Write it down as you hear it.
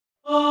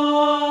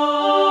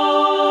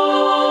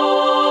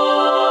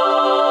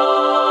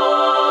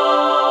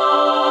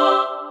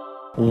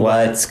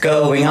What's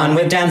going on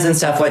with dance and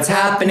stuff? What's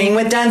happening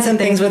with dance and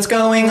things? What's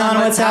going on?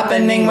 What's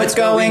happening? What's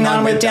going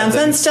on with dance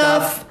and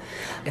stuff?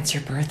 It's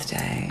your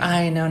birthday.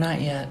 I know,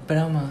 not yet, but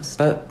almost.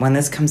 But when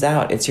this comes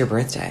out, it's your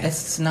birthday.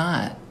 It's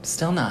not.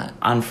 Still not.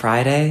 On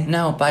Friday?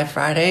 No, by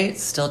Friday,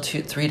 it's still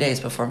 3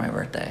 days before my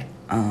birthday.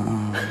 As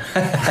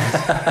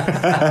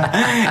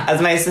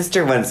my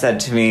sister once said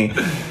to me,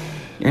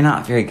 you're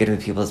not very good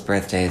with people's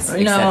birthdays. No,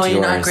 except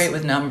you're yours. not great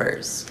with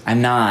numbers.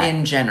 I'm not.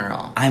 In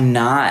general. I'm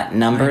not.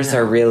 Numbers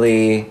are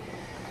really...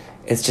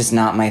 It's just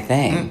not my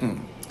thing. Mm-mm.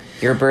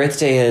 Your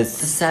birthday is...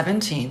 The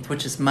 17th,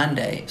 which is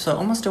Monday, so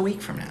almost a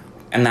week from now.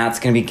 And that's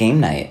going to be game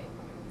night.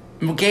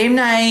 Game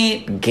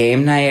night!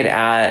 Game night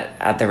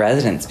at the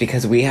residence,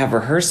 because we have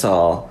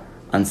rehearsal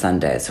on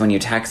Sunday. So when you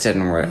texted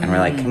and we're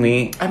like, can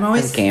we I'm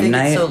always have game think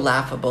night? It's so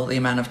laughable, the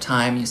amount of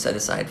time you set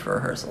aside for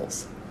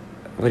rehearsals.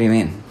 What do you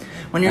mean?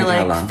 When you're how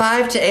like, long?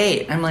 5 to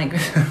 8. I'm like,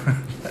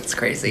 that's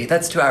crazy.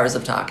 That's 2 hours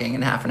of talking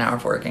and half an hour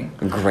of working.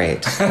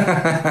 Great.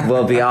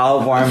 We'll be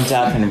all warmed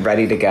up and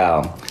ready to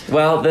go.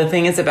 Well, the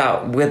thing is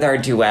with our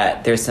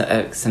duet, there's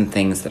some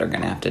things that are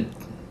going to have to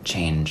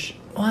change.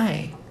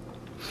 Why?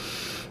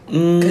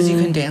 Because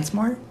you can dance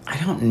more? I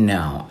don't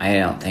know. I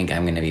don't think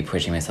I'm going to be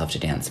pushing myself to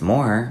dance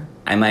more.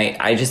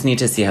 I just need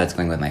to see how it's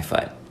going with my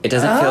foot. It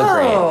doesn't feel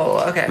great.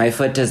 Oh, okay. My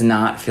foot does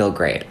not feel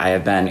great. I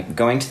have been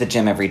going to the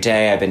gym every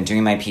day. I've been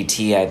doing my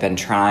PT. I've been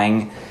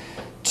trying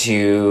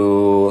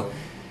to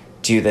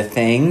do the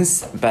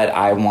things, but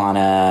I want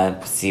to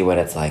see what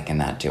it's like in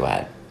that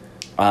duet.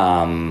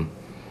 So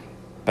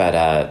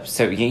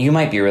you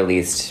might be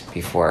released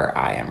before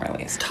I am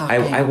released.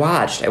 I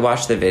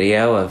watched the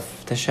video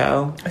of the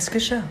show. It's a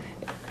good show.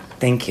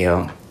 Thank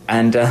you.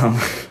 And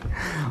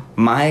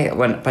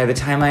by the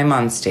time I'm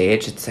on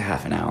stage, it's a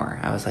half an hour.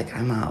 I was like,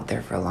 I'm out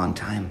there for a long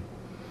time.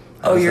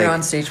 Oh, you're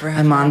on stage for half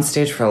an hour? I'm on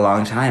stage for a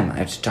long time. I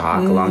have to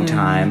talk a long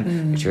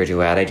time. I do a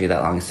duet. I do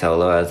that long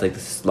solo. I was like,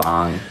 this is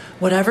long.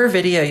 Whatever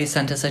video you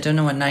sent us, I don't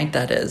know what night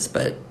that is,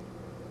 but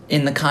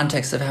in the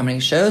context of how many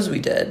shows we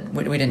did,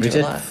 we didn't do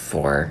a lot.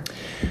 4.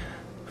 It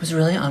was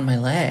really on my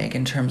leg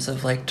in terms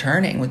of like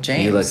turning with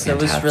James. You look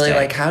It was really fantastic.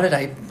 like, how did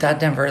I?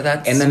 That's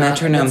In the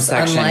metronome that's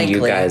section, unlikely.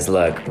 you guys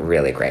look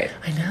really great.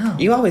 I know.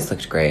 You always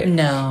looked great.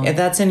 No. If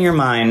that's in your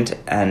mind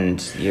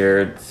and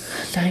you're...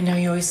 I know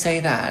you always say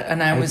that,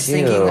 and I was do.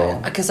 thinking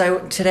that because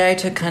today I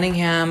took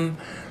Cunningham,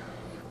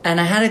 and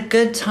I had a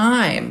good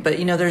time. But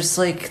there's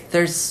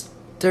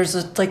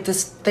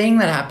this thing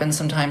that happens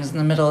sometimes in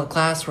the middle of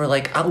class where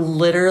like I'll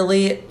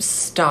literally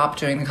stop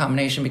doing the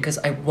combination because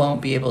I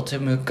won't be able to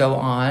go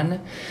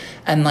on,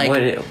 and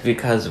like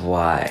because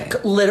why?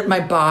 My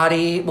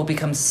body will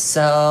become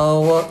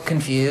so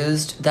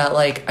confused that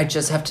like I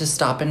just have to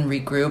stop and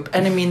regroup.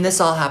 And I mean, this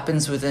all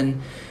happens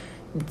within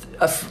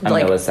a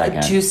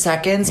millisecond. 2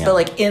 seconds, Yeah. but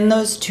like in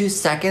those 2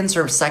 seconds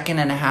or a second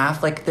and a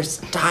half, like there's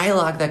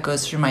dialogue that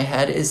goes through my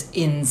head is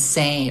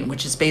insane,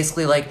 which is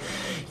basically like,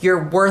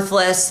 you're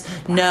worthless.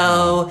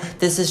 No,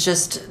 this is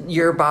just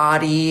your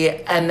body.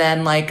 And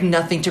then like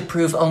nothing to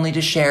prove, only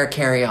to share,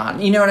 carry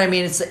on. You know what I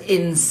mean? It's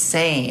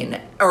insane.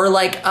 Or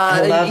like,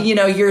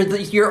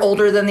 you're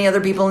older than the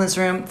other people in this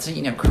room. So,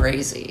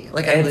 crazy.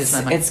 Like I lose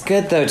my mind. It's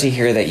good though to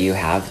hear that you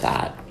have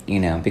that,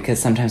 because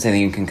sometimes I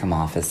think you can come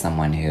off as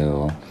someone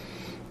who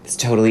is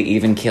totally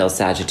even keel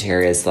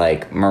Sagittarius,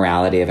 like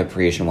morality of a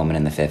Parisian woman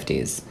in the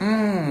 50s.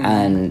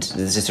 And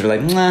it's just sort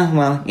of like,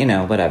 well,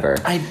 whatever.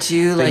 I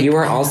do but you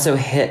were also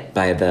hit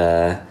by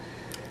the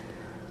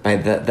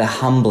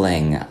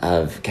humbling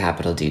of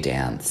capital D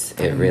dance.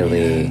 It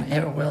really...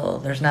 Yeah, it will.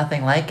 There's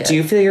nothing like it. Do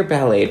you feel your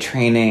ballet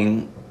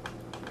training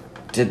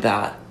did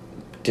that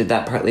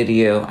partly to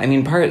you? I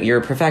mean, you're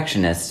a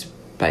perfectionist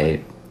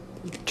by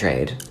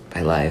trade, by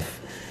life.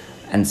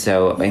 And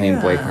so, I mean,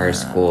 boy choir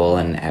school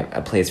and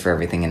a place for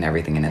everything and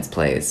everything in its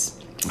place.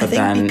 But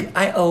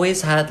I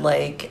always had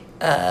like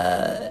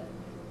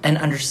an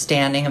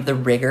understanding of the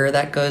rigor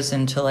that goes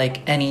into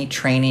like any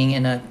training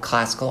in a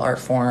classical art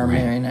form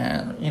or in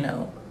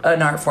a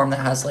an art form that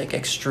has like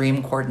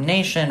extreme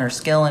coordination or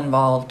skill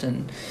involved.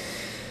 And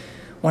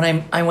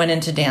when I went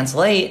into dance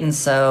late, and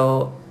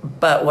so,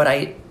 but what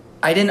I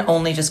didn't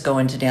only just go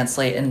into dance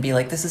late and be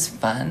like, this is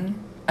fun.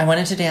 I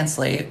went into dance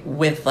late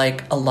with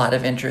like a lot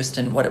of interest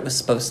in what it was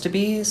supposed to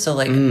be. So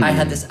like I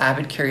had this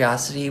avid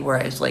curiosity where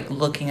I was like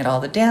looking at all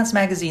the dance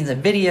magazines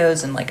and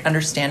videos and like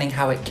understanding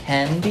how it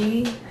can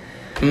be,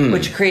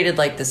 which created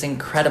like this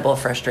incredible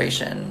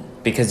frustration.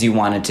 Because you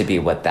wanted to be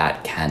what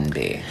that can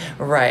be.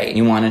 Right.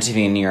 You wanted to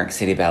be a New York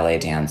City ballet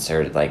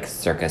dancer like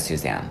Circa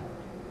Suzanne.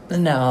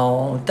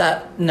 No.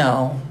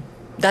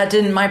 That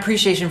didn't, my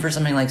appreciation for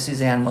something like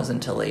Suzanne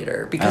wasn't until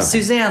later. Because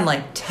Suzanne,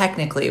 like,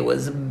 technically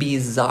was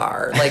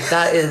bizarre. Like,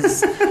 that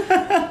is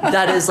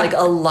like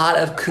a lot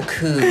of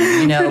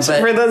cuckoo,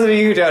 But for those of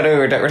you who don't know,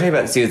 we're talking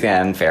about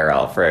Suzanne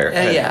Farrell for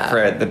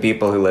the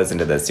people who listen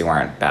to this who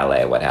aren't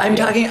ballet, what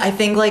have you. I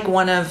think, like,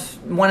 one of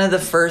one of the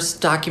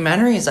first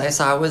documentaries I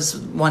saw was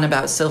one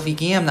about Sylvie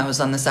Guillaume that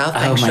was on the South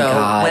Bank Oh, my show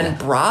God. when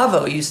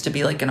Bravo used to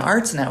be like an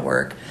arts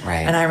network.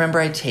 Right. And I remember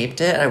I taped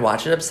it, I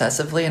watched it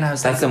obsessively, and I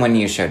was That's the like, one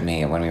you showed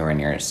me when we were in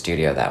your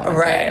studio that one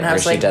Right, day, and I where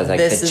was she like, does like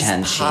this the is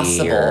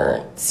Chenchi or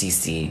possible.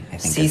 Cece, I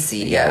think.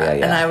 CC,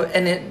 yeah.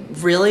 And it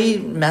really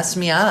messed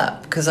me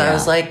up because I Yeah.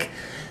 was like,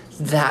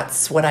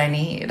 that's what I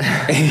need.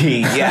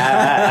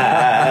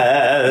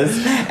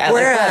 Yes. At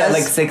Whereas-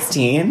 like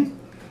 16?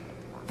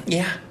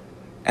 Yeah.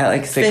 At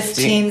like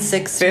 16? 15,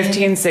 16.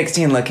 15,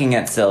 16 looking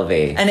at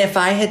Sylvie. And if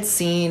I had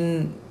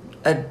seen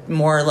a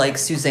more like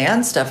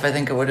Suzanne stuff, I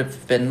think it would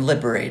have been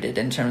liberated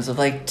in terms of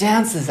like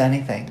dance is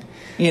anything,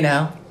 you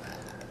know?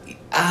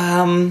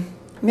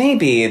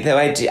 Maybe, though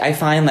I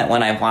find that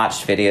when I've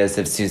watched videos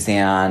of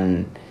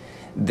Suzanne,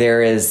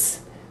 there's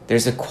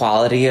a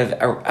quality of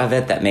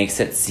it that makes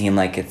it seem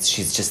like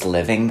she's just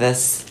living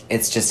this.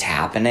 It's just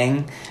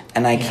happening.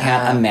 And I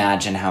can't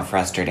imagine how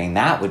frustrating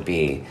that would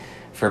be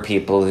for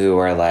people who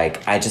are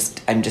like, I'm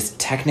just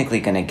technically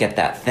going to get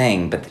that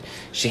thing, but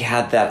she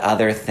had that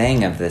other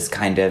thing of this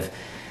kind of,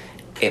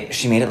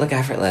 she made it look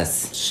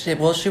effortless. She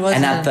wasn't.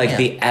 And at like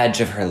the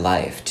edge of her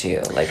life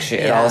too. Like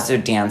also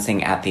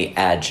dancing at the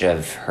edge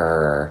of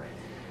her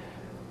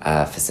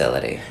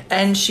facility.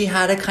 And she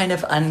had a kind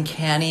of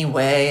uncanny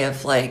way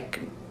of like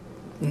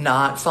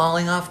not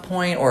falling off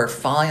point or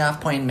falling off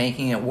point and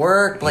making it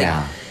work. Like,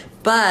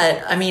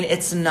 but I mean,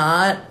 it's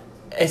not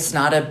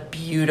a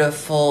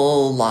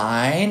beautiful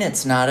line.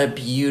 It's not a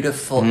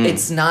beautiful,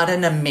 it's not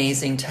an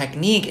amazing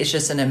technique. It's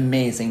just an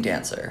amazing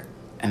dancer.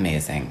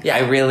 Amazing. Yeah.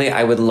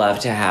 I would love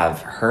to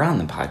have her on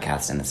the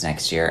podcast in this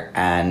next year.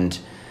 And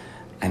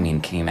I mean,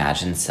 can you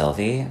imagine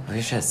Sylvie?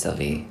 We should have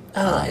Sylvie.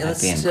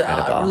 That'd be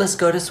incredible. Let's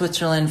go to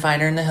Switzerland,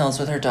 find her in the hills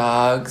with her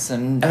dogs,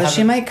 and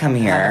she might come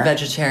here. Have a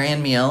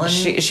vegetarian meal, and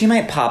she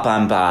might pop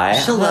on by.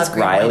 She'll I'll ask love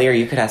Riley, or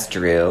you could ask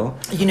Drew.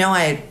 You know,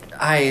 I've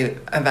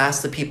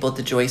asked the people at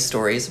the Joy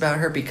Stories about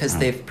her because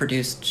they've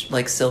produced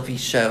like Sylvie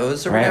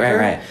shows or whatever.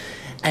 Right.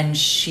 And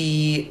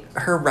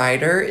her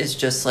rider is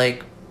just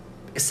like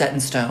set in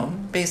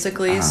stone,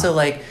 basically. So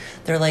like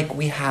they're like,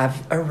 we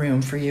have a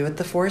room for you at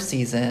the Four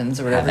Seasons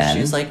or whatever. Heaven.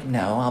 She was like,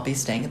 no, I'll be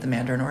staying at the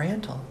Mandarin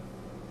Oriental.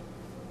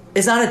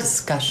 It's not a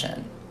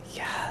discussion.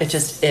 Yes. It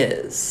just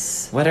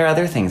is. What are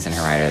other things in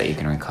her rider that you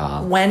can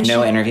recall? When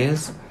no she-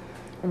 interviews?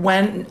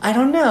 When I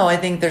don't know, I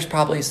think there's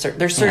probably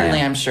there's certainly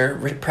Yeah. I'm sure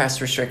press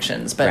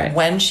restrictions, but Right.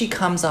 when she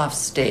comes off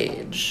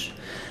stage,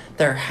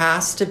 there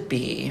has to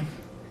be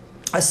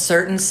a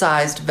certain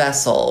sized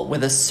vessel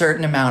with a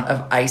certain amount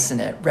of ice in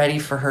it ready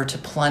for her to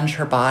plunge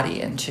her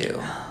body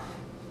into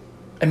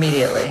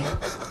immediately.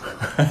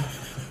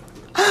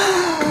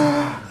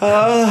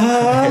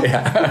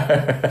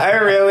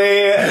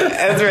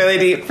 It's really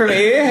deep for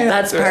me.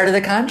 That's part of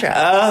the contract.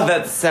 Oh,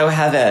 that's so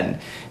heaven.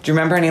 Do you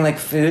remember any like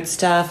food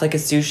stuff, like a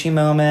sushi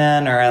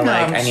moment, or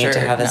like I'm I need to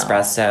sure, have no.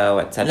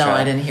 espresso, etc.? No,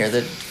 I didn't hear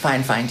the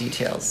fine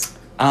details.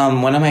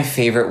 One of my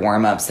favorite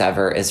warm-ups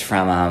ever is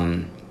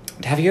from.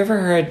 Have you ever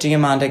heard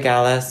Diamanda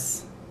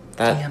Gallus?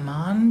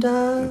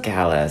 Diamanda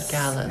Gallus.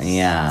 Gallus.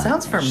 Yeah.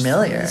 Sounds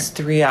familiar. It's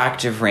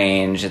 3-octave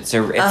range. It's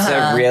a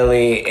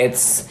really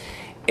it's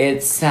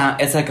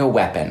like a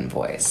weapon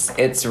voice.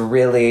 It's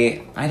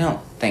really, I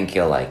don't think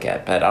you'll like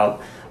it, but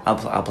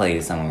I'll play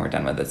you some when we're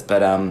done with this.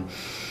 But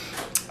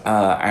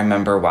I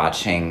remember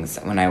watching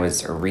when I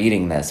was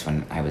reading this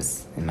when I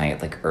was in my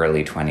like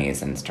early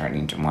 20s and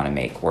starting to want to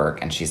make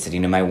work, and she said,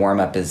 my warm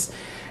up is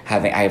I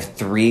have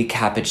 3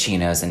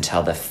 cappuccinos and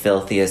tell the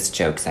filthiest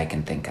jokes I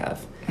can think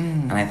of.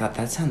 And I thought,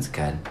 that sounds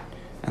good.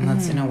 And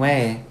that's in a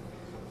way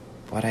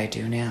what I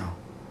do now.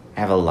 I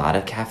have a lot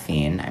of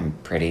caffeine. I'm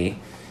pretty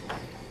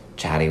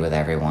chatty with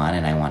everyone,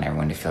 and I want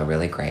everyone to feel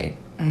really great.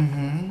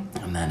 And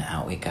then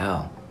out we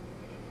go.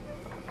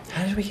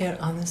 How did we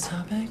get on this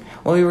topic?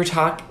 Well, we were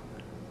talking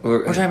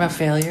about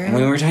failure?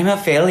 We were talking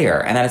about failure,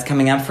 and that is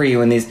coming up for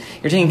you in these.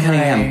 You're taking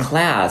Cunningham Right.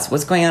 class.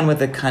 What's going on with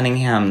the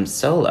Cunningham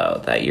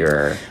solo that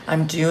you're?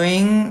 I'm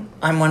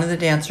one of the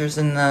dancers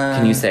in the...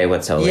 Can you say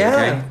what solo you're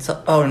Yeah. doing?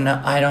 So, oh,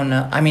 no, I don't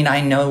know. I mean, I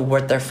know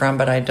what they're from,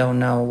 but I don't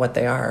know what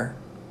they are.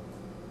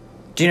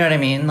 Do you know what I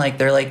mean? Like,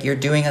 they're like, you're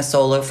doing a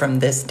solo from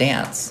this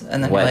dance.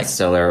 And then What you're like,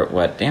 solo?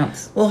 What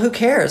dance? well, who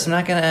cares? I'm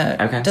not gonna...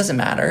 Okay. It doesn't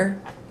matter.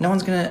 No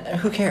one's gonna...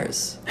 Who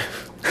cares?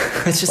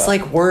 It's just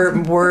like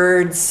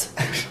words.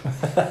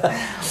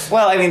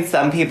 Well, I mean,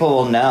 some people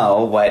will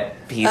know what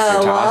piece you're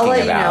talking about. I'll let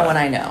you know when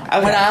I know.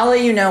 Okay. I'll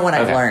let you know when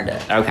I've Okay. learned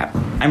it. Okay.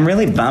 I'm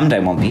really bummed I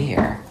won't be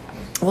here.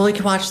 Well, you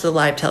can watch the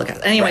live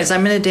telecast. Anyways, Right.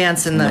 I'm going to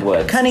dance in the the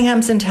woods.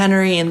 Cunningham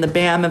Centenary in the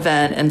BAM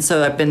event. And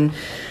so I've been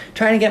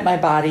trying to get my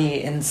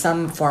body in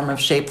some form of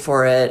shape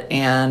for it.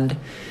 And,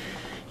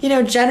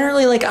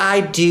 generally, like,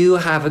 I do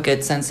have a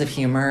good sense of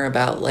humor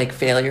about, like,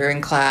 failure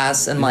in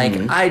class. And, like,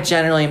 I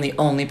generally am the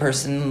only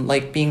person,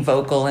 like, being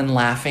vocal and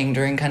laughing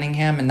during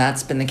Cunningham. And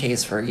that's been the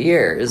case for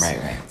years. Right.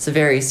 It's a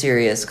very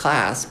serious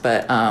class.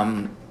 But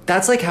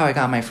that's, like, how I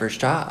got my first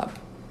job.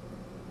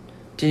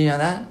 Did you know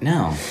that?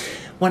 No.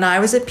 When I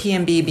was at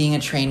PMB being a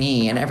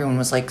trainee and everyone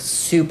was like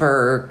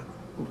super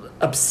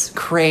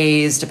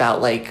crazed about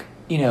like,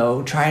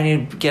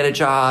 trying to get a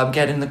job,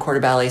 get in the Corps de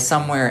Ballet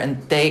somewhere.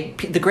 And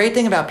the great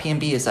thing about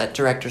P&B is that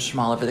directors from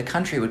all over the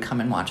country would come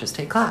and watch us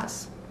take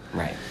class.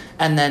 Right.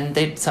 And then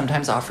they'd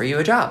sometimes offer you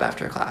a job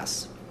after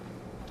class.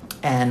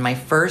 And my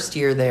first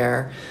year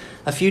there,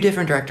 a few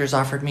different directors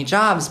offered me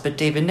jobs, but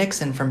David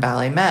Nixon from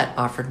Ballet Met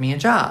offered me a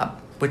job,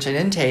 which I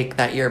didn't take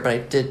that year, but I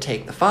did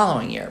take the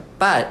following year.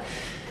 But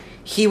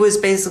he was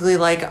basically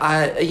like,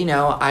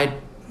 I'd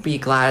be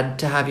glad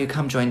to have you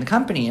come join the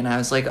company. And I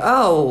was like,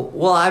 oh,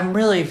 well, I'm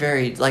really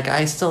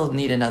I still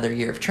need another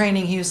year of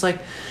training. He was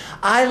like,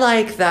 I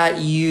like that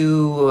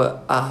you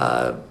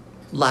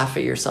laugh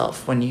at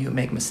yourself when you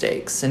make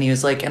mistakes. And he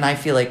was like, and I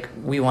feel like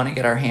we want to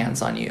get our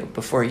hands on you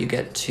before you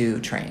get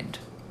too trained.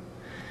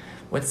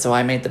 So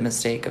I made the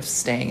mistake of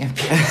staying at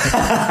P&B.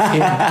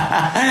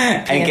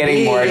 And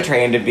getting more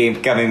trained and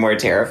becoming more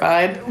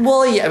terrified?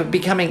 Well, yeah,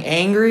 becoming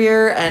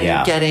angrier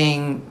and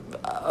getting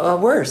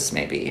worse,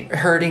 maybe.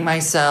 Hurting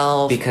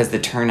myself. Because the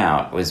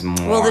turnout was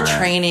more... Well, the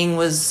training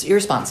was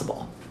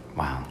irresponsible.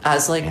 Wow.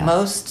 As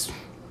most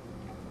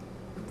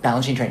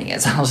Balanchine training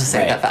is. I'll just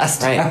say that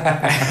fast. Right.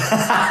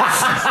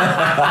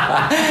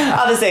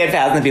 I'll just say it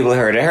fast, and the people who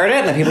heard it,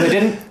 and the people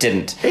who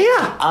didn't.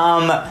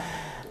 Yeah.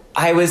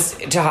 I was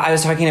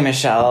talking to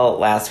Michelle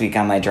last week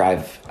on my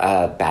drive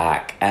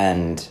back,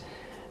 and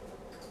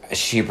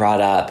she brought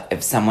up,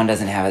 if someone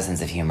doesn't have a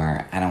sense of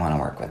humor, I don't want to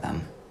work with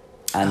them.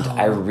 And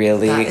I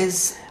really...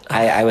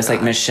 I was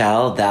like,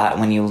 Michelle, that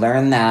when you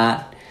learn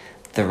that,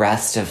 the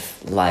rest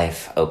of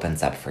life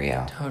opens up for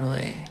you.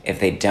 Totally. If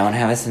they don't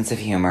have a sense of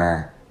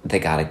humor, they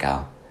gotta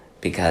go.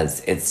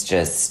 Because it's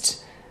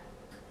just...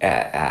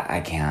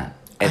 I can't.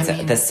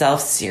 It's the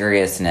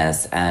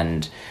self-seriousness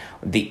and...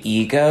 the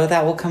ego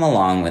that will come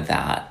along with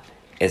that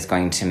is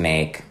going to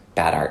make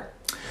bad art.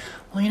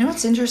 Well, you know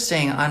what's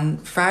interesting? On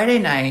Friday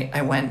night,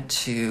 I went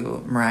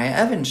to Mariah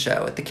Evans'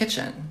 show at the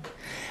Kitchen.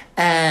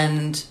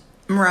 And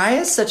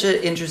Mariah is such an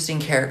interesting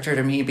character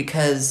to me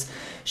because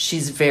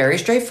she's very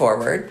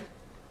straightforward.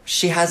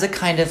 She has a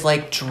kind of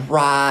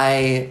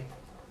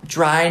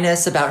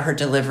dryness about her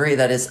delivery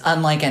that is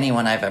unlike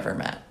anyone I've ever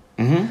met.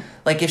 Mm-hmm.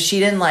 Like, if she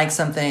didn't like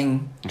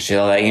something...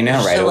 she'll let you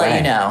know right away. She'll let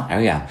you know. Oh,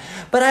 yeah.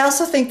 But I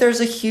also think there's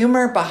a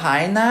humor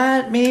behind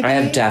that, maybe. I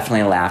have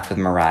definitely laughed with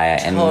Mariah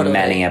in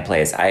many a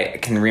place. I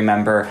can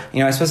remember...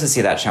 I was supposed to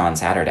see that show on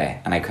Saturday,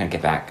 and I couldn't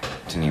get back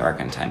to New York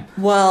in time.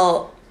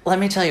 Well, let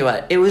me tell you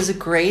what. It was a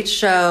great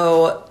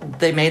show.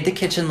 They made the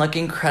Kitchen look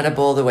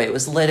incredible. The way it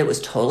was lit, it was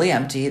totally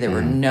empty. There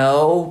were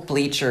no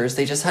bleachers.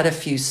 They just had a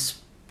few...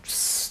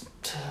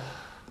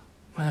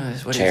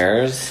 what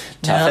chairs?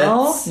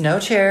 Tuffets? No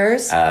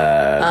chairs.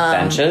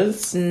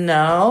 Benches?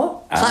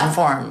 No.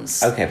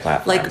 Platforms. Okay,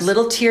 platforms. Like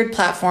little tiered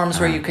platforms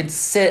where you could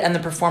sit and the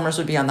performers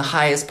would be on the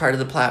highest part of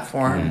the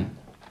platform.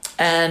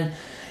 And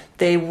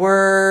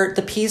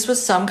the piece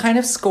was some kind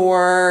of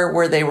score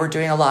where they were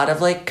doing a lot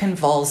of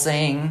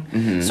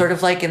convulsing, sort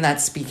of like in that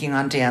Speaking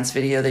on Dance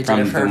video they did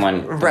of her.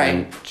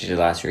 Right. She did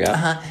last year,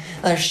 yeah.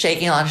 They're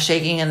shaking, a lot of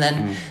shaking, and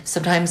then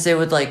sometimes they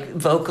would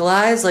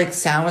vocalize,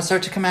 sound would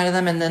start to come out of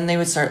them, and then they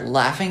would start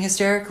laughing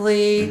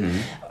hysterically.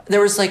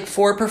 There was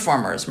 4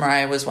 performers.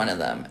 Mariah was one of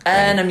them,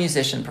 and a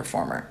musician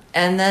performer.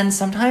 And then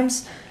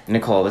sometimes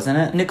Nicole was in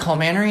it. Nicole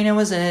Manarino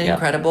was in it,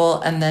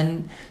 incredible. And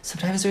then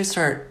sometimes they would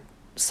start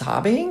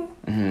sobbing,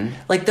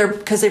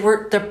 because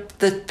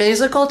the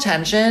physical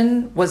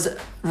tension was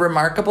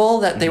remarkable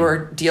that they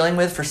were dealing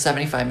with for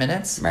 75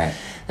 minutes. Right.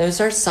 They would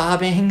start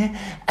sobbing,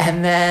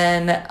 and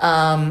then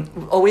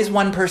always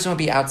one person would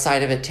be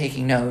outside of it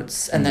taking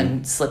notes, and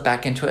then slip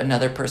back into it.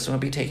 Another person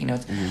would be taking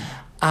notes.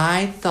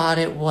 I thought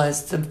it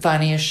was the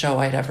funniest show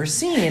I'd ever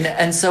seen,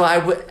 and so I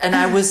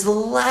was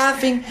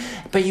laughing,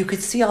 but you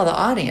could see all the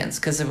audience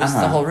because it was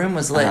the whole room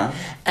was lit,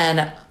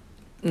 and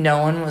no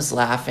one was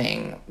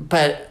laughing,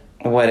 but.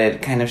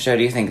 What kind of show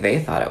do you think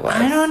they thought it was?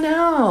 I don't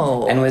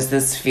know. And was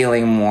this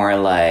feeling more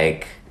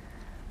like...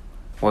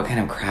 what kind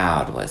of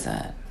crowd was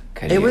it?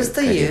 It was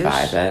the youth.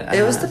 Vibe it?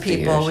 It was the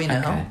people we know.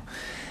 Okay.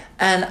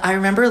 And I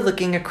remember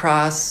looking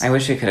across... I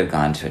wish we could have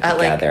gone to it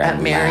together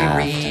and Mary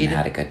laughed Reed. and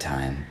had a good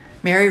time.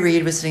 Mary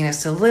Reed was sitting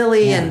next to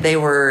Lily, and they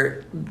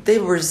were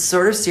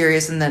sort of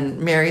serious, and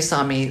then Mary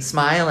saw me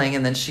smiling,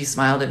 and then she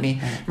smiled at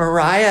me.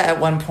 Mariah, at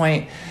one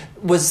point...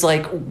 was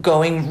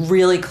going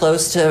really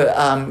close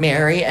to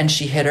Mary, and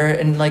she hit her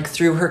and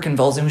through her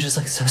convulsing was just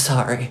so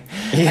sorry.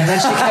 And then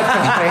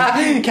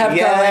she kept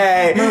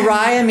going.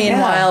 Mariah,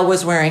 meanwhile,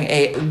 was wearing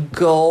a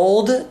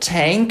gold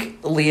tank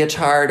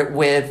leotard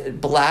with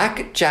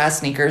black jazz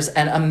sneakers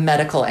and a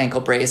medical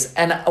ankle brace.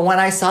 And when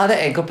I saw the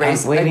ankle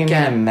brace, what do you mean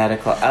a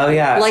medical? Oh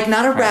yeah,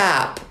 not a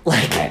wrap,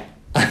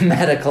 a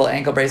medical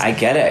ankle brace. I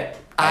get it.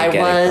 I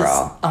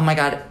was, oh my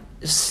God,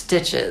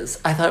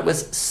 stitches. I thought it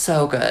was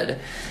so good.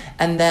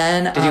 And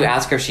then... Did you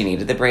ask her if she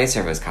needed the brace or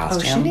if it was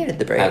costume? Oh, she needed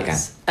the brace. Okay.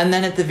 And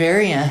then at the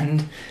very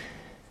end,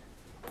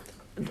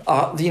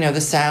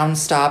 the sound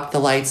stopped, the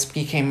lights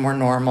became more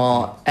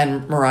normal,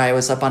 and Mariah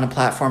was up on a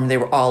platform. They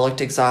all looked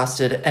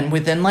exhausted. And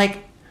within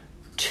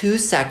 2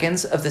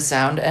 seconds of the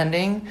sound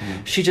ending,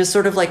 she just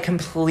sort of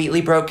completely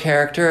broke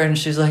character, and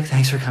she was like,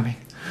 thanks for coming.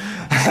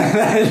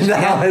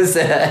 That was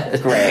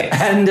it. Great.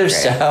 End of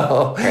Great.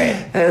 show.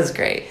 Great. That was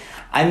great.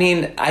 I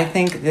mean, I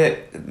think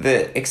that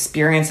the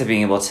experience of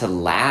being able to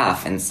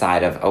laugh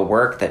inside of a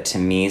work that to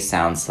me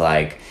sounds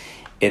like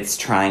it's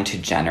trying to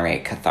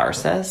generate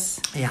catharsis.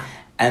 Yeah.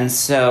 And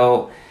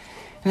so,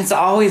 and it's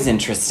always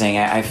interesting,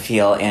 I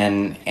feel,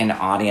 in an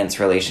audience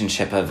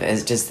relationship of,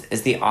 is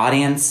the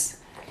audience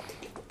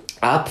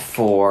up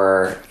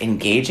for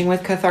engaging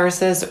with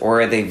catharsis,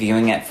 or are they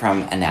viewing it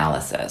from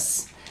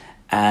analysis?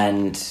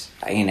 And,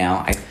 you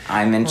know,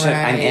 I'm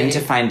into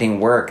finding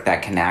work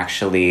that can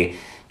actually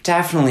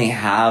definitely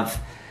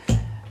have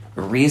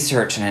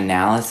research and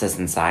analysis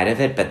inside of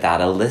it, but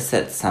that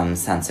elicits some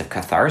sense of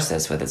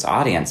catharsis with its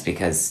audience,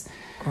 because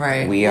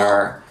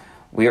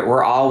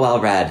we're all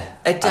well read.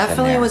 It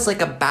definitely was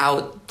like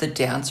about the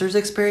dancers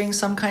experiencing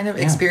some kind of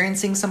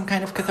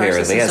catharsis. Clearly,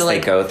 as so, they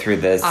like, go through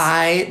this.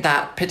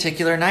 That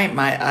particular night,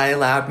 I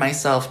allowed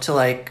myself to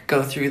like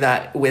go through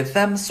that with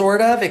them,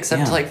 sort of.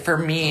 Except like for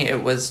me,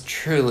 it was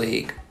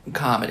truly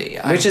comedy,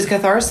 which is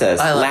catharsis.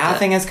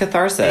 Laughing is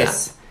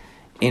catharsis. Yeah.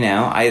 You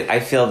know, I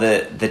feel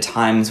that the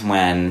times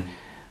when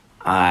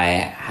I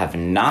have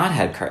not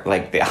had,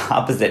 like, the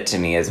opposite to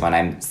me is when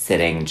I'm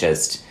sitting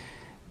just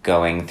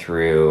going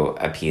through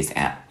a piece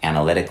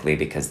analytically,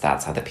 because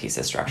that's how the piece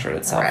has structured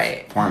itself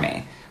for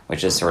me,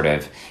 which is sort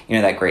of, you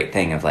know, that great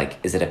thing of like,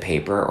 is it a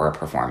paper or a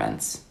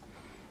performance?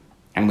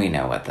 And we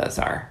know what those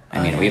are.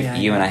 I mean,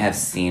 you and I have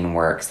seen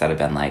works that have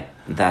been like,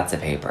 that's a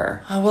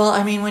paper. Well,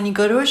 I mean, when you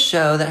go to a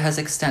show that has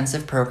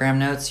extensive program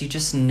notes, you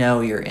just know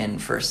you're in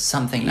for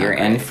something. You're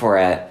in for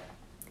it.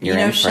 You're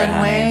in for it,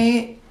 honey.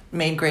 Shenway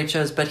made great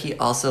shows, but he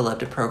also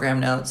loved a program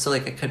note. So,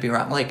 like, it could be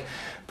wrong. Like,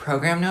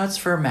 program notes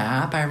for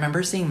MAP. I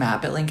remember seeing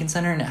MAP at Lincoln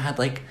Center, and it had,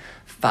 like,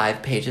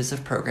 5 pages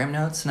of program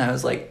notes. And I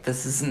was like,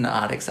 this is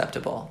not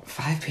acceptable.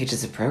 5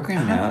 pages of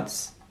program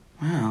notes?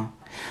 Wow.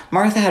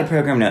 Martha had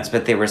program notes,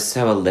 but they were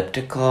so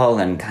elliptical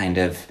and kind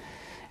of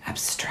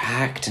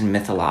abstract and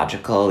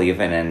mythological,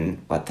 even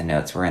in what the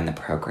notes were in the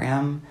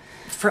program.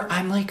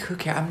 I'm like, who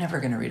cares? I'm never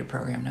going to read a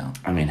program note.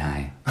 I mean,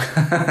 hi.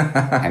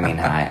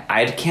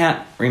 I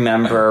can't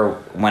remember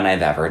when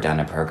I've ever done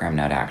a program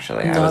note,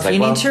 actually. No, if you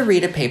need to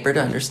read a paper to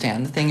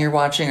understand the thing you're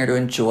watching or to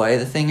enjoy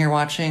the thing you're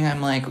watching,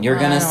 I'm like, you're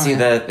going to see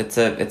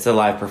it's a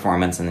live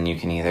performance, and then you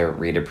can either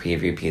read a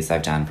preview piece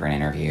I've done for an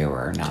interview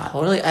or not.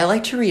 Totally. I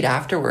like to read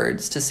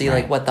afterwards to see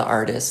like what the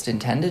artist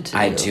intended to do.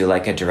 I do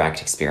like a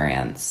direct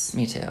experience.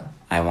 Me too.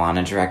 I want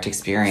a direct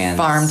experience.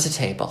 Farm to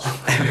table.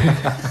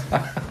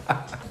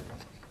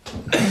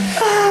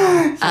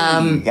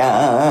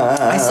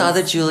 I saw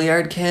the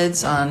Juilliard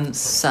kids on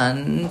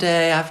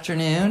Sunday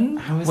afternoon.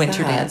 How was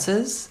winter that?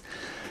 dances.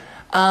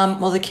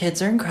 Well, the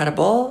kids are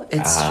incredible.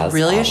 It's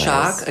really a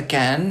shock.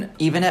 Again,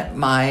 even at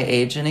my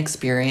age and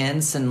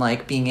experience, and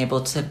like being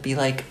able to be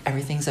like,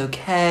 everything's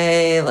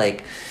okay.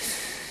 Like,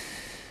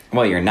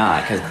 well, you're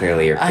not, because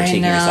clearly you're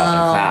critiquing yourself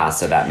in class,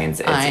 so that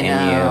means it's in you,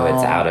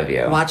 it's out of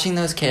you. Watching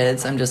those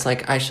kids, I'm just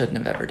like, I shouldn't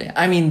have ever danced.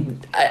 I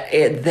mean,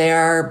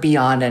 they're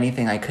beyond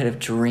anything I could have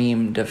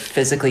dreamed of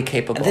physically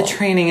capable. The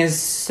training is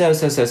so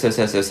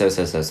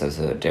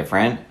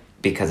different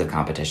because of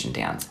competition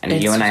dance.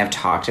 And you and I have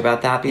talked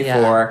about that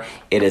before. Yeah.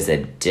 It is a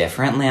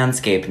different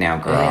landscape now,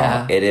 girl.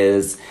 Yeah. It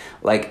is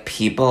like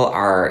people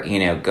are, you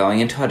know,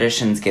 going into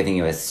auditions, giving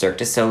you a Cirque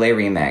du Soleil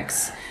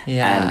remix.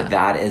 Yeah. And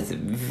that is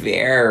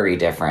very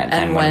different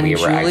than when we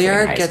were actually in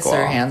high school. And when Juilliard gets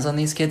their hands on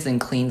these kids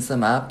and cleans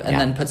them up and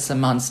then puts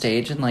them on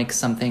stage in like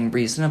something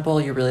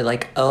reasonable, you're really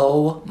like,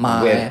 oh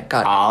my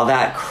God. All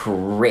that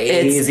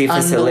crazy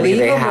facility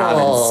they have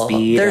and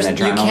speed and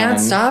adrenaline. You can't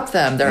stop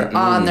them. They're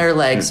on their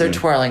legs, they're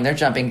twirling, they're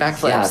jumping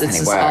backflips. Yes, it's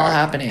just all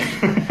happening.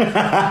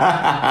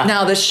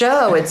 Now the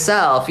show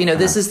itself, you know,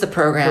 this is the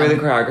program. Who are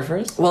the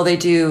choreographers? Well, they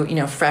do, you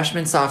know,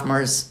 freshmen,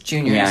 sophomores,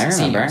 juniors,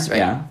 seniors, right?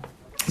 Yeah.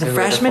 The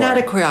freshman had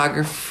a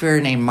choreographer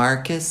named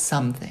Marcus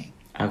something.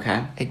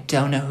 Okay. I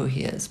don't know who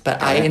he is,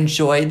 but I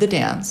enjoyed the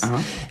dance.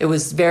 Uh-huh. It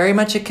was very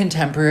much a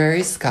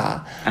contemporary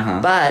ska,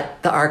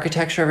 but the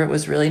architecture of it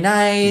was really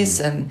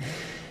nice, and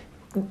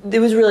it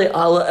was really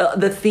all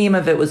the theme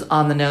of it was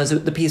on the nose.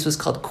 The piece was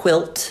called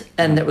Quilt,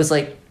 and it was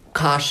like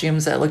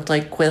costumes that looked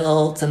like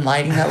quilts and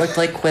lighting that looked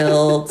like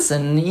quilts,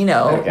 and you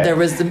know there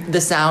was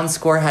the sound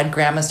score had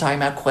grandmas talking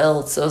about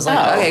quilts. So I was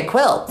like, okay,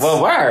 quilts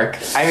will work.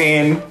 I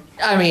mean,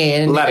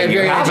 if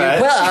you're going to do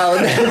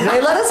quilts, they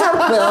let us have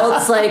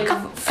quilts, like,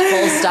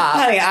 full stop.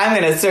 Honey, I'm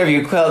going to serve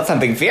you quilt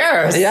something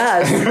fierce.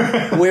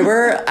 Yes. We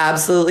were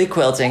absolutely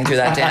quilting through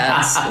that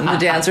dance. And the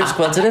dancers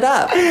quilted it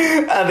up.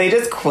 They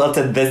just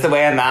quilted this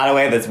away and that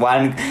away. This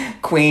one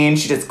queen,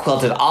 she just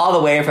quilted all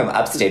the way from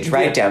upstage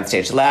right,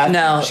 downstage left.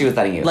 No. She was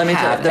letting you Let me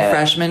tell you, the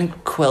freshman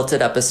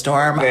quilted up a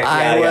storm.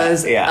 I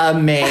was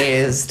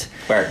amazed.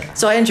 Work.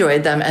 So I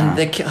enjoyed them. And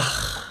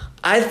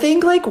I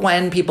think, like,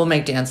 when people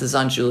make dances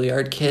on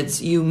Juilliard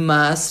kids, you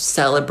must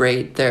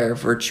celebrate their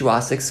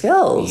virtuosic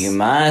skills. You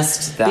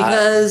must.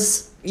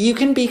 Because you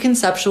can be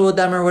conceptual with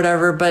them or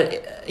whatever,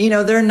 but, you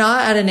know, they're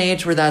not at an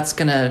age where that's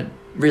going to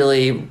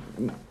really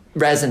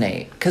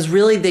resonate. Because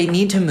really, they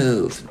need to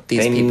move,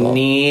 these people.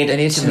 They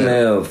need to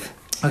move.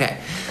 Okay.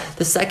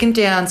 The second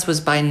dance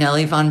was by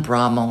Nelly von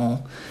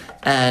Brammel,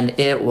 and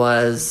it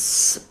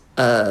was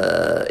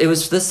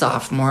the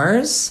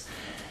sophomores.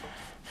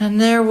 And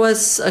there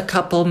was a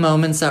couple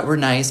moments that were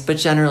nice, but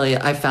generally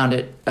I found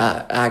it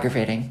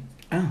aggravating.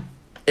 Oh.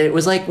 It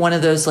was like one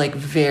of those like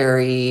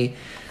very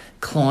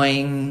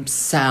cloying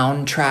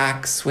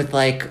soundtracks with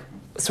like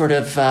sort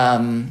of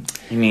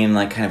You mean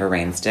like kind of a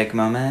rain stick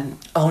moment?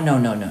 oh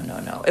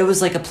no. It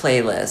was like a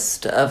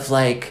playlist of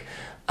like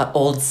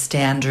old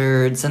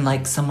standards and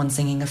like someone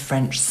singing a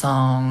French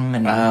song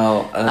and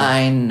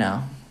I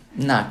know.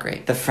 Not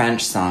great. The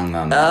French song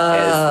moment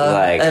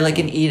is like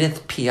an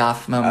Edith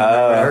Piaf moment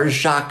or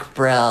Jacques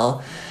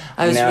Brel.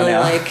 I was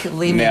like,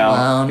 leave me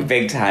alone.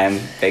 Big time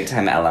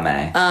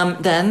LMA.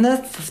 Then the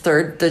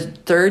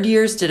third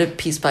years did a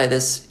piece by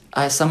this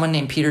someone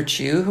named Peter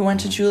Chu who went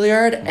to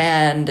Juilliard,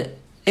 and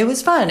it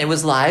was fun. It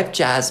was live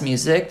jazz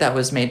music that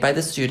was made by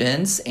the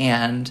students,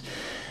 and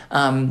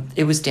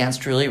it was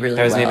danced really, really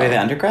well. That was made by the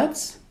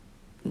undergrads?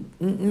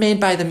 Made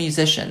by the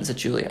musicians at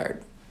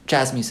Juilliard,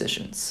 jazz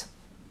musicians.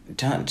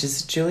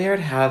 Does Juilliard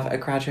have a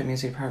graduate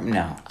music department?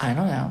 No. I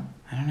don't know.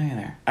 I don't know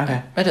either.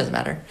 Okay. It doesn't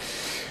matter.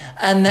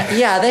 And they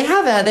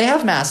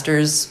have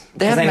masters.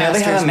 They have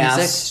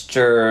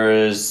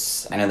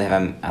masters. I know they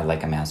have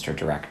a master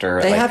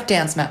director. They have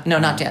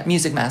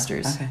music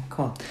masters. Okay,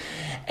 cool.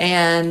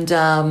 And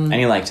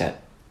you liked it?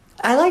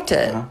 I liked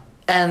it. Uh-huh.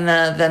 And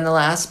then the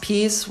last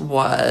piece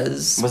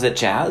was it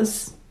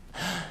jazz?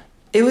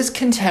 It was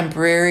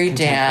contemporary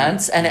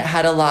dance, and it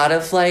had a lot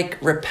of like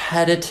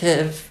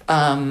repetitive,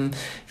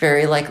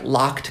 very like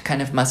locked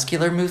kind of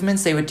muscular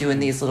movements they would do in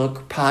these little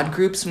pod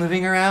groups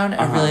moving around.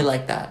 I really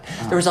liked that.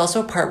 There was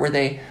also a part where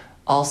they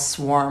all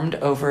swarmed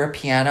over a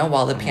piano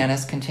while the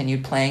pianist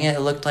continued playing it.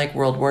 It looked like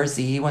World War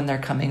Z when they're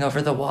coming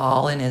over the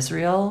wall in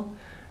Israel.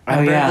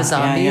 Remember the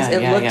zombies?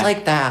 It looked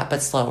like that,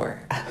 but slower.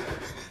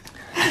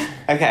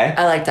 Okay.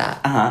 I like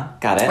that.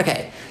 Got it.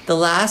 Okay. The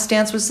last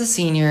dance was the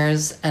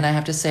seniors, and I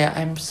have to say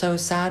I'm so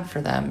sad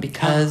for them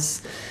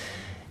because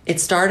it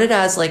started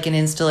as like an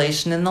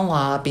installation in the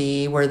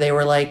lobby where they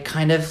were like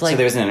kind of like... So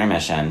there was an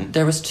intermission.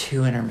 There was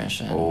 2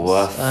 intermissions.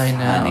 Woof, I know.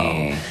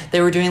 Honey.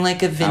 They were doing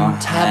like a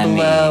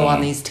tableau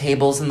on these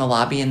tables in the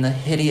lobby in the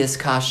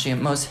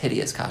most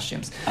hideous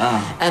costumes.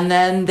 Oh. And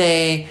then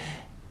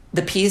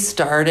the piece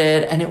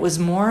started, and it was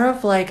more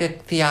of like a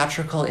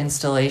theatrical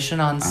installation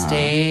on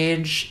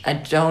stage. I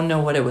don't know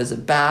what it was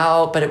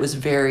about, but it was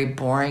very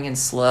boring and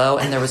slow,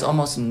 and there was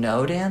almost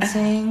no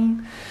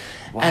dancing.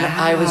 Wow. And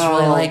I was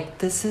really like,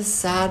 this is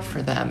sad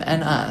for them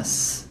and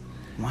us.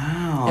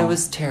 Wow. It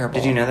was terrible.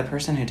 Did you know the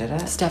person who did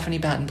it? Stephanie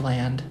Batten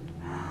Bland.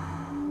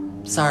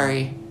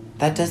 Sorry.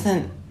 That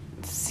doesn't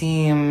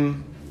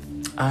seem...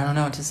 I don't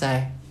know what to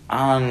say.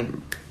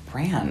 On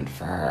brand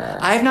for her.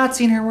 I have not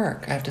seen her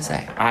work, I have to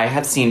say. I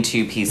have seen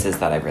 2 pieces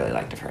that I really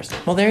liked of hers.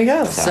 Well, there you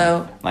go.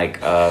 So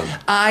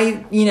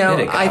I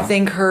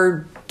think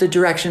the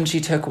direction she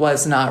took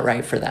was not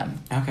right for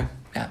them. Okay.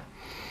 Yeah.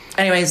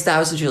 Anyways, that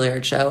was the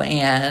Juilliard show,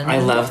 and I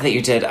love that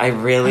you did. I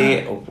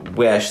really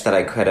wish that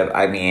I could have.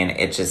 I mean,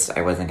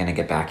 I wasn't going to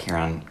get back here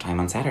on time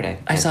on Saturday.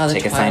 I saw the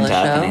Twyla show,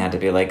 and they had to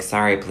be like,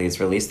 sorry, please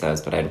release those,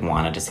 but I'd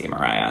wanted to see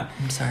Mariah.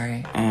 I'm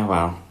sorry. Oh,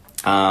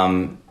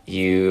 well.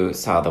 You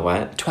saw the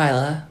what?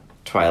 Twyla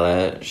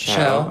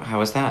show. How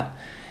was that?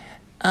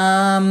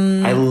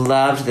 I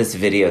loved this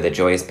video that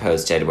Joyce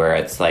posted where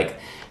it's like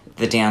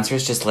the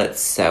dancers just lit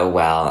so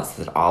well. It's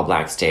an all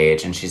black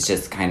stage, and she's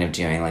just kind of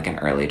doing like an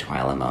early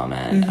Twyla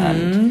moment.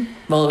 And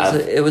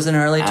it was an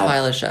early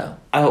Twyla show.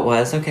 Oh, it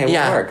was? Okay,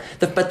 what work?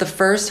 But the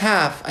first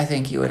half, I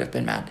think you would have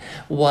been mad,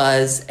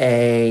 was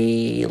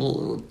a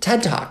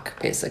TED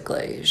Talk,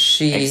 basically.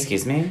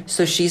 Excuse me?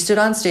 So she stood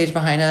on stage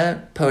behind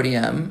a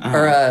podium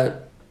or a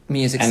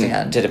music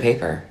stand. Did a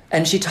paper.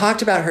 And she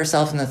talked about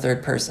herself in the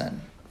third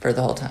person for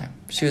the whole time.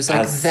 She was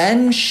like,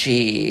 then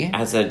she...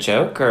 As a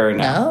joke or no?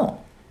 No.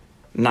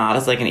 Not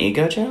as like an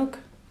ego joke?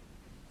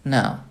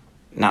 No.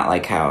 Not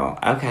like how...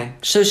 Okay.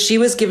 So she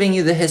was giving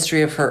you the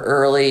history of her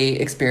early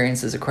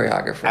experience as a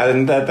choreographer.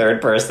 In the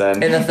third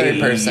person. In the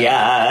third person.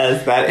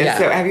 Yes. That is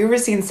so... Have you ever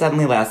seen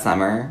Suddenly Last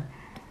Summer?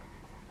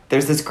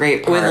 There's this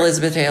great part... With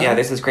Elizabeth Taylor? Yeah,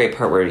 there's this great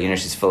part where,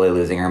 she's fully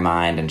losing her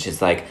mind, and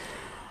she's like...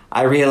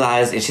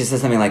 she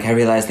says something like, I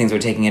realized things were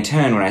taking a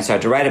turn when I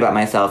started to write about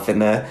myself in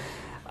the...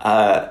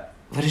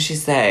 what does she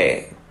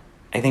say?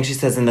 I think she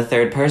says in the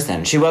third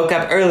person. She woke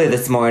up early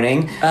this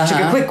morning, took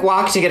a quick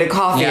walk to get a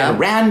coffee, and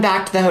ran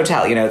back to the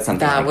hotel. It's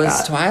something like that. That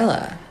was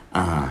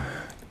Twyla.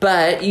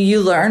 But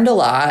you learned a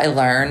lot. I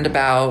learned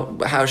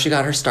about how she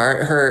got her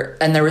start.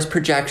 And there was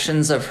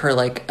projections of her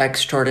like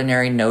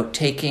extraordinary note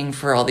taking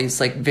for all these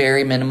like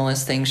very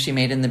minimalist things she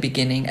made in the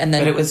beginning. And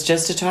then but it was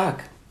just a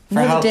talk.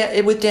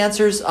 With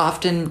dancers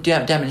often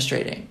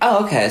demonstrating.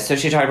 Oh, okay. So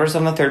she talked about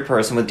herself in the third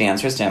person with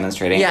dancers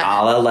demonstrating, a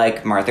la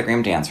like Martha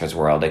Graham Dancer's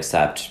World,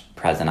 except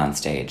present on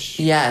stage.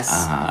 Yes.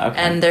 Okay.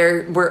 And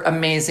there were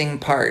amazing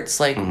parts.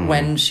 Like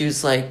when she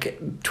was like,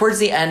 towards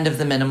the end of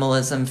the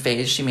minimalism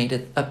phase, she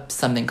made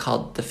something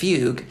called The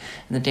Fugue,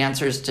 and the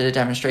dancers did a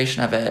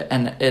demonstration of it,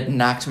 and it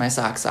knocked my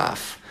socks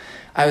off.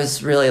 I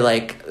was really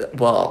like,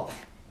 well,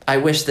 I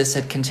wish this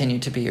had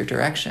continued to be your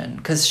direction.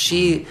 Because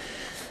she,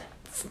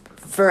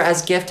 for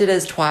as gifted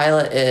as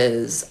Twyla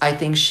is, I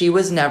think she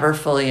was never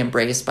fully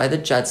embraced by the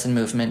Judson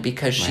movement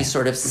because she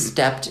sort of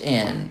stepped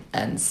in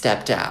and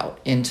stepped out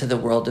into the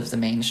world of the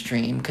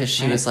mainstream because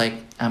she was like,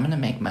 I'm going to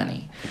make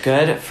money.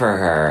 Good for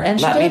her. And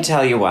let me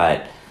tell you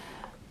what.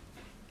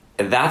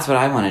 That's what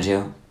I want to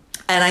do.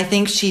 And I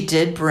think she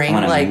did bring,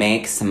 I want to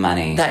make some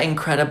money. That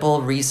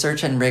incredible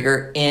research and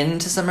rigor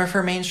into some of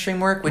her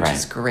mainstream work, which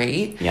is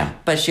great. Yeah.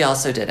 But she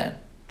also didn't.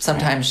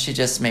 Sometimes she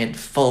just made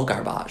full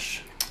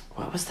garbage.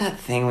 What was that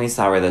thing we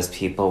saw where those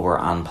people were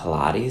on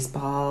Pilates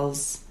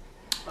balls?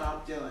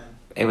 Bob Dylan.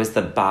 It was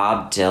the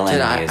Bob Dylan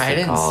musical. I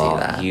didn't see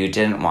that. You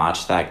didn't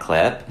watch that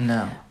clip?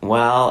 No.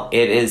 Well,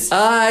 it is...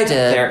 I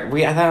did. I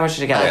thought we watched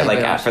it together,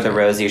 like for the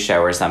Rosie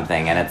show or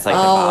something, and it's like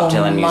the Bob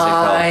Dylan musical.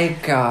 Oh my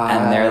God.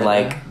 And they're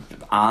like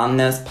on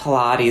those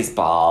Pilates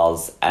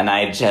balls, and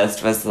I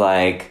just was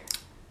like...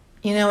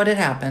 You know what? It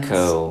happens.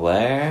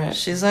 Cooler.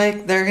 She's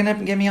like, they're going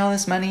to give me all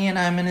this money and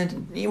I'm going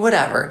to...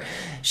 Whatever.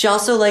 She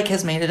also, like,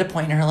 has made it a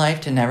point in her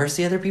life to never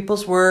see other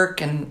people's work.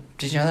 And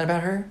did you know that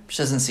about her? She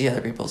doesn't see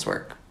other people's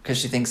work because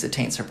she thinks it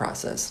taints her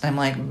process. And I'm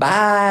like,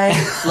 bye.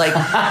 Like,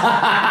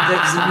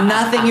 there's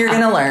nothing you're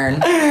going to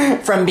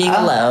learn from being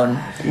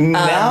alone.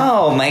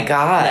 No, my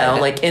God.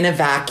 No, like, in a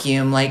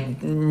vacuum,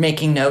 like,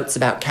 making notes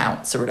about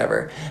counts or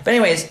whatever. But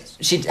anyways,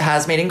 she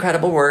has made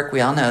incredible work.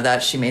 We all know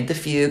that. She made The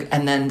Fugue.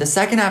 And then the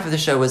second half of the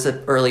show was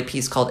an early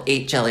piece called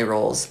 8 Jelly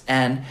Rolls.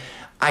 And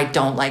I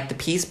don't like the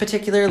piece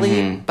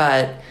particularly,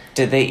 but...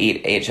 Did they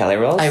eat 8 jelly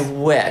rolls? I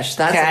wish.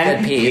 That's a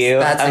good piece. Can you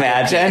That's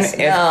imagine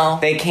if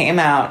they came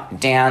out,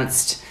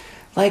 danced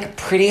like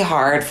pretty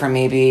hard for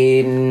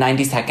maybe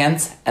 90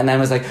 seconds, and then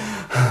was like,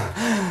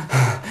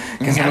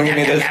 can someone give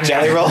me those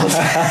jelly rolls?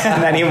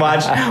 And then you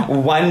watch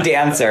one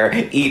dancer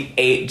eat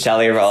 8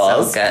 jelly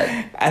rolls. So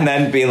good. And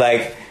then be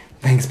like,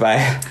 thanks,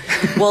 bye.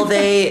 Well,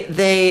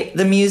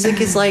 the music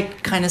is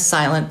like kind of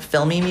silent,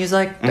 filmy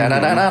music. Dun,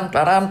 dun, dun,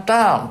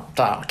 dun.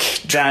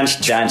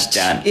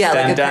 Yeah,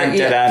 dun, like dun,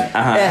 dun,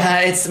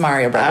 dun. It's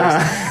Mario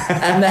Brothers.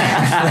 And then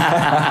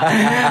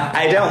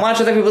I don't watch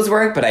other people's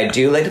work, but I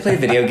do like to play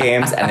video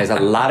games, and there's a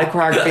lot of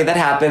choreography that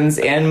happens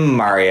in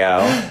Mario.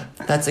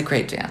 That's a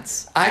great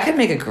dance. I could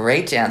make a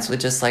great dance with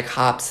just like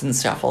hops and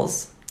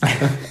shuffles.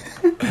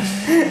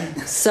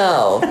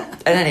 So,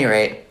 at any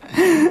rate,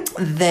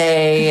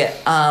 they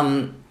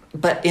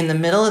but in the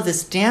middle of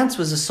this dance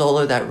was a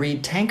solo that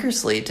Reed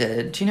Tankersley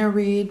did. Do you know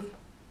Reed?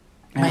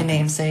 My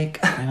namesake.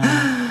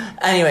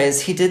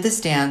 Anyways, he did this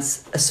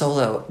dance, a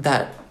solo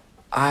that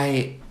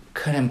I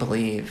couldn't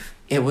believe.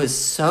 It was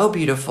so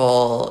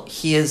beautiful.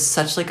 He is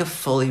such like a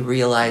fully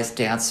realized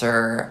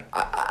dancer.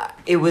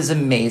 It was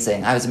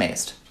amazing. I was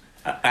amazed.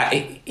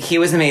 He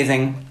was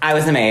amazing. I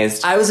was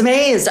amazed.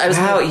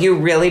 Wow, you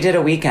really did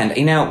a weekend.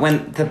 You know,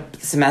 when the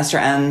semester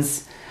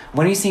ends,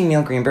 when are you seeing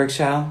Neil Greenberg's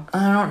show?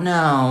 I don't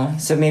know.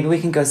 So maybe we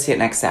can go see it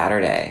next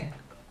Saturday.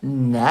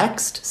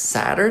 Next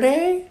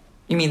Saturday?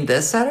 You mean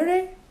this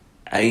Saturday?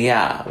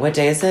 Yeah. What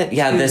day is it?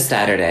 Yeah, this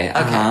Saturday. Okay.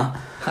 Uh-huh.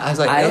 I was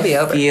like, it'll be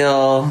over. I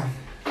feel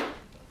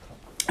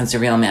it's a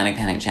real Manic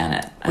Panic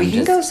Janet. We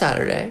can go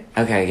Saturday.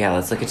 Okay, yeah,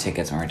 let's look at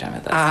tickets when we're done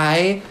with this.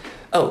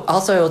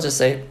 Also I will just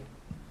say,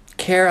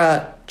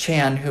 Kara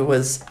Chan, who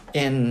was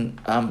in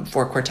 4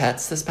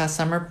 Quartets this past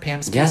summer,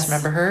 Pam's piece, Yes.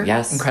 remember her?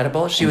 Yes.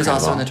 Incredible. She was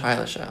also in the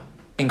Twyla show.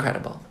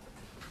 Incredible.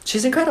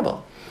 She's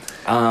incredible.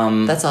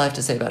 That's all I have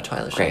to say about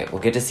Twyla show. Great.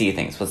 We'll get to see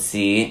things. We'll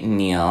see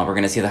Neil. We're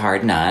going to see The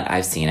Hard Nut.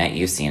 I've seen it.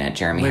 You've seen it.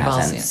 Jeremy We've all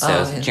hasn't. seen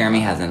it. So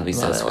Jeremy hasn't. It'll be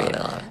so Love it, sweet.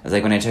 love it. It was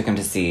like when I took him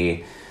to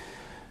see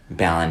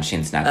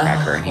Balanchine's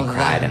Nutcracker and he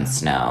cried in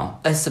snow.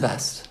 It's the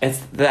best. It's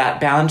that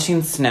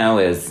Balanchine Snow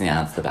is,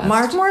 it's the best.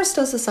 Mark Morris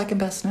does the second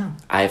best now.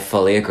 I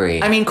fully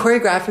agree. I mean,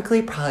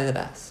 choreographically, probably the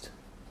best.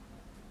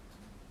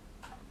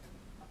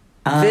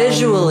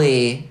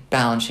 Visually,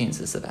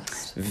 Balanchine's is the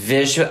best.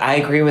 I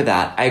agree with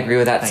that. I agree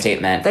with that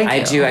statement. Thank you.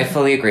 I do. I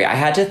fully agree. I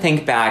had to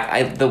think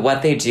back.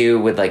 What they do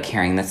with like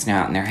carrying the snow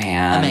out in their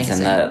hands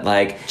Amazing. and the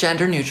like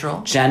Gender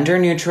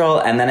neutral,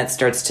 and then it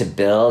starts to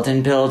build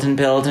and build and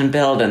build and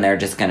build, and they're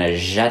just gonna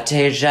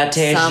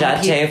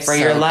jete for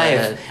your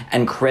life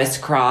and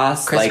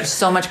crisscross,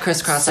 so much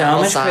crisscross,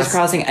 so much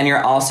crisscrossing, and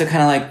you're also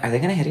kind of like, are they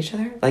gonna hit each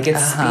other? Like it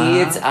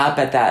speeds up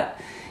at that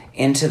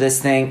into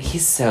this thing.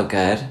 He's so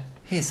good.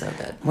 He's so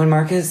good. When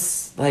Mark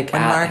is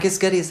Mark is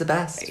good, he's the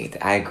best.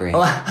 I agree.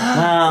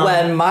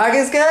 When Mark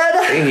is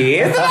good,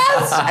 he's the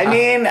best. I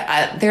mean,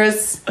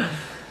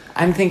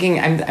 I'm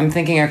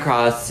thinking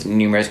across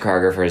numerous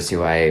choreographers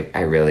who I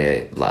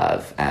really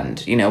love,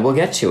 and we'll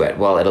get to it.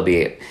 Well, it'll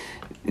be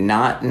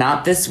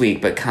not this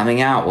week, but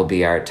coming out will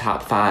be our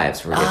top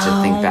 5s. We'll get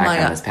to think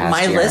back on this past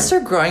year. My lists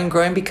are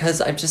growing because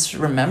I've just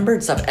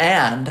remembered stuff,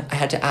 and I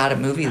had to add a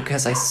movie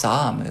because I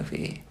saw a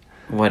movie.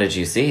 What did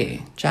you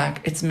see?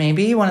 Jack, it's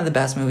maybe one of the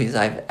best movies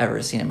I've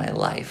ever seen in my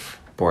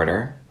life.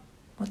 Border?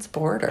 What's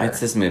Border? It's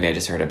this movie I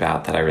just heard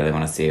about that I really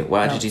want to see.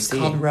 What did you see?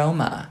 It's called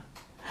Roma.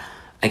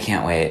 I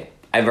can't wait.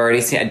 I've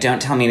already seen it.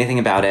 Don't tell me anything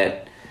about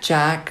it.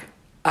 Jack,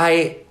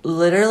 I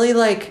literally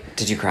like,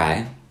 Did you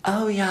cry?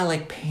 oh yeah,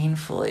 like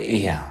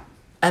painfully. Yeah.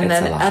 And It's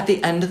then a lot. at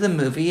the end of the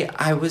movie,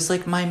 I was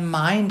like, my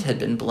mind had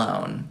been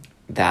blown.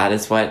 That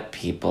is what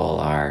people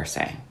are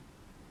saying.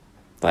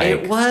 Like,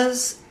 It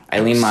was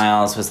Eileen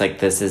Miles was like,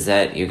 this is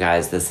it, you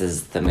guys, this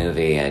is the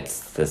movie,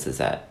 this is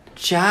it.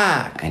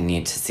 Jack. I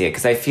need to see it,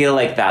 because I feel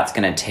like that's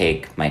going to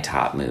take my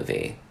top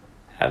movie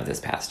of this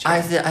past year.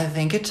 I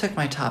think it took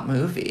my top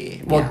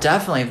movie. Well, Yeah.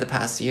 definitely of the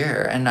past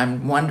year, and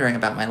I'm wondering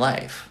about my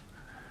life.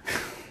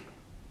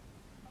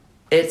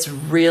 It's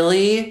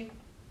really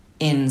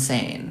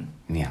insane.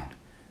 Yeah.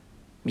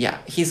 Yeah,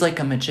 he's like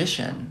a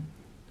magician.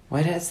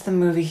 What is the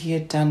movie he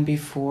had done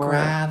before?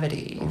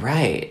 Gravity.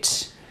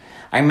 Right.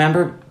 I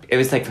remember it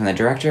was like from the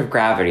director of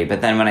Gravity,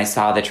 but then when I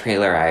saw the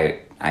trailer,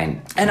 I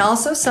And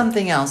also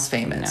something else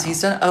famous. No.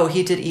 He's done. Oh,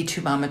 he did Y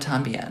Tu Mama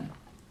Tambien.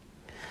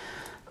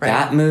 Right.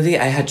 That movie,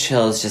 I had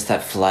chills just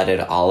that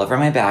flooded all over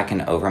my back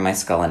and over my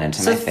skull and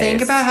into my So face.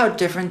 think about how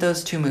different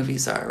those two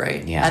movies are,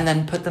 right? Yeah. And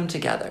then put them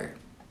together.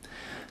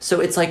 So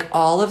it's like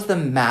all of the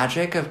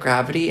magic of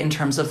Gravity in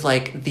terms of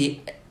like the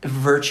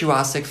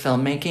virtuosic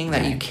filmmaking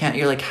that you can't.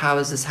 You're like, how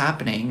is this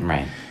happening?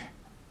 Right.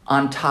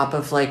 On top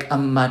of like a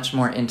much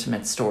more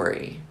intimate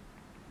story.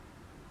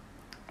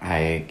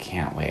 I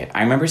can't wait.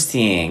 I remember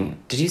seeing...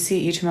 Did you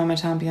see Y Tu Mama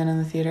Tambien in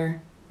the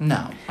theater?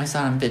 No, I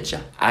saw it on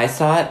Vidya. I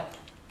saw it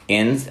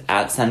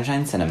at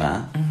Sunshine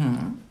Cinema,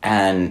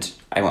 and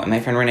I went with my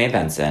friend Renee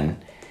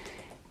Benson.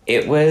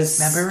 It was...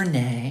 Remember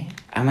Renee?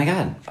 Oh my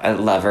God. I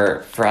love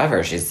her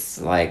forever.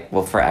 She's like,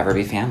 we'll forever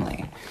be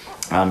family.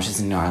 She's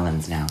in New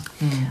Orleans now.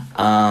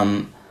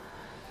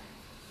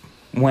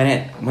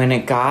 When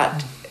it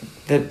got...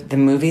 The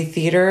movie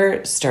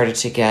theater started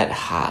to get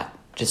hot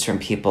just from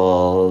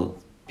people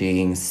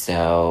being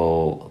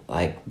so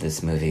like,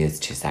 this movie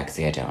is too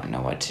sexy, I don't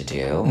know what to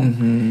do.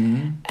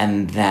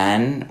 And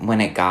then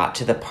when it got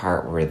to the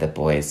part where the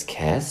boys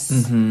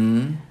kiss,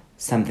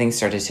 something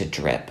started to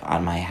drip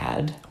on my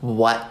head.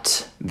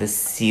 What? The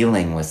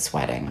ceiling was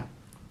sweating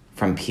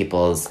from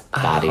people's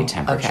body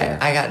temperature. Okay,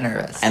 I got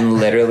nervous. And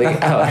literally,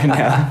 oh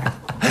no.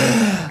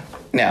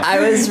 No. I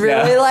was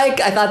really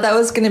like, I thought that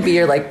was going to be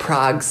your like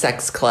Prague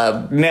sex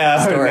club story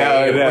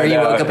where you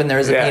woke up and there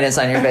was a penis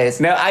on your face.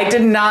 No, I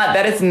did not.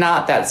 That is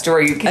not that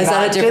story. You cannot Is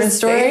that a different just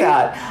story? say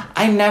that.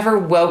 I never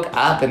woke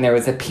up and there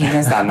was a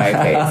penis on my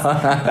face.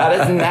 That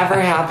has never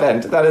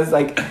happened. That is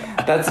like,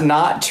 that's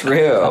not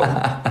true.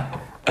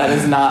 That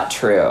is not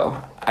true.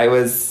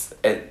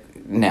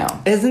 No.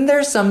 Isn't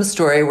there some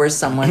story where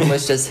someone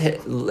was just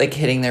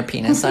hitting their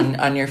penis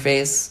on your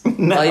face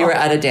while you were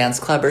at a dance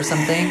club or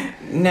something?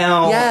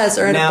 No. Yes,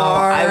 or at a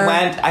bar.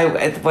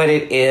 What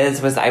it is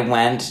was I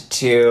went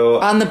to...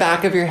 On the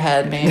back of your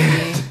head,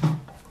 maybe.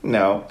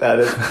 No, that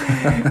is...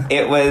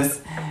 It was...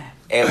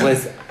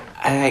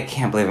 I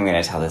can't believe I'm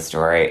going to tell this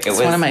story. It's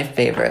one of my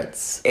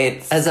favorites.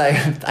 As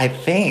I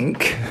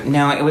think.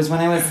 No, it was when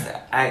I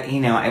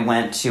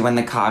went to... When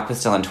the cock was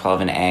still in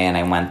 12 and A, and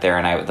I went there,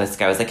 and this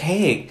guy was like,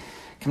 hey,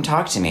 come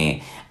talk to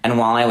me. And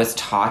while I was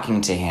talking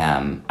to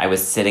him, I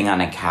was sitting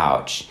on a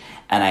couch,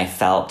 and I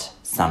felt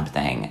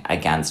something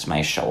against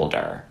my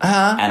shoulder.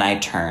 And I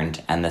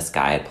turned, and this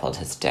guy had pulled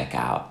his dick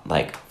out,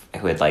 like,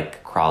 who had,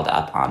 like, crawled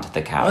up onto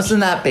the couch.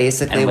 Wasn't that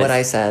basically what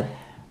I said?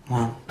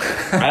 Well,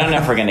 I don't know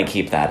if we're going to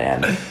keep that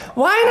in.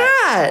 Why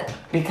not?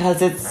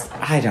 Because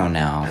I don't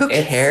know. Who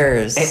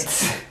cares?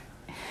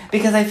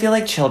 Because I feel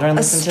like children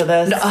listen to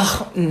this.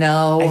 Oh,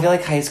 no. I feel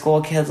like high school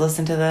kids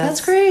listen to this.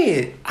 That's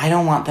great. I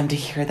don't want them to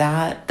hear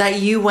that.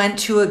 That you went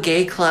to a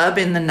gay club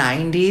in the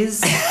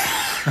 90s?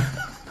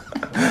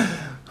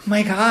 Oh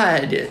my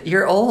God,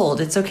 you're old.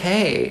 It's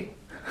okay.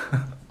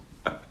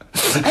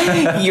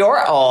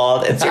 You're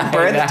old. It's your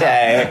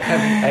birthday.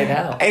 I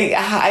know.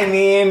 I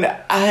mean,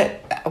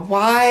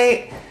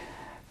 why?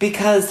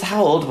 Because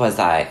how old was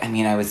I? I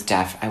mean, I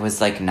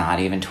was like not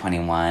even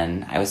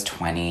 21. I was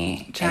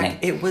 20. Jack,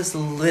 it was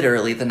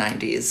literally the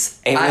 90s.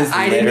 It was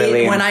I literally...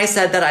 didn't, when I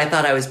said that, I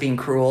thought I was being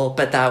cruel,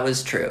 but that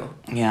was true.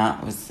 Yeah,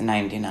 it was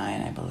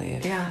 99, I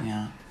believe.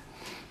 Yeah.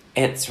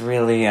 It's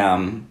really,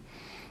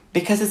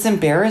 because it's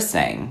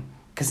embarrassing.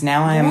 Because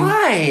now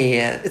Why?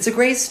 It's a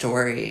great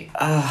story.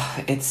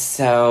 It's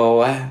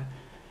so...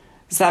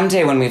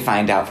 Someday when we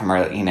find out from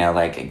our,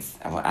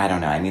 I don't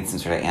know, I need some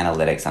sort of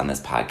analytics on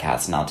this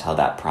podcast, and I'll tell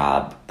that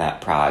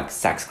Prague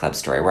sex club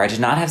story where I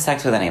did not have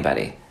sex with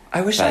anybody.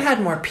 I wish I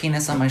had more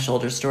penis on my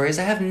shoulder stories.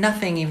 I have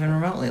nothing even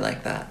remotely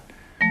like that.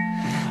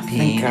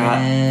 Thank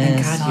God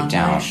you on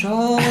don't. My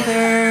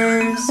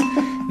shoulders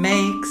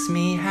makes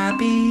me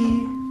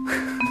happy.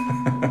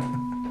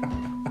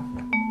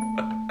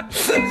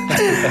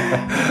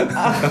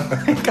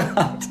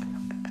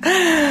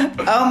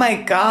 Oh my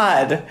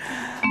God.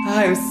 Oh,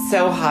 I'm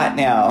so hot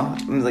now.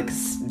 I'm like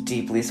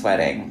deeply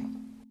sweating.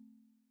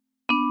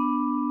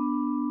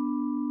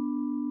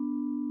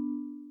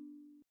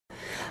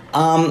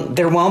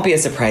 There won't be a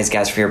surprise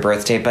guest for your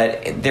birthday,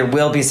 but there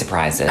will be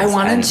surprises. I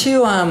wanted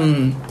to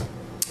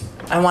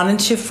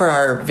for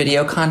our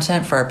video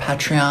content for our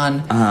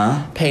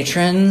Patreon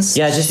patrons.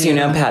 Yeah, just so you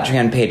know,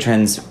 Patreon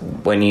patrons,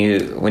 when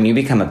you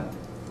become a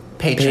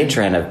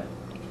patron of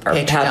or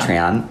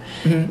Patreon,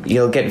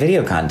 you'll get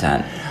video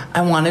content.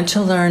 I wanted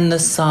to learn the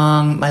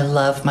song "My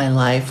Love, My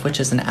Life," which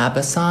is an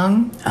ABBA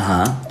song.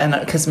 And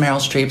because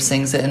Meryl Streep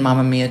sings it in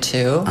Mamma Mia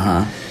too.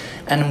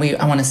 And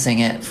I want to sing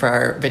it for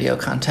our video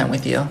content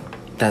with you.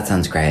 That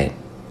sounds great.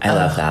 I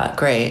love that.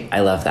 Great.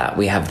 I love that.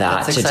 We have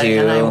that That's to exciting.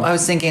 do. And I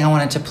was thinking I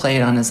wanted to play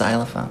it on a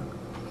xylophone.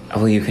 Oh,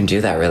 well, you can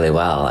do that really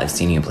well. I've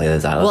seen you play the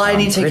xylophone. Well, I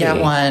need to get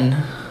one.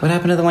 What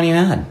happened to the one you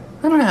had?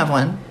 I don't have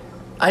one.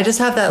 I just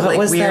have that What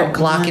was weird that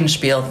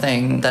glockenspiel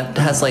thing that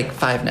has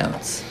 5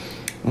 notes.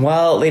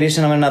 Well, ladies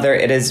and gentlemen,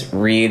 it is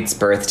Reed's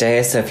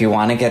birthday, so if you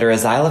want to get her a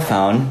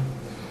xylophone...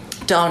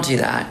 Don't do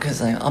that,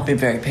 because I'll be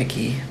very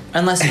picky.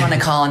 Unless you want to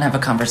call and have a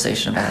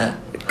conversation about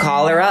it.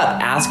 Call her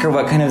up. Ask her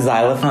what kind of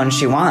xylophone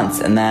she wants,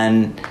 and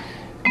then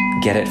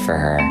get it for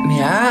her.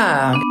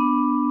 Yeah.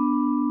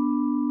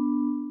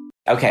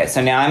 Okay,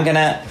 so now I'm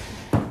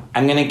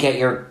gonna get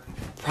your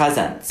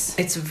presents.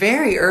 It's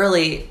very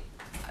early.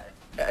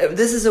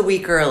 This is a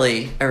week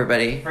early,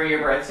 everybody. For your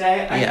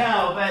birthday? I Yeah.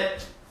 know,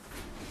 but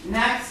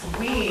next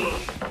week,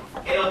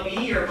 it'll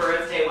be your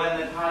birthday when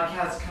the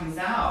podcast comes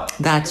out.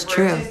 That's Your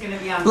true. birthday's gonna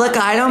be on Look,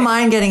 I don't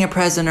Monday. mind getting a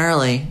present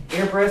early.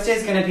 Your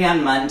birthday's gonna be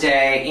on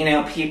Monday. You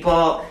know,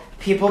 people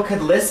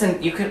could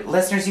listen. You could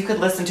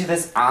listen to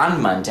this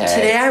on Monday.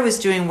 Today I was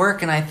doing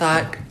work and I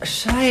thought,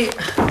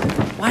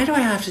 why do I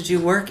have to do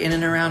work in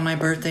and around my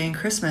birthday and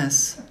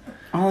Christmas?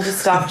 I'll just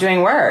stop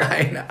doing work.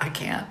 I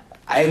can't.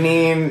 I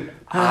mean,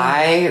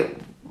 I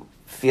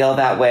feel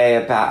that way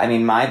about... I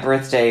mean, my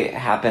birthday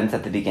happens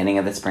at the beginning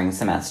of the spring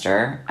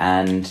semester,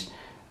 and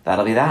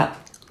that'll be that.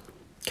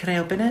 Can I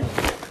open it?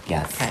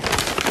 Yes. Okay.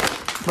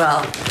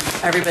 Well,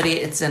 everybody,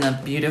 it's in a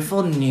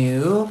beautiful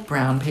new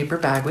brown paper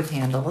bag with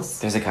handles.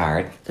 There's a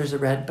card. There's a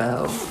red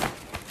bow.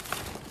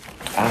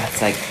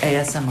 It's like...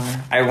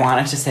 ASMR. I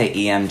wanted to say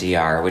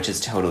EMDR, which is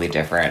totally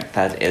different.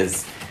 That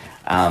is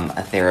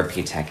a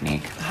therapy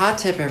technique. Hot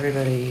tip,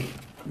 everybody.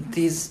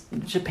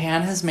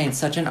 Japan has made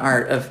such an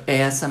art of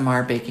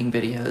ASMR baking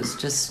videos.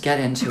 Just get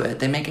into it.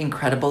 They make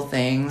incredible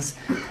things,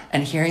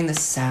 and hearing the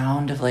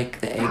sound of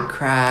the egg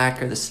crack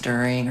or the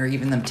stirring or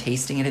even them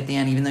tasting it at the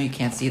end, even though you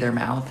can't see their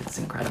mouth, it's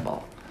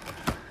incredible.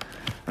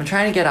 I'm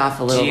trying to get off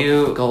a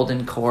little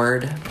golden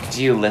cord.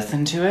 Do you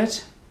listen to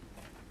it?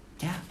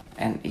 Yeah.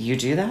 And you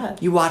do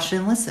that? You watch it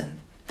and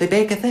listen. They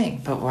bake a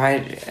thing. But why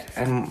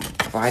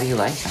do you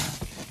like that?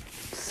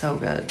 So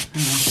good.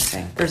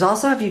 Interesting. There's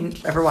also, have you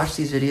ever watched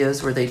these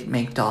videos where they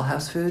make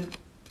dollhouse food?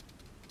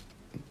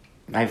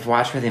 I've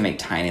watched where they make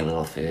tiny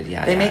little food.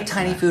 Yeah, They make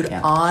tiny food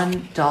yeah. on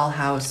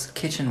dollhouse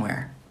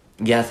kitchenware.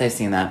 Yes, I've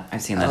seen that.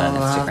 I've seen that on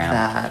Love Instagram.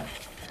 that.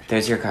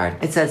 There's your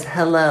card. It says,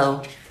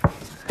 hello.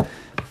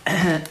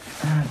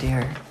 Oh,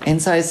 dear.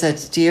 Inside it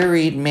says, Dear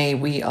Reed, may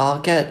we all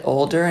get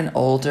older and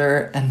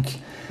older and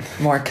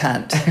more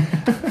cunt.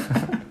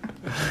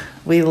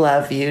 We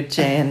love you,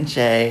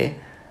 J&J.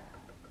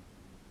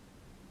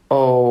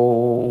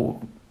 Oh,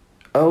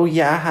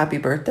 yeah, happy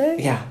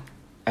birthday? Yeah.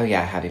 Oh,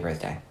 yeah, happy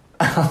birthday.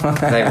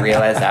 Because I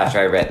realized after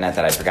I written it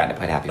that I'd forgotten to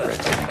put happy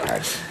birthday in my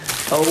card.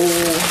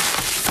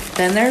 Oh,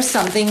 then there's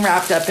something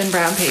wrapped up in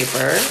brown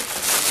paper.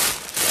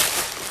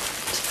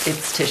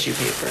 It's tissue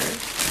paper.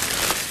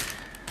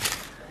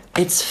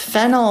 It's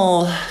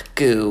fennel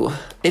goo.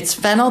 It's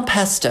fennel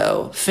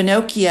pesto,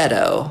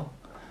 finocchietto,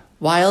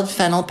 wild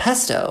fennel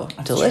pesto.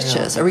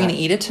 Delicious. true. Are we going to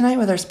eat it tonight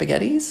with our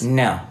spaghettis?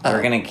 No,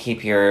 we're going to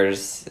keep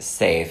yours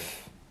safe.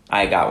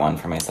 I got one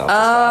for myself as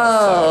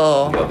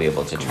well, so you'll be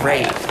able to try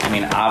Great. it. I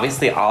mean,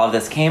 obviously, all of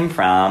this came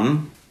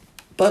from...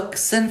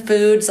 Books and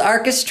Foods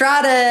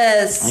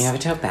Archestratus. You have a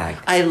tote bag.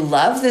 I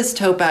love this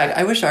tote bag.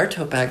 I wish our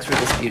tote bags were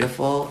this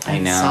beautiful and I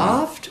know.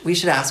 soft. We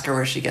should ask her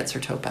where she gets her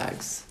tote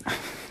bags.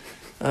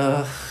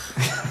 Ugh.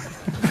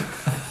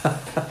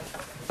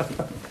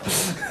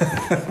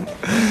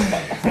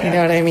 You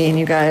know what I mean,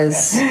 you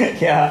guys?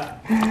 Yeah.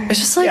 It's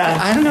just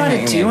I don't know how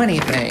to do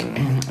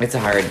anything. It's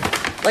hard.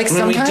 Like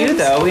When we sometimes do,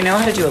 though, we know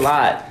how to do a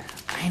lot.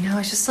 I know,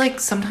 it's just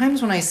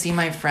sometimes when I see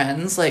my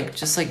friends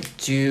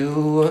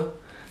do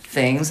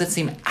things that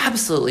seem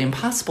absolutely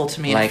impossible to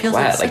me. Like it feels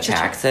what? Like such a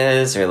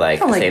taxes or like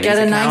a savings get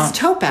a account? nice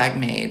tote bag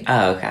made.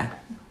 Oh, okay.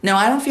 No,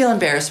 I don't feel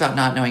embarrassed about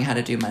not knowing how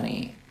to do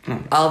money.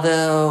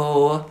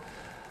 Although,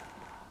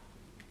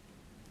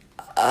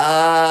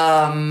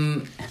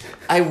 I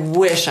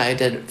wish I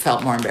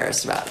felt more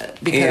embarrassed about it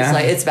because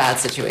it's a bad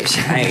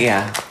situation.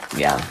 Yeah.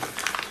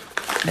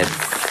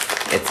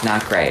 It's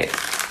not great.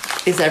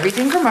 Is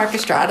everything from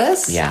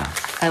Archestratus? Yeah.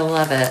 I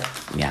love it.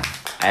 Yeah.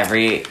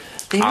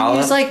 They even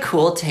use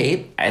cool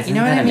tape. Isn't you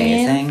know that what I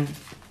mean? amazing?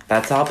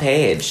 That's all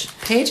Paige.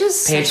 Paige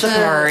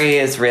Sapari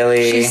is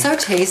really... She's so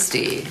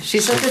tasty.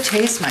 She's such a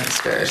taste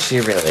meister. She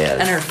really is.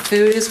 And her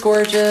food is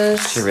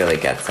gorgeous. She really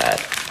gets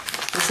it.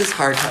 This is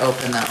hard to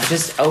open though.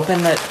 Just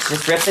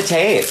rip the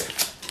tape.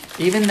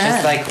 Even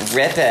then. Just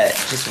rip it.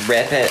 Just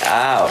rip it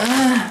out.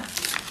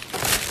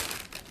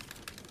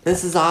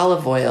 This is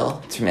olive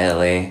oil. It's from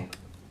Italy.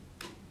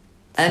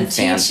 And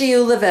Some Tici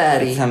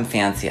Ulivetti. Some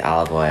fancy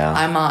olive oil.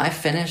 I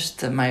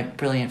finished my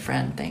Brilliant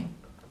Friend thing.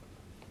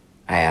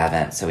 I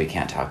haven't, so we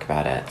can't talk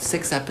about it.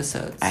 6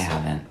 episodes. I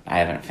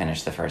haven't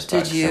finished the first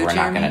book, Did you, so we're not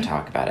Jeremy? going to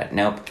talk about it.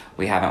 Nope,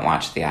 we haven't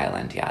watched The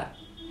Island yet.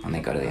 When they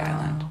go to the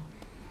island.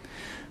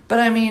 But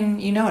I mean,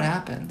 you know what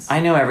happens. I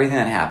know everything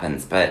that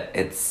happens, but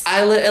it's...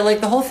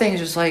 like the whole thing is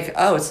just like,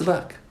 oh, it's the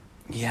book.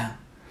 Yeah.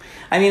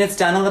 I mean, it's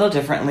done a little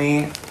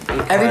differently.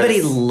 Because,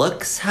 Everybody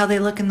looks how they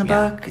look in the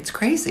Yeah. book. It's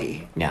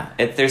crazy. Yeah.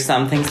 There's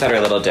some things that are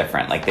a little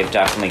different. Like, they've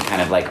definitely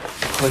kind of, like,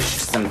 pushed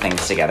some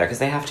things together because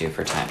they have to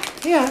for time.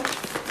 Yeah.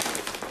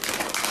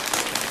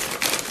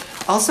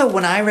 Also,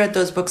 when I read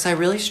those books, I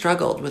really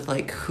struggled with,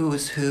 like,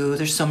 who's who.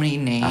 There's so many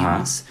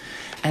names.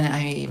 And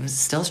I'm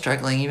still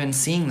struggling even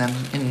seeing them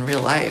in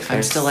real life.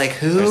 I'm still like,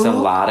 who? There's a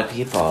lot of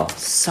people.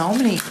 So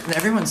many.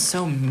 Everyone's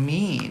so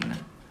mean.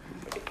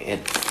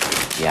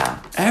 Yeah.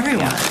 Everyone.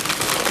 Yeah.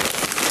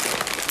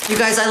 You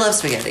guys, I love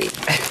spaghetti.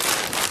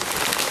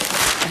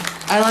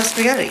 I love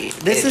spaghetti.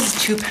 This is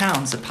 2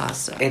 pounds of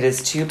pasta. It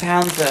is 2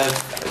 pounds of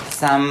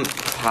some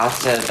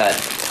pasta that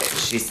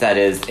she said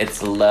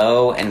it's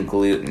low in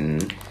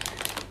gluten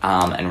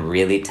and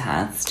really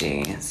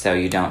tasty, so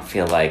you don't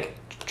feel like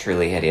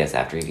truly hideous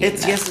after you've eaten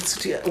it.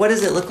 Yes, what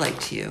does it look like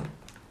to you?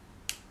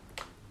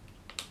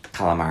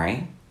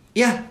 Calamari?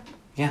 Yeah.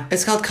 Yeah.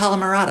 It's called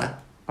calamarata.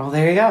 Oh,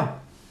 there you go.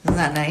 Isn't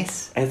that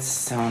nice? It's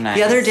so nice.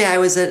 The other day I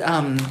was at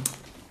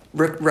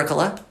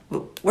Rucola.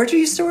 Where'd you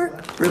used to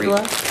work?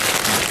 Rucola?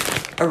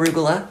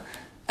 Arugula,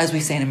 as we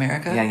say in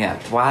America. Yeah.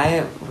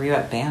 Why were you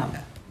at BAM?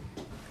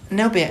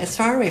 No, BAM. It's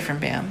far away from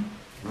BAM.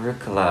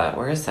 Rucola.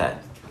 Where is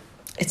that?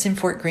 It's in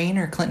Fort Greene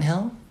or Clinton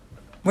Hill.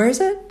 Where is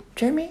it,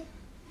 Jeremy?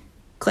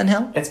 Clinton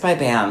Hill? It's by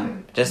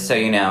BAM. Just so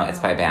you know, it's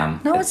by BAM.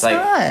 No, it's like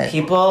not.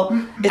 People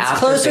It's after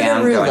closer to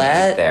BAM go and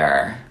Roulette. eat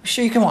there.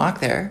 Sure, you can walk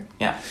there.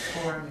 Yeah.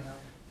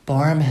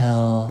 Borum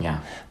Hill. Yeah.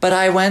 But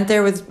I went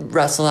there with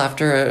Russell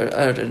after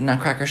a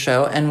Nutcracker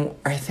show, and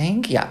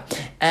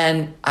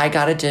and I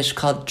got a dish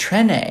called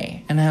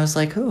trenne, and I was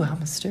like, ooh, how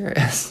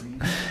mysterious.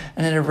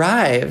 And it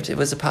arrived. It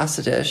was a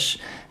pasta dish.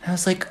 And I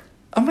was like,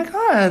 oh my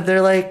God,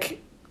 they're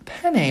like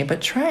penne,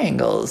 but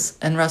triangles.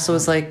 And Russell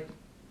was like,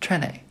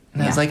 trenne.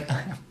 And I was like,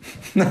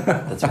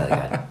 That's really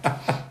good.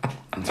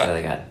 That's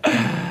really good.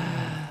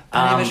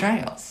 penne with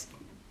triangles.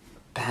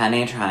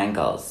 Penne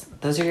triangles.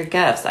 Those are your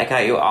gifts. I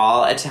got you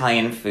all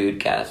Italian food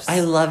gifts.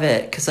 I love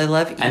it because I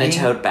love eating. And a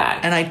tote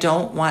bag. And I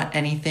don't want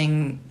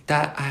anything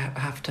that I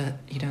have to,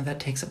 that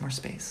takes up more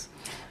space.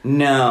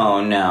 No.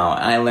 And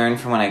I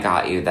learned from when I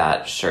got you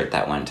that shirt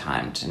that one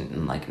time to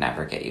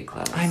never get you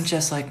clothes. I'm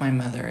just like my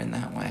mother in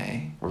that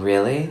way.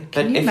 Really?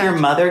 But you if your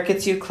imagine- mother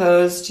gets you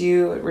clothes, do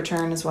you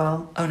return as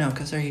well? Oh no,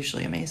 because they're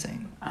usually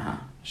amazing.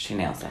 She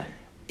nails it.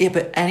 Yeah,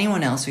 but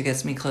anyone else who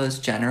gets me clothes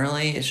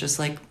generally is just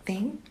like,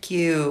 thank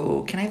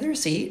you. Can I have the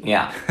receipt?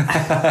 Yeah.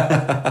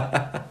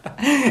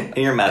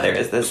 Your mother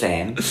is the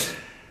same.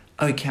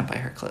 Oh, you can't buy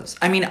her clothes.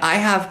 I mean, I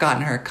have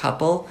gotten her a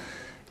couple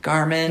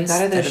garments You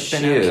got her that the have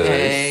been shoes.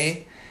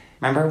 okay.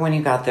 Remember when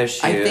you got those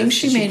shoes? I think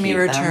she Did made me keep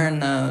them? return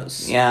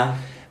those. Yeah.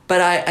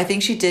 But I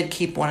think she did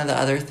keep one of the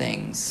other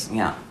things.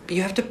 Yeah. But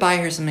you have to buy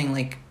her something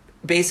like,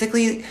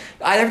 basically,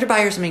 either have to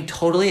buy her something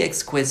totally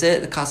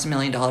exquisite that costs $1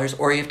 million,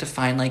 or you have to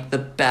find like the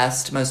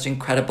best, most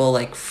incredible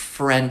like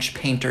French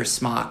painter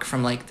smock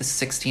from like the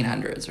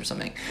 1600s or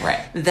something.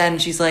 Right. Then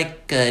she's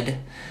like, good.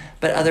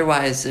 But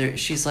otherwise,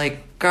 she's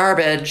like,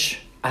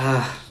 garbage.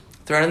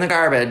 Throw it in the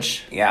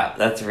garbage. Yeah,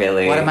 that's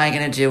really... What am I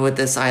going to do with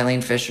this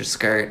Eileen Fisher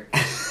skirt?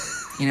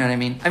 You know what I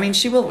mean? I mean,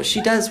 she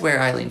does wear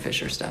Eileen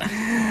Fisher stuff.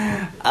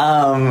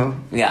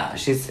 Yeah,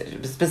 she's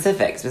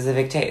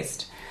specific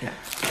taste. Yeah.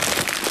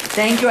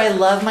 Thank you. I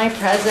love my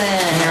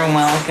presents. You're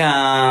welcome.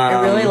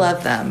 I really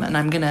love them, and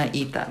I'm going to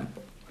eat them.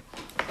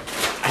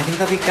 I think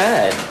they'll be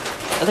good.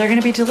 They're going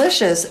to be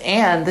delicious,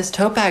 and this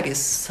tote bag is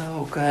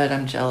so good.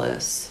 I'm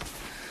jealous.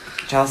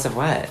 Jealous of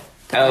what?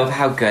 Oh, of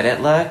how good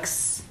it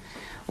looks?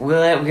 We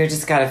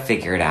just gotta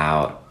figure it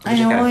out. I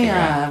know,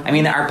 yeah. I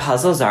mean, our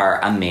puzzles are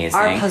amazing.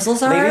 Our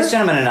puzzles are Ladies,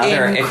 gentlemen,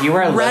 another. If you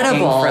are looking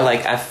incredible. for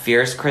like a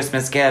fierce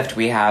Christmas gift,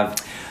 we have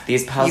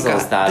these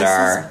puzzles This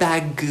are... is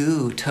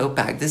Bagoo tote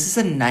bag. This is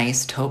a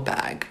nice tote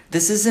bag.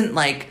 This isn't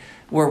like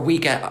where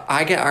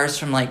I get ours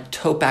from like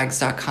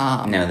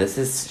totebags.com. No,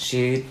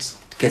 she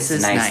gets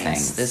is nice nice.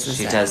 things. This is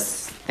she it.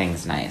 does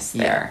things nice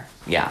there.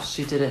 Yeah.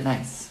 She did it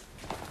nice.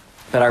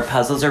 But our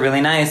puzzles are really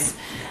nice,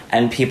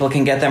 and people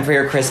can get them for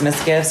your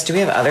Christmas gifts. Do we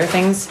have other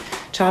things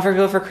to offer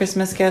people for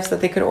Christmas gifts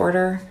that they could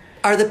order?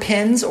 Are the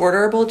pins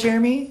orderable,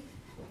 Jeremy?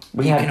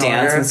 We You have can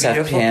dance order and a stuff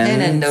beautiful pins.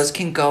 pin, and those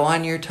can go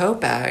on your tote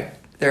bag.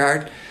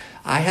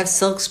 I have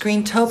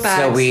silkscreen tote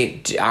bags. So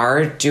we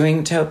are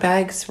doing tote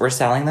bags. We're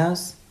selling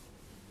those.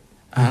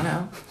 I don't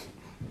know.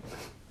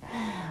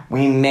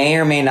 We may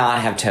or may not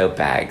have tote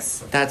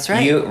bags. That's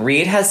right.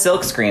 Reed has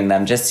silkscreened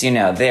them. Just so you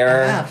know,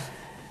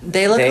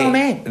 They look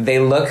homemade. They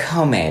look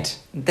homemade.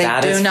 They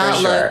That do is for not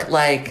sure. look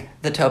like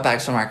the tote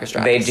bags from Marcus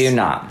Drive. They do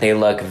not. They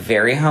look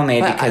very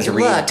homemade But because look,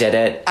 Reed did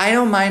it. I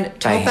don't mind. by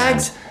Tote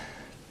bags hand.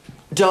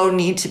 don't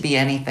need to be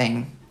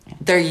anything.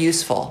 They're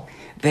useful.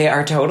 They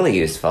are totally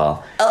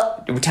useful.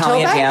 Tell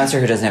me a dancer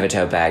who doesn't have a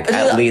tote bag.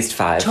 At least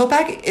 5. Tote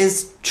bag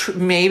is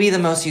maybe the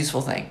most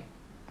useful thing.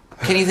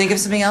 Can you think of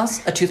something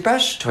else? A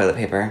toothbrush? Toilet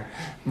paper.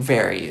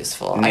 Very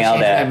useful. Nailed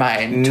I changed it. my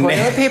mind.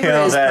 Toilet paper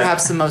is Nailed it.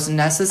 perhaps the most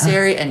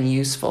necessary and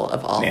useful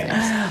of all things.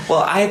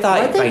 Well, I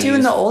thought... What did they do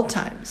in the old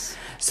times?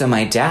 So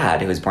my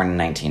dad, who was born in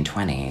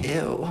 1920...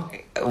 Ew.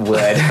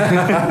 would.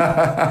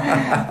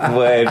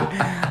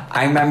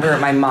 I remember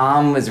my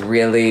mom was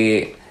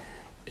really...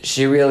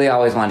 She really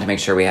always wanted to make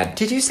sure we had...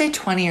 Did you say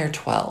 20 or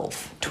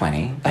 12? 20.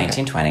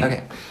 1920.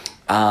 Okay.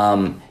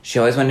 She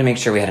always wanted to make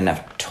sure we had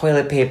enough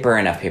toilet paper,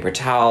 enough paper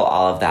towel,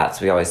 all of that.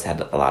 So we always had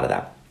a lot of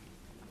that.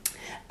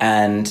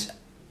 And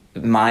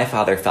my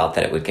father felt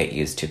that it would get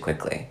used too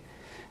quickly.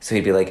 So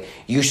he'd be like,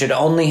 you should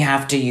only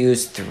have to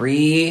use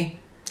 3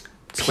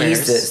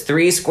 pieces,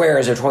 3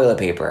 squares of toilet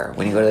paper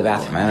when you go to the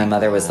bathroom. And my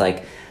mother was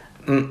like,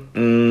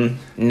 no.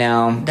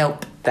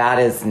 Nope. That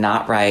is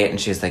not right. And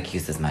she was like,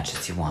 use as much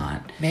as you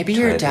want. Maybe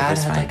your Toilet dad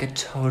paper's had fine. like a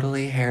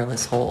totally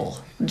hairless hole.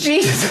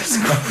 Jesus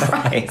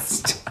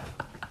Christ.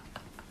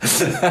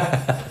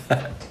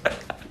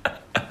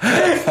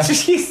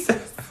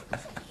 Jesus.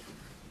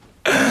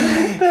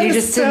 He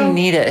just didn't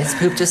need it. His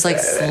poop just like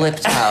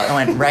slipped out and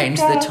went right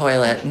into the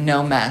toilet.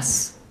 No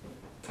mess.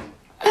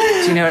 Do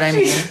you know what I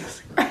mean?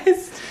 Jesus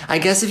Christ. I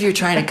guess if you're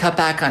trying to cut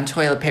back on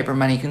toilet paper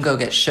money, you can go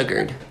get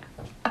sugared.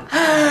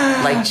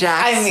 Like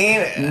Jack's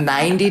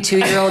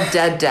 92-year-old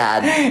dead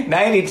dad.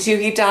 92.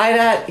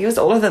 He was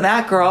older than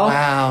that, girl.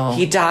 Wow.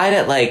 He died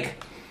at like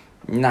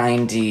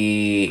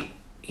 90.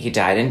 He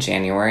died in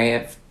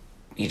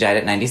he died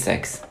at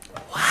 96.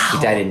 Wow. He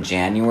died in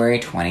January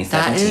That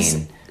 2017.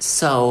 is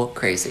so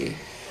crazy.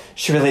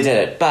 She really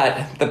did it.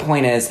 But the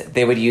point is,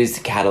 they would use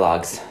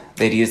catalogs.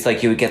 They'd use,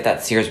 like, you would get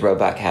that Sears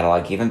Roebuck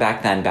catalog, even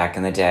back then, back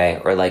in the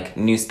day, or, like,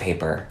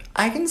 newspaper.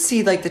 I can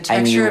see like the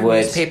texture of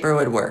newspaper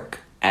would work.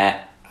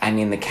 I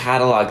mean, the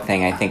catalog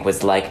thing, I think,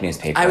 was like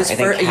newspaper. I was think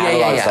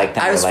catalogs like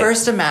that I was were like,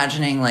 first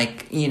imagining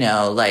like,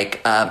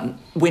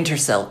 winter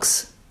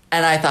silks.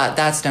 And I thought,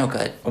 that's no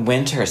good.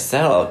 winter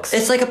silks.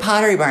 It's like a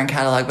Pottery Barn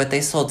catalog, but they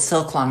sold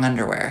silk-long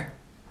underwear.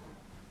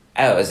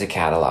 Oh, it was a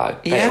catalog.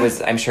 But Yeah. it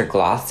was, I'm sure,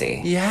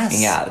 glossy.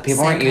 Yes. Yeah, people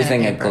Same weren't kind of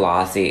using a paper.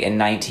 glossy in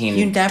 1925.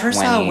 You never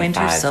saw a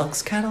Winter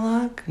Silks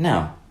catalog?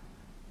 No.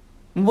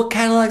 What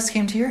catalogs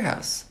came to your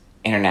house?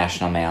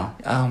 International Mail.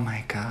 Oh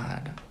my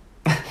god.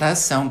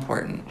 That's so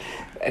important.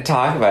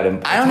 Talk about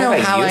him. I don't know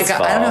how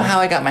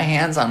I got my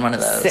hands on one of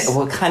those.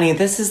 Well, honey,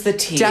 this is the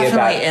tea Definitely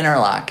about...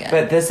 Interlaken.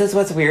 But this is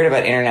what's weird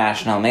about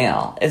International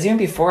Mail. Is even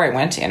before I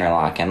went to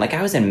Interlaken, like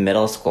I was in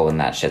middle school when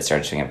that shit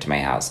started showing up to my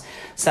house.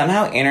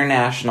 Somehow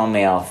International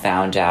Mail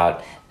found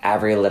out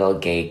every little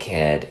gay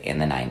kid in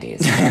the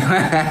 90s.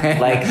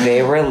 Like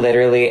they were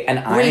literally, and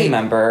I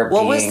remember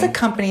what was the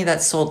company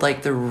that sold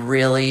like the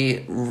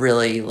really,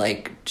 really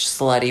like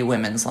slutty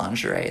women's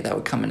lingerie that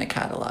would come in a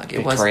catalog?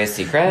 It Victoria's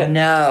Secret?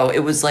 No, it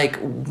was like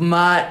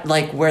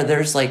where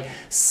there's like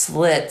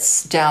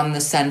slits down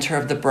the center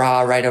of the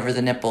bra right over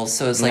the nipples.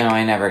 So it was like No,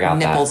 I never got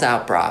that. nipples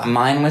out bra.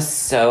 Mine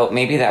was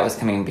maybe that was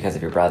coming because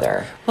of your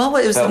brother. Well,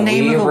 it was But the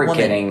name we of a were woman.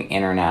 getting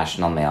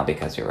International Mail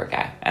because we were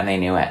gay. And they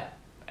knew it.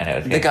 And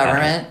it would The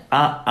government?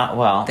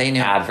 Well, They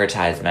knew.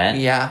 advertisement.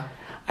 Yeah.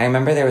 I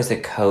remember there was a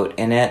coat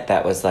in it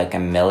that was like a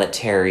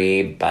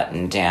military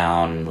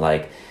button-down,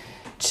 like,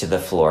 to the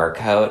floor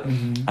coat.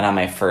 Mm-hmm. And on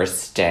my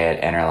first day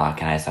at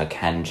Interlochen, I saw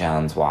Ken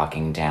Jones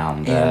walking down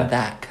In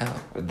that coat.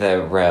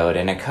 the road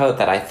in a coat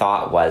that I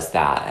thought was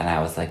that. And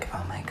I was like,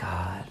 oh my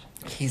God.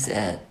 He's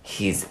it.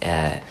 He's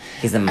it.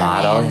 He's a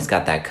model. mean, He's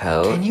got that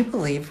coat. Can you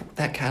believe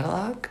that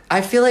catalog?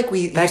 I feel like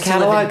we That used to live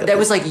catalog- that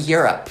was like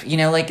Europe, you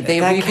know, like we could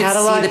see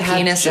the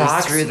had penises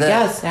jocks- through the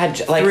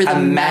had like through a the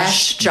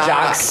mesh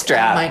jock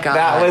strap. Oh my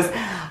god,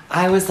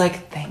 I was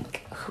like,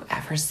 thank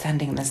whoever's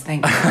sending this thing.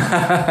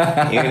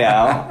 You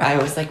know, I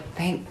was like,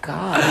 thank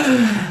God.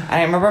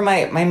 I remember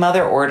my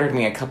mother ordered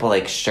me a couple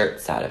like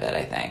shirts out of it.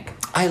 I think.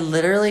 I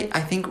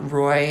think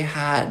Roy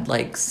had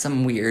like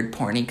some weird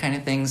porny kind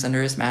of things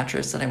under his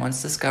mattress that I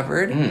once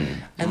discovered.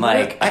 And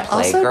Like a I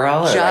also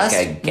Playgirl or like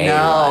a gay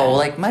no, one?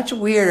 like much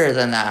weirder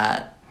than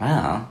that.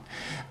 Wow.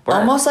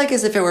 Almost like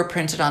as if it were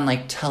printed on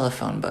like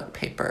telephone book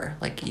paper,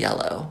 like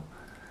yellow.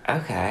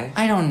 Okay.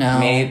 I don't know.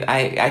 Maybe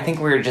I think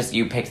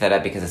you picked that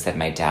up because it said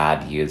my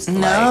dad used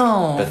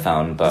No. like the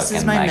phone book This is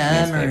and my like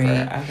memory.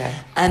 newspaper. Okay.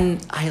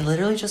 And I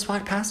literally just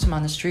walked past him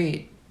on the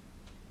street.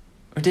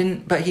 But he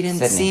didn't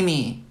Sydney. see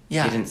me.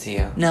 Yeah. He didn't see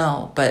you.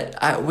 No,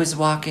 but I was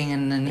walking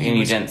and then And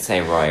you didn't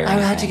say Roy or I anything.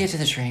 had to get to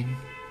the train.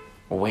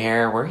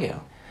 Where were you?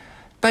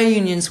 By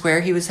Union Square,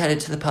 he was headed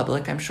to the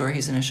public. I'm sure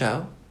he's in a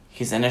show.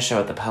 He's in a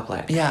show at the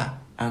public. Yeah.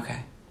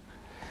 Okay.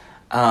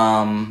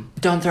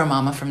 Don't throw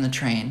mama from the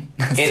train.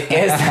 It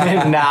is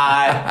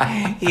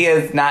not. He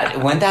is not.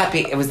 Wouldn't that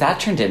be? Was that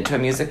turned into a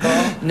musical?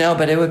 No,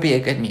 but it would be a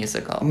good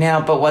musical.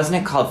 No, but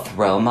wasn't it called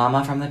Throw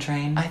Mama from the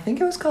Train? I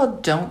think it was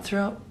called Don't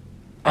Throw...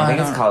 I think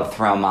don't it's know. called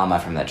Throw Mama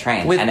from the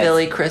Train. With and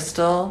Billy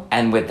Crystal.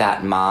 and with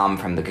that mom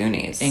from the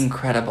Goonies.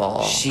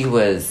 Incredible. She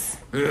was.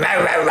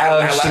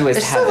 Oh, she was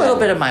There's still a heaven. little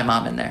bit of my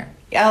mom in there.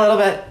 Yeah, a little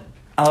bit.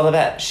 A little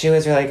bit. She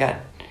was really good.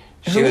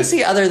 Who was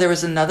the other? There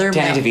was another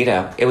Danny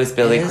DeVito. It was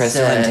Billy Is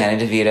Crystal and it?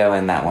 Danny DeVito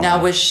and that one.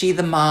 Now, was she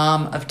the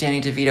mom of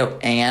Danny DeVito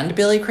and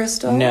Billy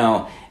Crystal?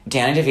 No.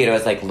 Danny DeVito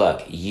was like,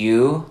 look,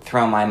 you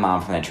throw my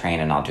mom from the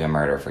train and I'll do a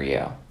murder for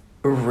you.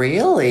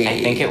 Really?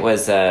 I think it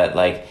was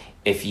like,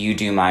 if you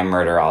do my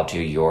murder, I'll do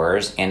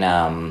yours. And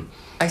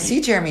I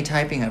see Jeremy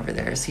typing over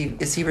there. Is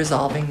he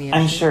resolving the issue?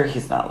 I'm sure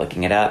he's not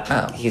looking it up.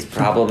 Oh. He's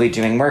probably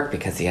doing work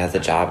because he has a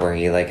job where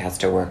he like has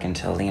to work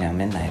until,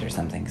 midnight or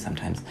something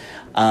sometimes.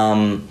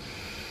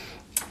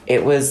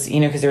 It was,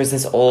 because there was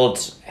this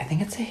old, I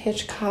think it's a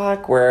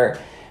Hitchcock, where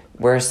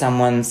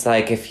someone's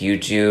like, if you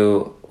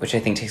do, which I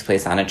think takes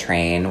place on a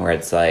train, where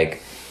it's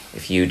like,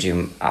 if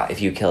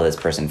you kill this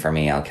person for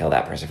me, I'll kill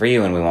that person for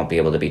you, and we won't be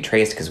able to be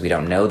traced because we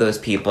don't know those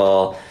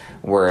people.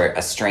 We're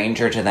a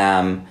stranger to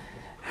them.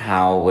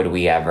 How would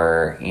we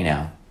ever,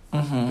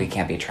 we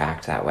can't be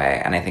tracked that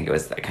way. And I think it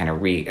was a kind of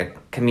a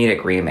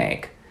comedic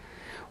remake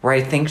where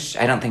I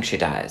don't think she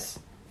dies.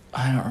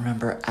 I don't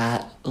remember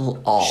at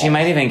all. She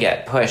might even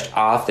get pushed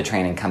off the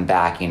train and come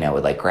back,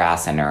 with like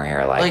grass in her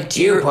hair. Like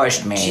you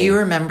pushed me. Do you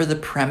remember the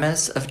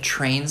premise of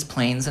trains,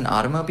 planes, and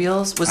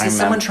automobiles? Was this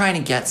someone trying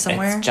to get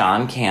somewhere? It's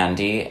John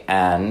Candy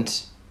and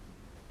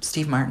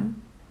Steve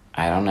Martin?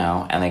 I don't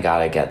know. And they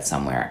gotta get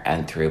somewhere.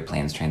 And through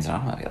planes, trains, and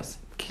automobiles.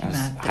 It was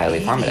highly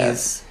 80s.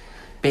 formative.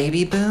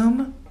 Baby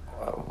boom?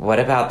 What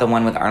about the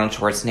one with Arnold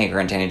Schwarzenegger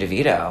and Danny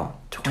DeVito?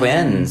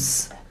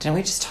 Twins. Didn't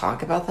we just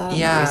talk about that on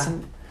the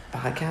recent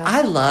podcast?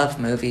 I love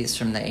movies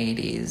from the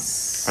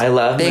 80s. I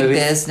love Big movies.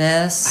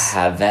 Business.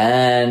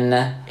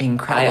 Heaven.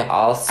 Incredible. I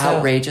also...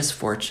 Outrageous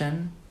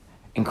Fortune.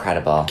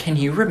 Incredible. Can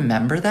you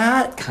remember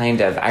that?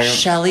 Kind of.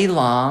 Shelley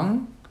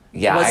Long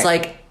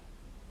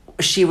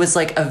she was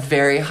like a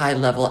very high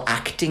level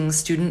acting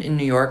student in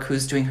New York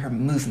who's doing her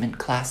movement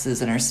classes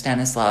and her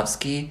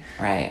Stanislavski.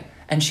 Right.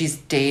 And she's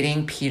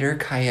dating Peter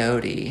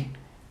Coyote.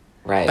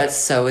 Right. But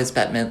so is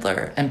Bette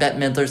Midler. And Bette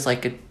Midler's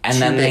like a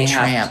two-bit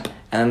tramp.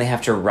 And then they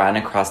have to run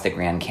across the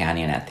Grand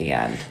Canyon at the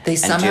end. They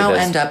somehow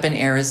end up in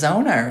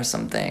Arizona or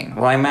something.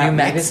 Well, New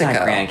maybe it's Mexico.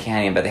 not Grand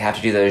Canyon, but they have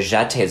to do those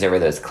jetés over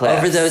those cliffs.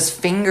 Over those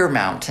finger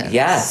mountains.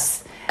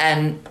 Yes.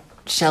 And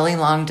Shelley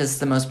Long does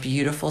the most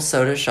beautiful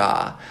soda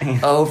shaw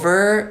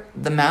over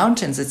the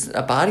mountains. It's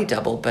a body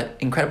double, but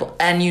incredible.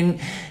 And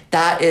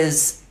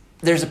there's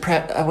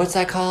what's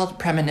that called?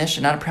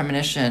 Premonition, not a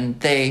premonition.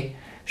 They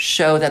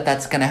show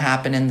that's going to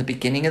happen in the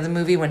beginning of the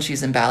movie when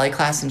she's in ballet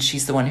class and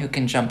she's the one who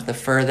can jump the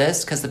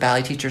furthest because the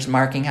ballet teacher's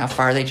marking how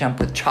far they jump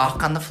with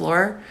chalk on the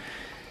floor.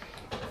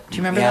 Do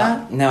you remember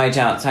that? No, I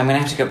don't. So I'm going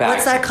to have to go back.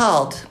 What's that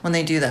called when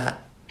they do that?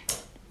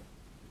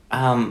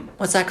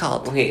 What's that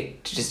called?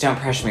 Wait, just don't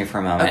pressure me for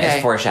a moment. Okay.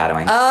 It's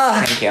foreshadowing.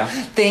 Thank you.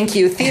 Thank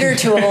you. Theater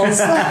tools.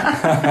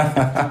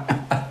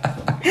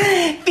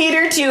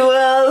 Theater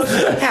tools.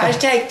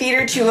 Hashtag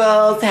theater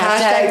tools.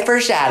 Hashtag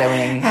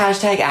foreshadowing.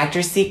 Hashtag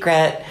actor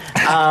secret.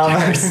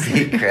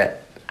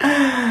 Secret.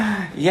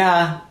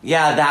 Yeah,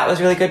 that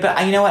was really good.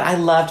 But you know what? I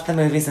loved the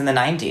movies in the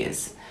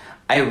 90s.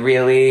 I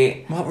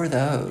really... What were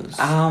those?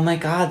 Oh my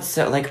God.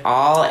 So like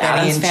all Benny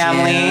Addams and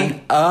Family.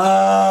 June.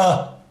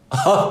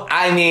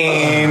 I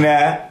mean...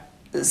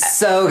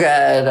 So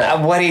good.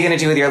 What are you going to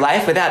do with your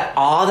life with that?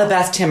 All the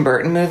best Tim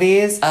Burton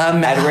movies.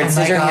 Edward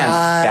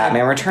Scissorhands.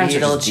 Batman Returns,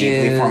 which is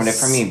deeply formative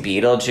for me.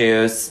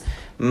 Beetlejuice.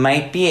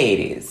 Might be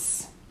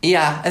 80s.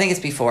 Yeah, I think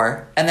it's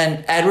before. And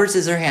then Edward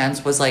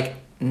Scissorhands was like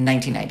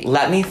 1990.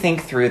 Let me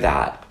think through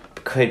that.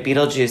 Could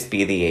Beetlejuice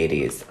be the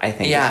 80s? I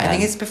think I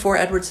think it's before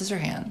Edward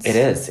Scissorhands. It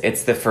is.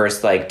 It's the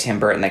first like Tim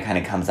Burton that kind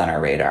of comes on our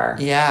radar.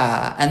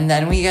 Yeah, and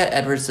then we get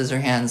Edward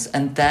Scissorhands,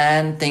 and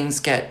then things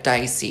get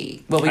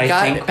dicey. Well, I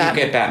think we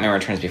get Batman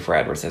Returns before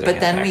Edward Scissorhands. But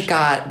then we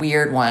got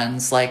weird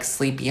ones like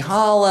Sleepy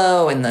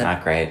Hollow and the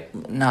not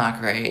great. Not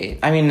great.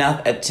 I mean,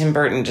 Tim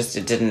Burton just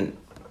it didn't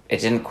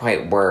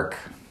quite work.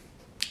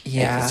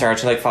 Yeah, it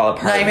started to like fall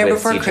apart. Nightmare with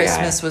Before CGI.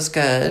 Christmas was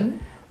good.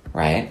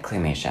 Right,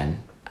 claymation.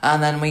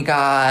 And then we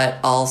got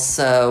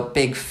also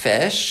Big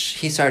Fish.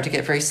 He started to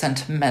get very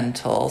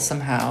sentimental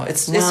somehow. It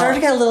started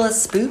to get a little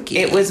spooky.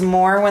 It was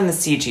more when the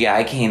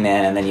CGI came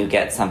in, and then you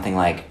get something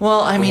like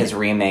his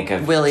remake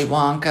of Willy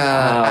Wonka,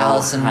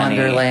 Alice in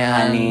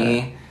Wonderland.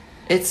 Honey.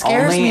 It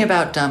scares me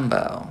about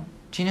Dumbo.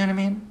 Do you know what I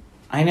mean?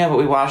 I know, but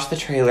we watched the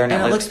trailer and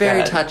it looks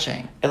very good.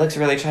 touching. It looks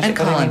really touching. And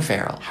Colin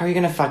Farrell. How are you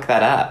going to fuck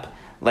that up?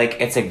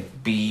 Like, it's a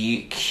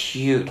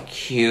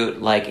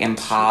cute, like,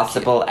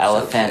 impossible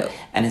elephant, so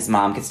and his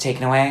mom gets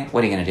taken away?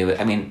 What are you going to do?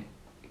 I mean,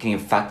 can you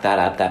fuck that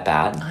up that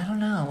bad? I don't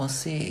know. We'll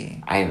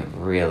see.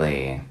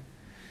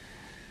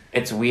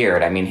 It's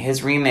weird. I mean,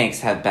 his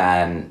remakes have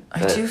been...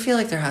 I do feel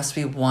like there has to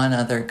be one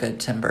other good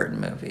Tim Burton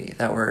movie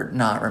that we're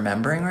not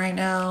remembering right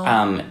now.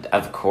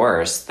 Of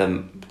course.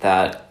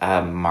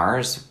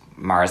 Mars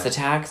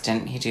Attacks,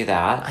 didn't he do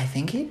that? I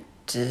think he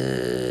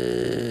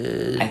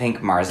did. I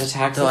think Mars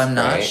Attacks Though is I'm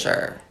not great.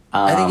 sure.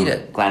 I think he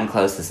did. Glenn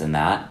Close is in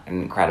that.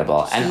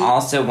 Incredible. And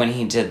also when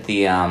he did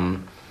the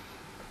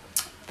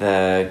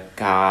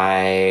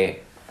guy,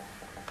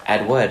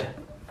 Ed Wood.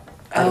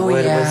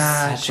 Deadwood was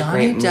such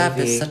Johnny a great Depp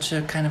movie. is such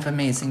a kind of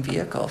amazing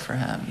vehicle for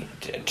him.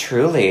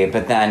 Truly,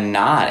 but then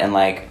not in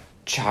like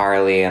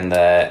Charlie and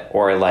the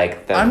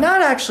I'm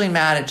not actually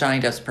mad at Johnny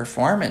Depp's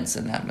performance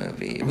in that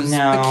movie. It was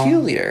No.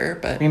 peculiar,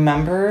 but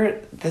Remember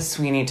the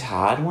Sweeney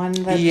Todd one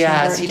that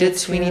yes, he did too?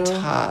 Sweeney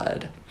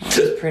Todd. It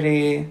was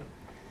pretty.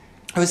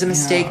 It was a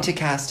mistake Yeah. to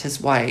cast his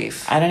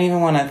wife. I don't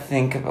even want to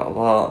think about.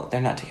 Well,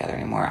 they're not together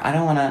anymore. I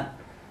don't want to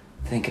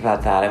think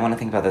about that. I want to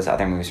think about those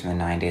other movies from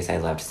the '90s I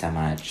loved so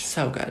much.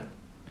 So good.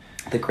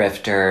 The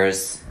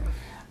Grifters,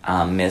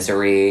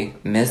 Misery.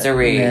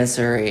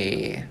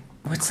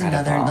 What's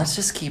Incredible. another? Let's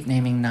just keep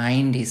naming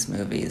 90s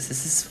movies.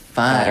 This is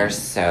fun. That are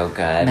so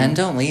good. Men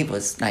Don't Leave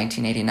was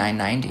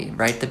 1989-90,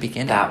 right at the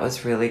beginning. That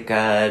was really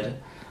good.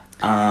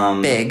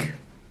 Big.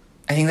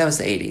 I think that was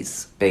the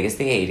 80s. Big as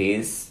the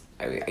 '80s.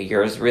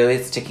 Yours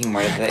really sticking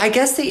more to the. I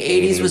guess the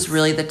 80s was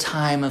really the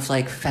time of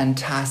like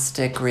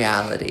fantastic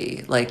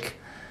reality. Like,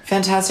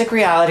 Fantastic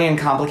reality and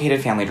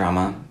complicated family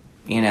drama.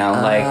 You know,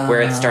 like where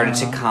it started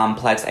to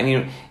complex. I mean,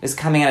 it was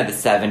coming out of the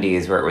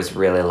 '70s where it was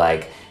really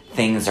like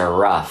things are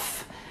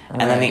rough, and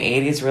then the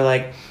Right. '80s were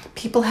like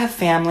people have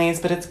families,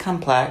 but it's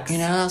complex. you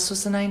know what else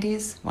was the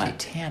 90s? What?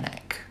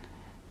 Titanic.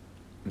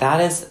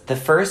 That is the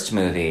first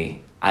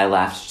movie I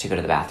left to go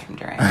to the bathroom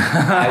during.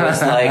 I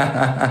was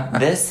like,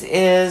 this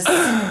is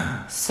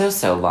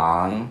so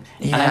long,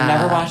 and I've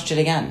never Yeah. watched it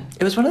again.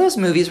 It was one of those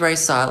movies where I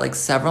saw it like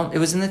it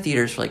was in the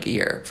theaters for like a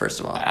year, first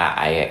of all.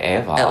 I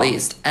evolved. At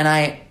least. And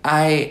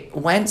I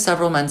went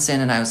several months in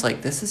and I was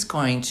like, this is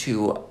going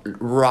to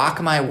rock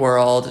my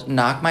world,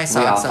 knock my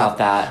socks off. felt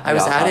that. I We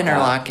was all at felt that.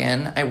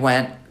 Interlaken. I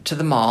went to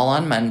the mall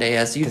on Monday,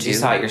 as you Because do. you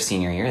saw it your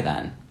senior year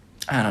then.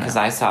 I don't know. Because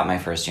I saw it my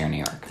first year in New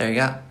York. There you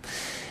go.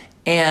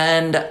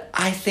 And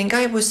I think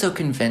I was so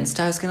convinced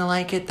I was going to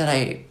like it that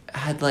I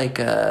had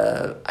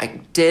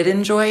I did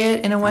enjoy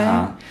it in a way.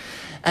 Uh-huh.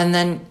 And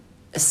then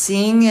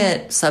seeing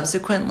it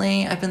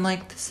subsequently, I've been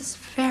like, this is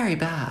very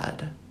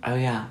bad. Oh,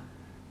 yeah.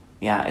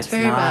 Yeah, it's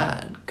very not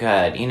bad.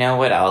 good. You know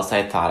what else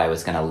I thought I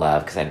was going to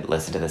love? Because I'd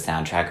listened to the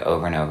soundtrack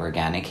over and over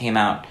again. It came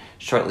out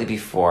shortly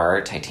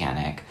before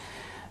Titanic,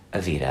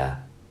 Evita.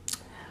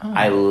 Oh.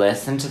 I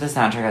listened to the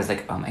soundtrack. I was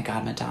like, oh my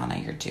God, Madonna,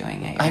 you're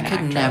doing it. You're an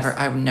actress.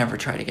 I would never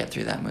try to get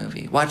through that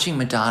movie. Watching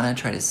Madonna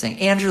try to sing,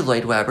 Andrew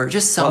Lloyd Webber,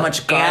 just so Well,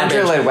 much garbage.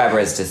 Andrew Lloyd Webber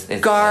is just...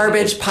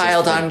 Garbage it's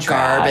piled just on the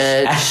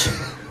trash.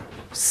 garbage.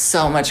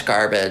 So much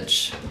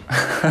garbage.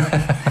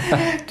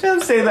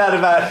 Don't say that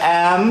about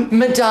M.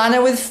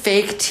 Madonna with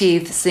fake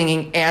teeth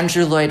singing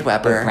Andrew Lloyd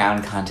Webber. With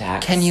brown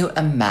contacts. Can you With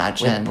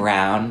imagine?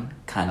 brown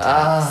contacts.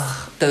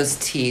 Ugh, those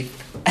teeth.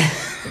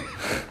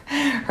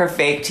 Her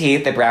fake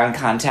teeth, the brown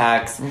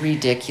contacts.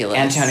 Ridiculous.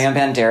 Antonio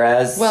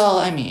Banderas. Well,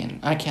 I mean,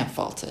 I can't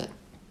fault it.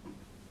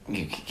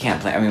 You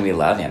can't play. I mean, we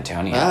love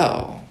Antonio.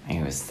 Oh. He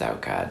was so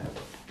good.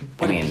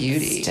 What I a mean,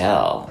 beauty.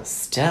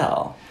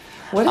 Still.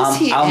 What is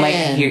he oh in?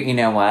 my, you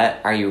know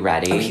what? Are you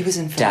ready? Oh, he was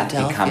in Death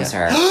Philadelphia. Becomes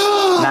Her.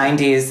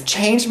 90s.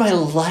 Changed my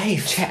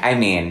life. I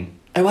mean,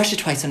 I watched it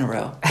twice in a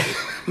row.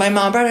 My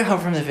mom brought it home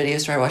from the video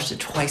store. I watched it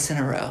twice in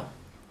a row.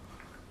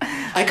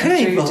 I couldn't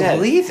sure even you did.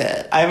 believe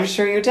it. I'm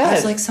sure you did. I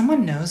was like,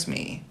 someone knows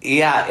me.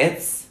 yeah,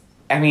 it's,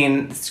 I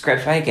mean,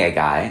 script by a gay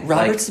guy.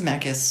 Robert Like,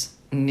 Zemeckis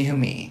knew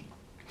me.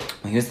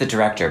 well, he was the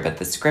director, but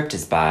the script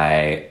is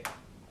by,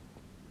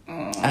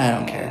 I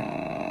don't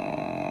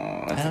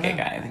care. that's I a don't gay know.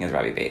 guy. I think it's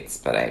Robbie Bates,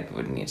 but I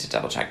would need to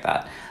double check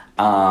that.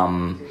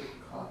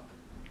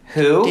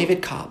 Who?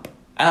 David Kopp.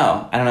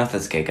 Oh, I don't know if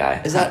that's a gay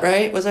guy. Is that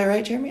right? Was I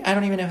right, Jeremy? I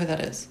don't even know who that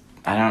is.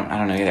 I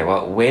don't know either.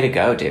 Well, way to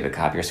go, David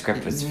Cobb. Your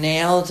script was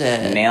Nailed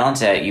it.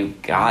 nailed it. You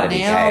gotta be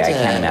gay. Nailed I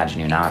can't it. imagine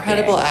you not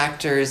Incredible being.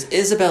 actors.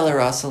 Isabella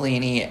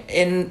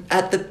Rossellini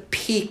at the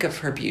peak of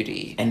her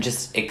beauty. And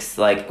just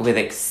with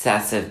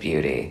excessive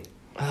beauty.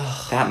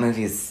 That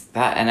movie's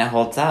and it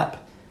holds up.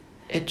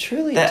 It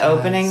truly The does.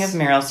 opening of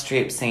Meryl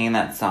Streep singing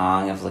that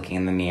song of Looking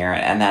in the Mirror,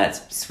 and that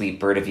it's Sweet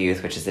Bird of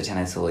Youth, which is a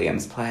Tennessee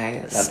Williams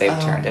play that they've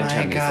turned into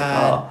a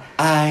musical.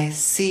 I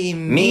see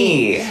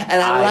Me. and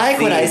I like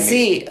what I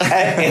see.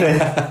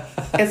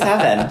 It's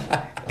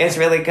heaven. It's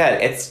really good.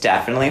 It's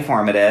definitely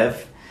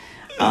formative.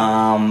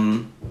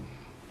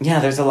 Yeah,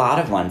 there's a lot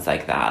of ones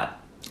like that.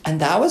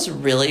 And that was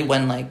really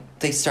when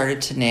they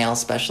started to nail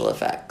special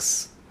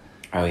effects.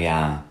 Oh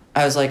yeah.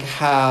 I was like,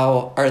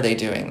 how are they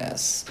doing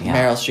this? Yeah.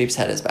 Meryl Streep's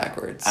head is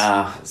backwards.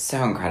 Oh,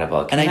 so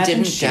incredible. Can And you I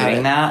imagine didn't doubt shooting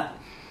it. that?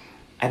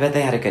 I bet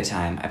they had a good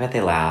time. I bet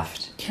they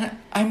laughed.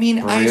 I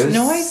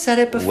know I said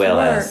it before.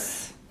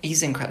 Willis.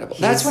 He's incredible.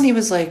 He's That's when he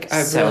was like,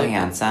 I so really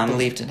handsome.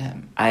 believed in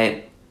him.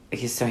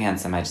 He's so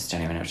handsome, I just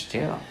don't even know what to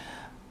do.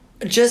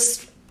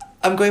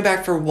 I'm going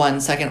back for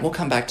 1 second. We'll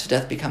come back to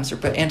Death Becomes Her.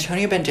 But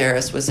Antonio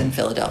Banderas was in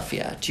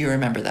Philadelphia. Do you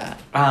remember that?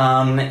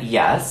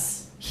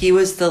 Yes. He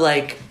was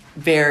the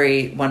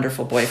very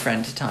wonderful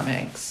boyfriend to Tom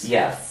Hanks.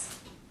 Yes.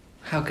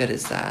 How good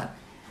is that?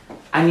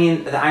 I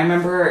mean, I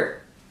remember,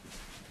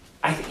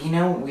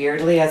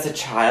 weirdly as a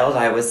child,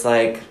 I was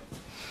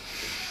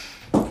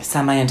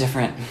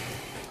semi-indifferent.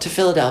 To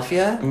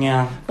Philadelphia?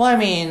 Yeah. Well, I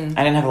mean,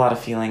 I didn't have a lot of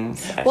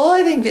feelings.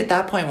 I think at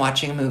that point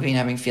watching a movie and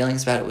having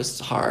feelings about it was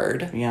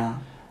hard. Yeah.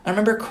 I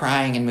remember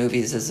crying in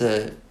movies as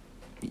a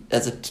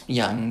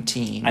young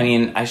teen. I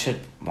mean, I should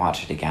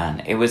watch it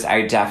again.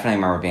 I definitely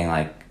remember being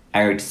like,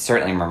 I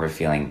certainly remember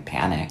feeling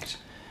panicked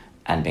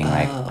and being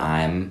like,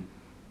 I'm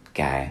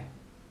gay.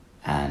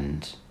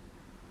 And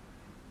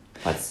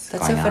what's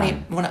That's going so funny.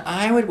 on? When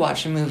I would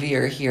watch a movie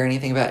or hear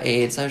anything about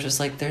AIDS, I was just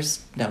like,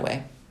 there's no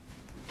way.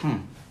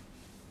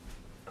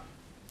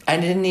 I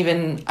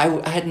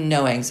had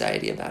no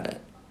anxiety about it.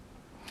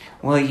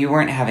 Well, you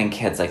weren't having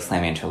kids like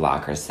slamming into a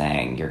locker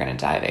saying you're going to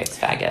die of AIDS,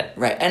 faggot.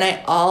 Right. And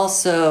I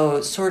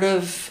also sort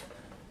of,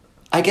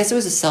 I guess it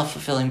was a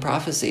self-fulfilling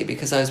prophecy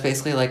because I was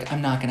basically like,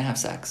 I'm not going to have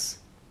sex.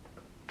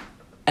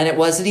 And it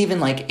wasn't even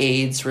like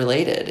AIDS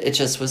related. It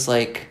just was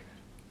like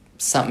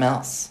something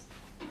else.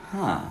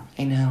 Huh.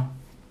 I know.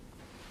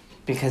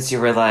 Because you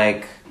were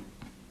like,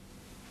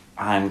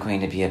 I'm going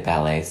to be a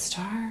ballet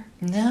star?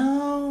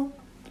 No,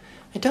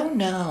 I don't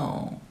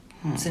know.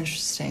 It's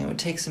interesting. It would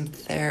take some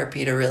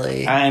therapy to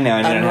really I know,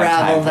 I don't have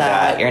unravel time for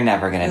that. You're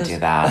never going to do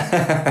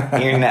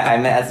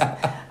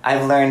that.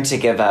 I've learned to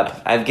give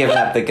up. I've given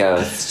up the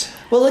ghost.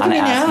 Well, look at on me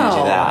asking now.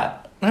 to do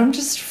that. I'm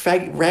just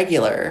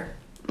regular.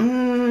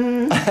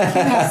 You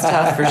have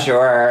stuff for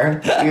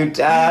sure. You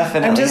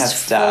definitely I'm have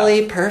just stuff.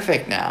 fully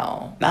perfect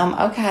now.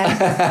 Okay.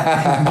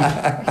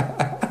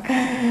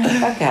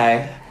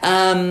 Okay.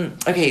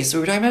 Okay, so we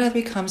were talking about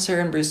Anthony Comser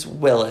and Bruce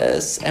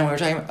Willis, and we were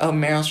talking about,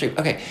 Meryl Streep.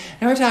 Okay,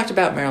 and we talked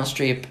about Meryl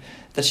Streep,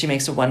 that she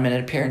makes a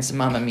 1-minute appearance in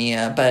Mamma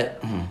Mia, but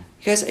you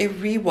guys, I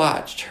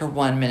rewatched her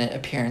 1-minute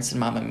appearance in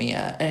Mamma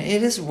Mia, and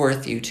it is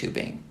worth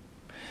YouTubing.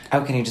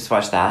 Oh, can you just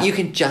watch that? You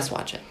can just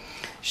watch it.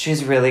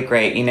 She's really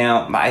great. You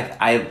know,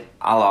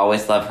 I'll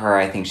always love her.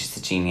 I think she's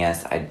a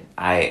genius.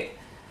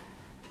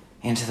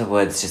 Into the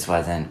Woods just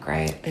wasn't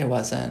great. It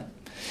wasn't.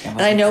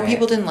 And I know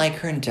people didn't like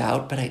her in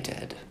Doubt, but I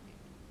did.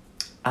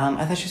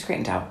 I thought she was great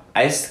in Doubt.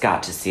 I just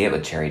got to see it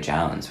with Cherry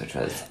Jones, which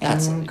was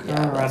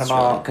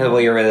incredible. Well,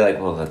 you're really like,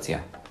 well, that's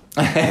you.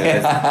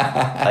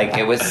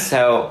 It was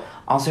so...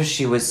 Also,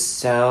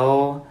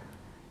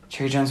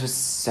 Cherry Jones was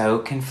so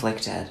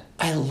conflicted.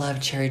 I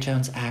love Cherry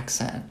Jones'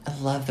 accent. I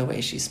love the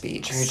way she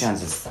speaks. Cherry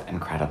Jones is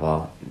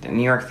incredible.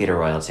 New York theater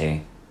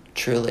royalty.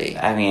 Truly.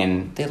 I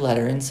mean... They let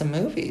her in some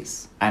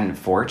movies.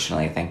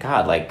 Unfortunately, thank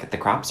God, like the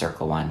Crop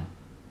Circle one.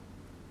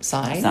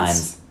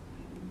 Signs.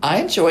 I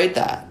enjoyed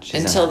that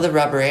until the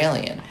rubber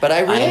alien. But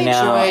I really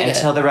enjoyed it.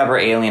 Until the rubber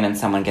alien and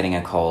someone getting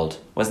a cold.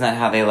 Wasn't that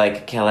how they,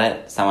 like, kill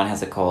it? Someone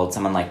has a cold,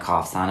 someone, like,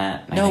 coughs on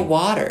it? No,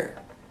 water.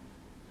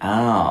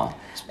 Oh.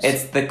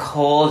 It's the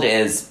cold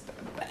is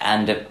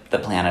end of the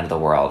planet of the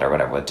world or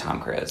whatever with Tom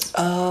Cruise.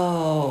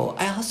 Oh,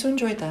 I also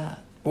enjoyed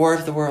that. War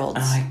of the Worlds.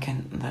 Oh, I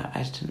didn't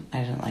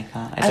like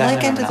that. I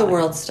like End of the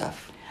World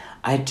stuff.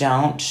 I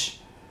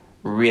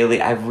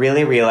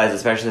really realized,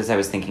 especially as I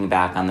was thinking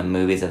back on the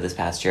movies of this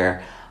past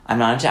year, I'm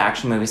not into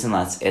action movies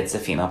unless it's a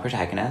female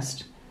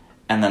protagonist.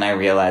 And then I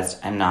realized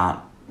I'm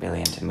not really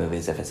into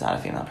movies if it's not a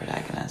female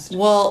protagonist.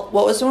 Well,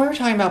 what was the one we were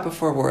talking about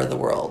before War of the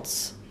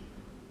Worlds?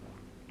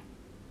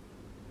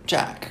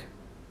 Jack.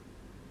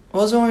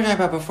 What was the one we were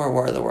talking about before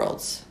War of the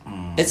Worlds?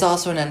 It's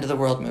also an End of the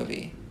World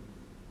movie.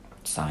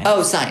 Signs?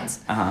 Oh,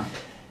 Signs. Uh-huh.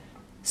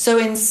 So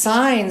in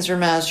Signs,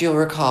 Ramaz, you'll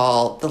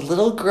recall, the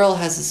little girl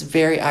has this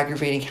very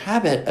aggravating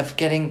habit of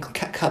getting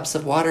cups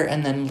of water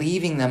and then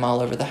leaving them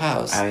all over the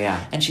house. Oh,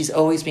 yeah. And she's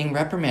always being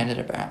reprimanded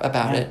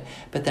about it,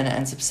 but then it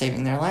ends up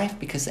saving their life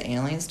because the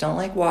aliens don't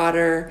like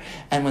water,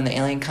 and when the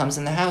alien comes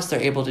in the house,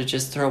 they're able to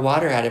just throw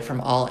water at it from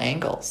all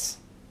angles.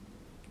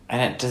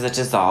 And does it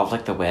dissolve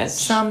like the witch?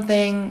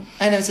 Something.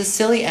 And it was a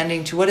silly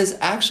ending to what is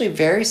actually a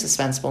very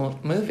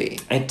suspenseful movie.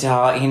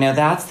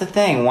 That's the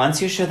thing.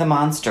 Once you show the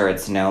monster,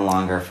 it's no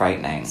longer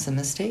frightening. It's a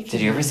mistake.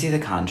 Did you ever see The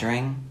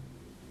Conjuring?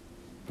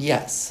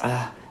 Yes.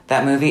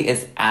 That movie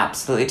is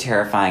absolutely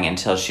terrifying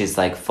until she's,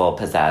 like, full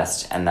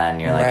possessed, and then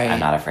you're like,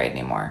 I'm not afraid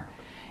anymore.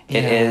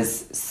 It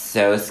is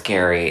so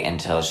scary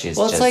until she's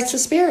it's like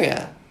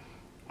Suspiria.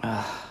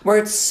 Where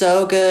it's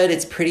so good,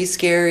 it's pretty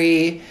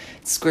scary,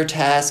 it's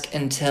grotesque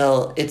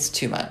until it's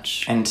too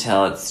much.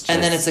 Until it's just...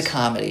 And then it's a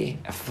comedy.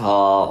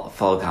 Full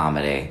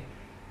comedy.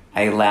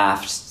 I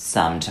laughed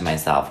some to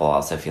myself while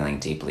also feeling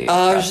deeply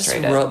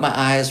frustrated. My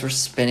eyes were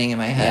spinning in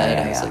my head.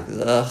 I was like,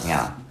 ugh.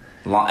 Yeah.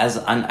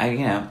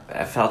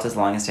 I felt as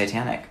long as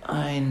Titanic.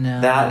 I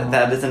know.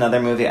 That is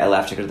another movie I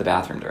left to go to the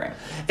bathroom during.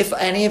 If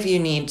any of you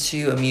need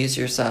to amuse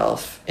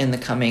yourself in the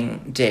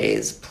coming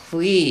days,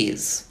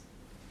 please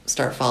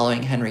start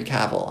following Henry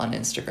Cavill on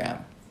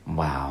Instagram.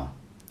 Wow.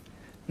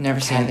 Never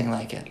seen anything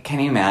like it. Can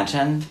you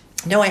imagine?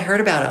 No, I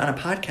heard about it on a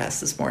podcast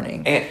this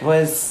morning. It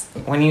was,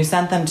 when you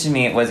sent them to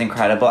me, it was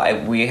incredible.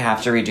 We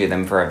have to redo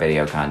them for our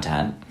video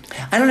content.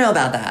 I don't know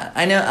about that.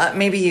 I know,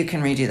 maybe you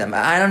can redo them.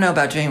 I don't know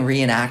about doing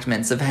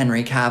reenactments of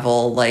Henry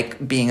Cavill,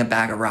 like, being a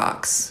bag of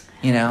rocks,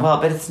 you know?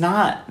 Well, but it's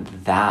not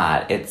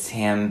that. It's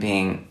him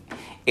being...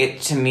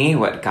 To me,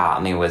 what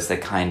got me was the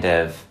kind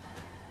of...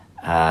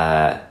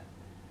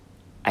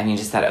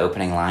 just that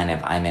opening line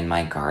of, I'm in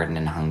my garden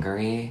in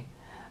Hungary.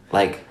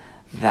 Like,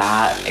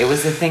 that... It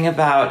was the thing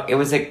about... It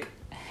was like...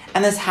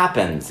 And this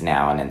happens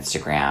now on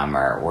Instagram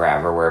or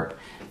wherever, where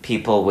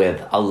people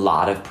with a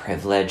lot of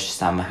privilege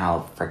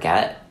somehow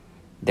forget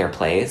their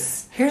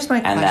place. Here's my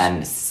question. And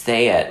then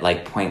say it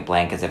like point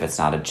blank as if it's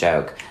not a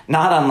joke.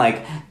 Not on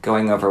like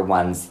going over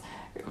one's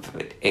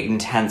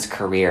intense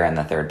career in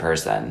the third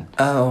person.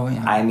 Oh,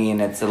 yeah. I mean,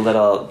 it's a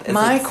little...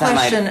 My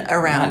question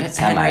around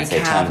Henry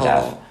tone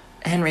deaf.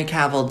 Henry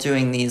Cavill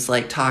doing these,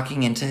 like,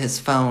 talking into his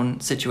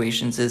phone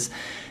situations is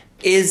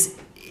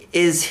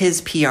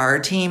his PR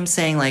team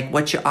saying, like,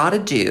 what you ought to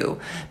do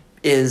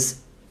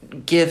is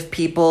give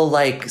people,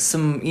 like,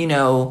 some, you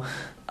know,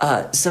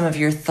 some of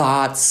your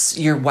thoughts,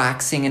 your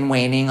waxing and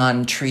waning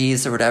on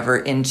trees or whatever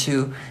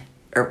into...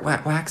 Or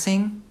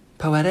waxing?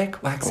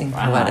 Poetic? Waxing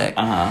poetic.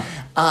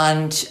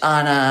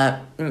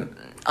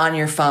 On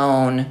your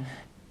phone,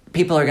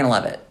 people are going to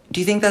love it. Do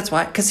you think that's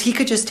why? Because he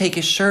could just take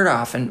his shirt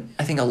off, and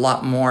I think a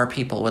lot more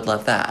people would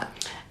love that.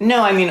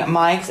 No, I mean,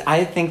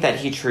 I think that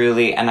he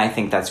truly, and I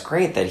think that's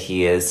great that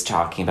he is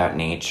talking about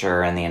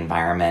nature and the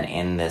environment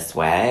in this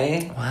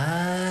way.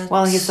 What?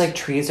 Well, he's like,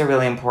 trees are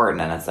really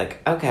important, and it's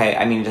like, okay,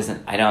 I mean,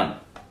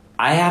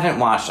 I haven't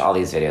watched all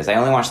these videos. I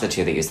only watched the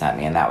 2 that you sent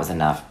me, and that was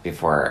enough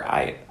before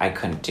I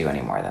couldn't do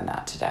any more than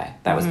that today.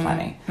 That was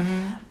plenty.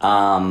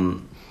 Mm-hmm.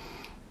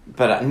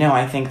 But no,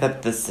 I think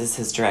that this is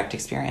his direct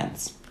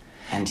experience.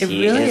 And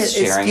he is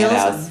sharing it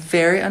as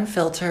very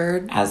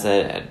unfiltered. As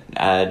a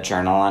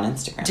journal on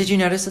Instagram. Did you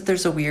notice that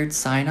there's a weird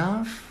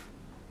sign-off?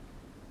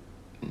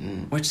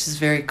 Which is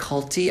very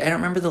culty. I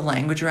don't remember the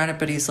language around it,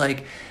 but he's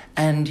like,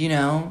 and, you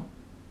know,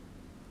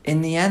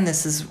 in the end,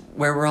 this is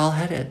where we're all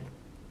headed.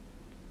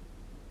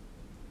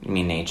 You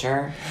mean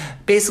nature?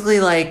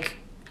 Basically, like,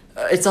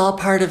 it's all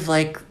part of,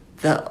 like,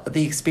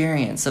 the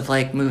experience of,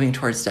 like, moving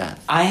towards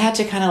death. I had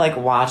to kind of, like,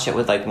 watch it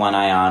with, like, one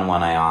eye on,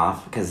 one eye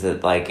off, because,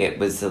 it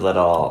was a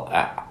little...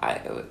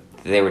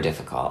 they were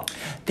difficult.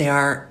 They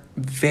are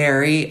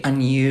very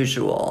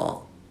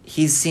unusual.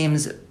 He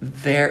seems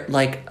very,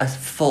 like, a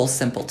full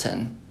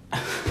simpleton.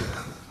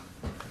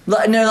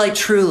 No, like,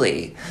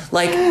 truly.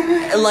 Like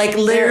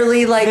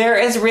literally, like... There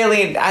is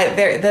really...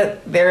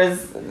 there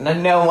is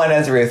no one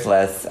as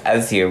ruthless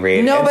as you,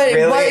 Reed. No, but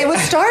really... it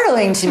was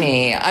startling to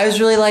me. I was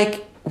really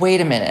like...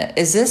 Wait a minute.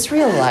 Is this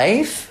real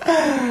life?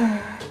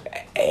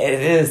 It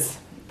is.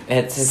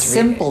 It's his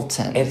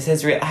simpleton. It's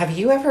his real. Have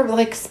you ever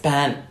like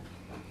spent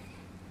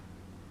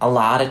a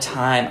lot of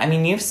time? I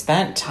mean, you've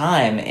spent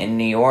time in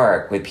New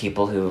York with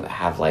people who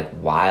have like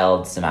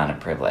wild amount of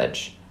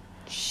privilege.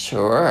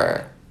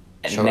 Sure.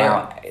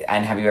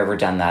 And have you ever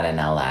done that in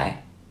LA?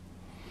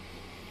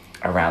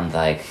 Around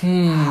like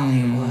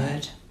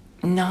Hollywood?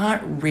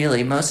 Not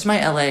really. Most of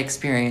my LA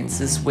experience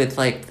is with,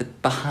 like, the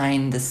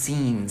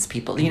behind-the-scenes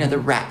people. You know, the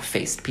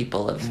rat-faced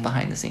people of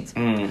behind-the-scenes.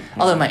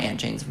 Although my Aunt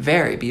Jane's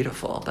very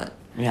beautiful, but...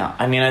 Yeah,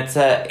 I mean, I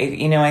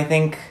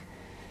think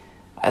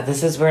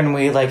this is when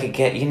we, like,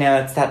 get... You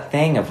know, it's that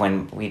thing of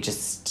when we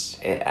just...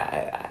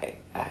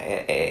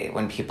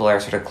 when people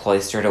are sort of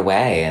cloistered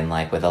away and,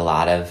 like, with a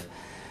lot of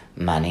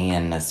money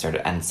and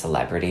and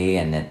celebrity,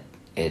 and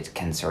it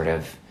can sort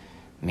of...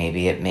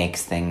 Maybe it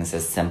makes things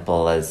as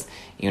simple as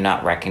you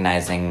not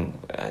recognizing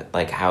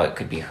like how it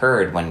could be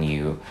heard when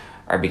you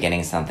are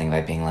beginning something by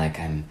being like,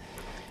 I'm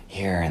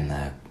here in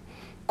the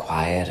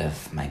quiet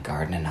of my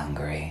garden in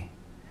Hungary.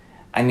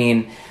 I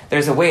mean,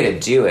 there's a way to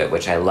do it,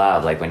 which I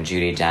love, like when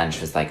Judi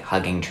Dench was like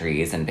hugging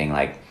trees and being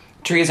like,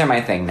 trees are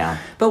my thing now.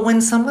 But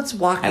when someone's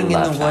walking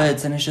in the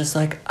woods and it's just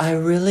like, I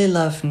really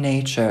love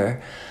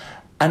nature.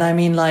 And I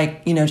mean,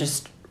 like, you know,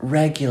 just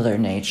regular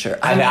nature.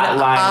 That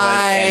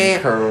line was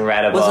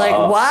incredible. Was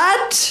like,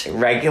 what?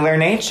 Regular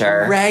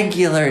nature.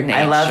 Regular nature.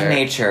 I love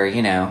nature,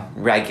 you know,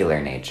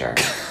 regular nature.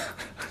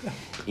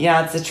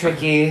 Yeah, it's a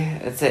tricky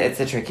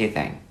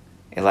thing.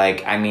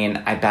 Like, I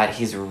mean, I bet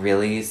he's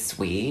really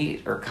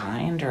sweet or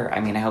kind, or, I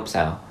mean, I hope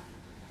so.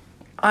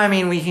 I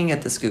mean, we can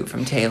get the scoop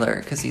from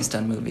Taylor, because he's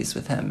done movies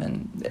with him,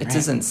 and it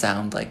doesn't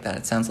sound like that.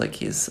 It sounds like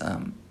he's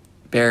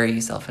very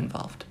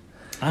self-involved.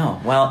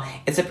 Oh, well,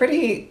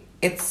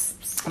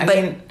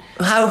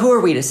 who are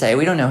we to say?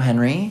 We don't know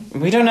Henry.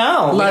 We don't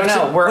know.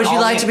 Would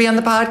you like to be on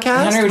the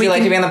podcast? Henry, would you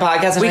like to be on the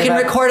podcast? We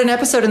can record an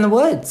episode in the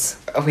woods.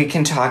 We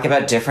can talk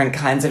about different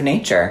kinds of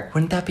nature.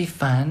 Wouldn't that be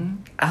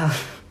fun? I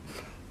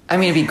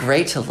mean, it'd be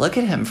great to look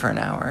at him for an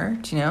hour.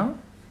 Do you know?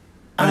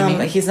 I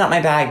mean, he's not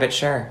my bag, but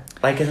sure.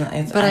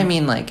 I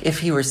mean, like, if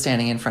he were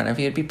standing in front of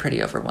you, it'd be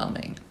pretty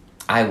overwhelming.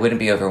 I wouldn't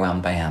be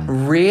overwhelmed by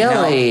him.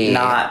 Really?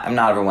 No, I'm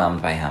not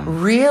overwhelmed by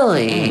him.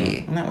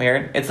 Really? Isn't that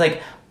weird? It's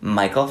like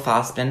Michael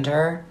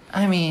Fassbender.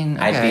 I mean,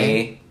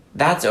 okay.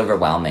 That's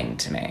overwhelming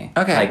to me.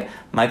 Okay. Like,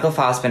 Michael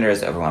Fassbender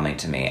is overwhelming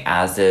to me,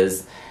 as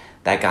is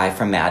that guy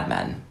from Mad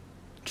Men.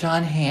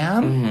 John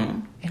Hamm? Mm-hmm.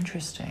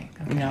 Interesting.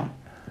 Okay. You know,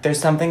 there's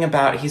something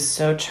about, he's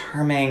so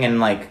charming and,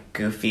 like,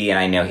 goofy, and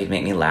I know he'd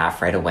make me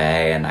laugh right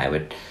away, and I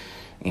would,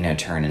 you know,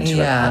 turn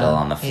into a puddle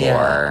on the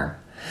floor.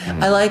 Yeah.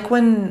 I like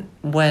when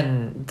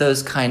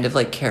those kind of,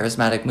 like,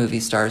 charismatic movie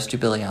stars do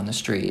Billy on the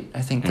Street.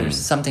 I think there's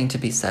something to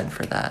be said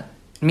for that.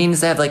 It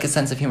means they have, like, a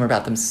sense of humor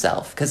about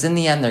themselves, because in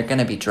the end, they're going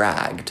to be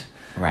dragged.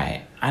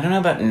 Right. I don't know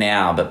about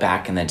now, but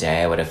back in the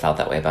day, I would have felt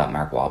that way about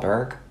Mark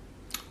Wahlberg.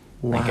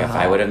 Like, if Wow.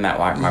 I would have met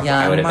Mark, Young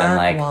I would have been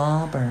like,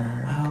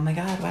 Wahlberg. oh my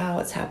God, wow,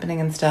 what's happening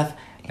and stuff.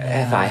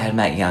 Yeah. If I had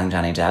met young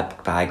Johnny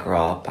Depp, bye,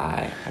 girl,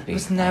 bye. I'd be It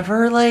was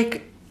never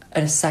like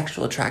a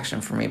sexual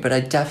attraction for me, but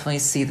I definitely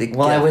see the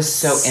Well, I was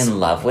gifts. so in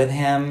love with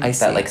him I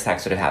see. that, like,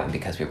 sex would have happened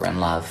because we were in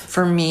love.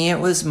 For me, it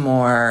was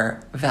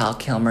more Val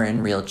Kilmer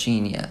in Real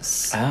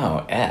Genius.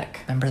 Oh,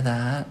 ick. Remember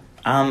that?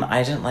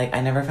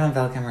 I never found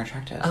Val Kilmer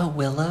attractive. Oh,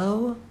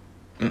 Willow?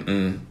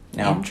 Mm-mm.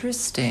 No.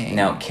 Interesting.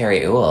 No,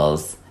 Carrie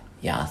Ooles.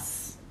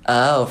 Yes.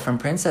 Oh, from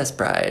Princess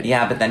Bride.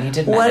 Yeah, but then he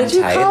did What Men in did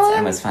you Tights call him?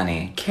 and was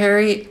funny.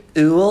 Carrie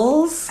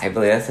Ooles? I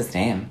believe that's his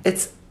name.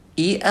 It's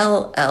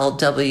Ellwes.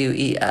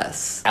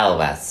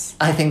 Elwes.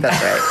 I think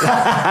that's right.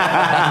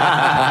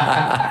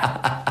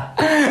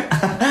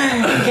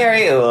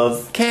 Carrie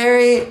Ooles.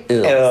 Carrie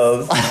Ooles.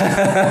 Ooles.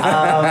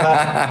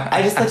 I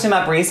just looked him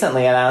up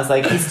recently and I was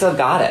like, he still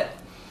got it.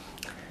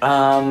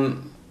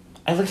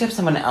 I looked up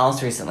someone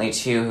else recently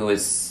too who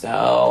was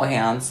so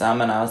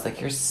handsome and I was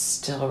like, you're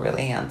still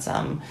really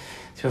handsome.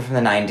 People from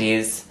the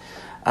 90s.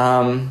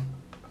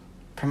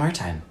 From our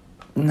time.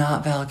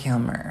 Not Val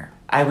Kilmer.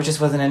 I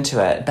just wasn't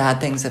into it. Bad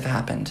things have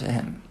happened to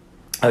him.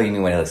 Oh, you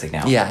mean what he looks like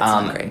now? Yeah, it's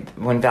not great.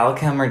 When Val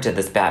Kilmer did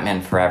this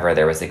Batman Forever,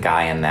 there was a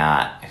guy in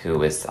that who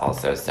was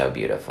also so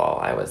beautiful.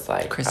 I was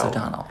like... Chris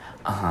O'Donnell.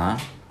 Uh-huh.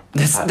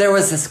 There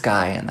was this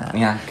guy in that.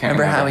 Yeah, can't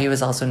Remember how remember. he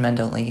was also in Men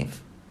Don't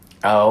Leave?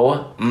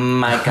 Oh,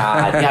 my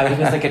God. Yeah,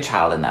 he was like a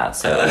child in that,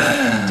 so it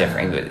was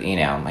different. But, you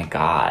know, my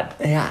God.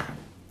 Yeah.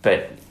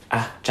 But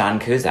John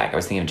Cusack. I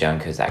was thinking of Joan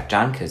Cusack.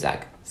 John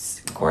Cusack.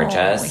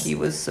 Gorgeous. Oh, he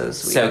was so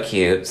sweet. So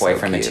cute. So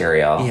Boyfriend cute.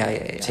 material.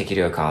 Yeah. Take you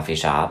to a coffee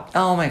shop.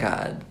 Oh my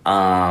God.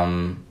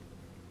 Um...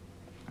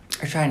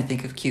 We're trying to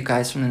think of cute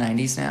guys from the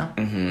 90s now.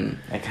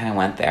 I kind of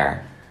went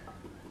there.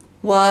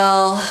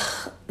 Well,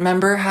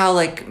 remember how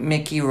like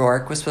Mickey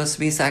Rourke was supposed to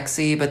be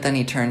sexy, but then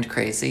he turned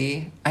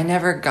crazy? I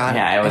never got it.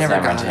 Yeah, I was never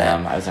got into it.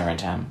 him. I was never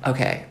into him.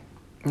 Okay.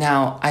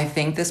 Now, I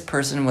think this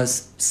person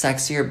was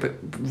sexier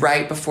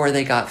right before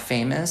they got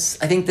famous.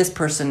 I think this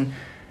person,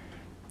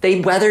 they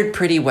weathered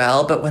pretty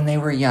well, but when they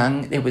were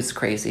young, it was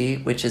crazy,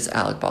 which is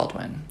Alec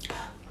Baldwin.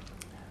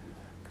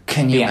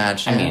 Can you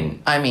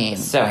imagine? I I mean,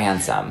 So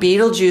handsome.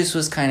 Beetlejuice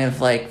was kind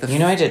of like the... You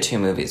know, I did 2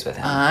 movies with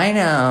him. I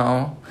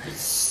know.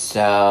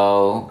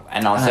 So,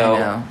 and I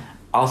know.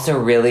 also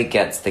really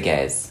gets the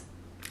gays.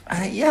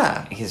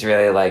 Yeah. He's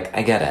really like,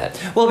 I get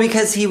it. Well,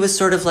 because he was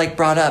sort of like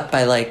brought up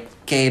by like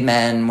gay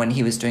men when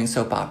he was doing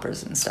soap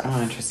operas and stuff. Oh,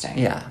 interesting.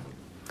 Yeah.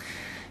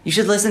 You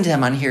should listen to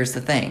him on Here's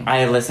the Thing.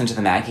 I listened to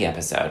the Maggie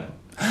episode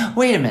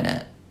Wait a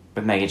minute.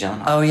 with Maggie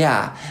Gyllenhaal. Oh,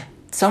 yeah.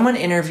 Someone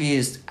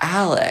interviews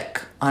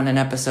Alec on an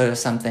episode of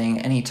something,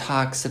 and he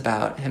talks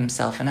about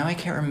himself, and now I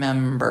can't I'm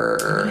remember.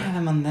 gonna have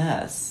him on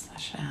this. I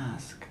should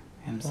ask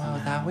him Wow,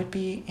 somehow. that would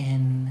be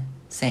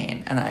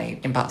insane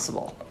and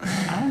impossible.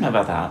 I don't know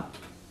about that.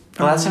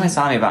 The last time I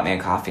saw him, he bought me a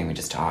coffee and we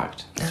just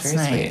talked. It was That's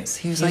very nice.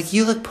 sweet. He was like,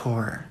 "You look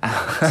poor." No,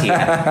 he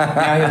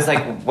was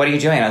like, "What are you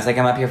doing?" I was like,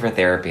 "I'm up here for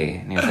therapy."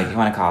 And he was like, "You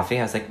want a coffee?"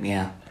 I was like,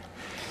 "Yeah."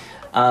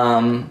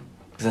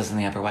 Because I was in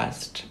the Upper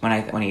West when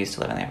I used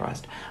to live in the Upper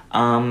West.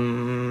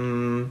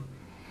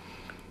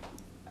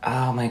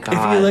 Oh my God.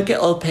 If you look at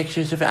old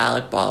pictures of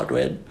Alec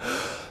Baldwin,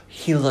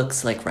 he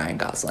looks like Ryan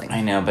Gosling.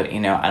 I know, but you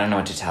know, I don't know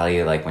what to tell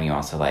you. Like when you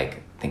also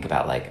like think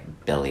about like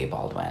Billy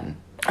Baldwin,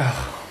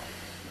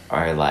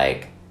 or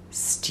like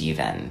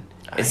Steven.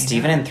 Is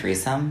Steven in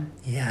Threesome?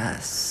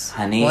 Yes.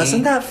 Honey.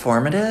 Wasn't that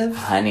formative?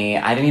 Honey,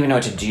 I didn't even know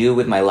what to do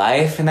with my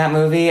life in that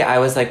movie. I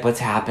was like, what's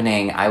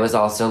happening? I was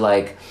also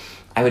like,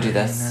 I would do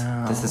this.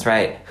 know. This is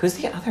right. Who's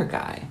the other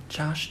guy?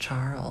 Josh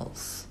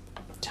Charles.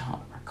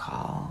 Don't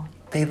recall.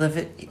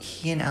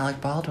 He and Alec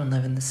Baldwin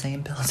live in the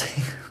same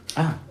building.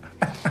 Oh.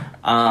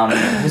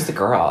 Who's the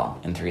girl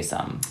in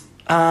Threesome?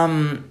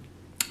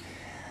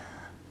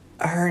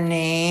 Her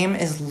name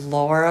is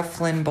Laura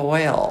Flynn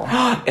Boyle.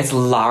 It's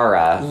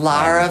Lara.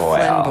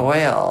 Flynn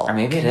Boyle. Or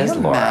maybe it Can is you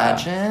Laura.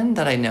 imagine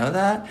that I know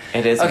that?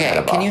 It is Okay,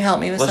 incredible. can you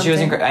help me with well,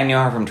 something? I knew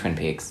her from Twin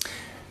Peaks.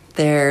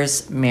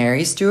 There's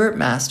Mary Stuart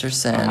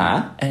Masterson.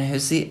 Uh-huh. And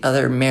who's the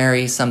other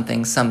Mary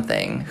something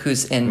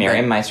who's in...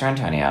 Miriam Meister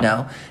Antonio.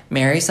 No.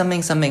 Mary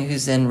something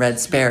who's in Red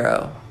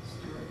Sparrow.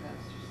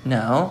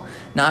 No.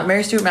 Not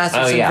Mary Stuart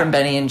Masterson yeah. from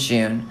Benny and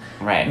June.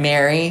 Right.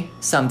 Mary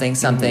something.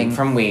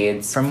 From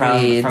Weeds. From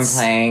Weeds. From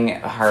playing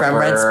Harper. From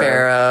Red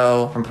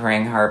Sparrow. From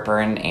playing Harper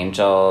and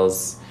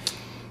Angels.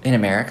 In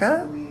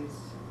America?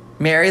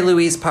 Mary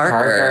Louise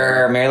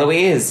Parker. Mary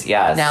Louise,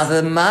 yes. Now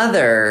the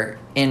mother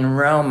in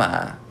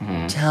Roma.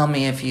 Mm-hmm. Tell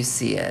me if you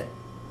see it.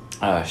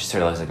 Oh, she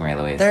sort of looks like Mary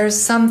Louise. There's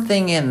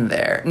something in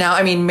there. Now,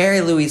 I mean,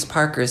 Mary Louise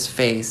Parker's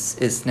face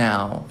is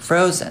now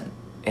frozen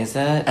Is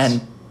it?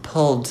 and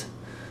pulled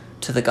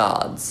to the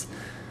gods.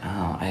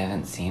 Oh, I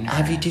haven't seen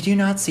her. Did you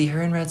not see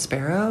her in Red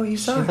Sparrow? You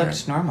She saw her.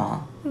 looked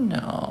normal.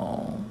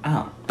 No.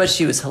 Oh, But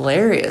she was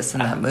hilarious in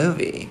that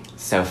movie.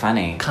 so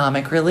funny.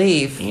 Comic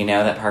relief. You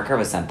know that Parker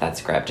was sent that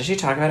script. Did she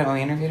talk about it when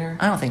we interviewed her?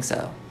 I don't think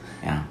so.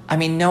 Yeah. I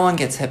mean, no one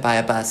gets hit by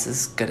a bus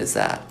as good as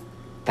that.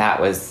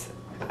 That was...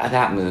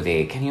 that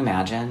movie. Can you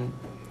imagine?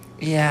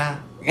 Yeah.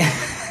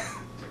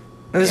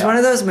 It was Yeah. one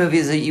of those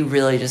movies that you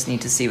really just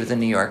need to see with a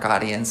New York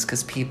audience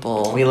because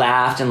people. We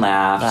laughed and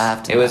laughed.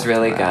 Laughed and it was laughed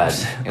really and good.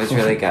 laughed. It was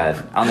really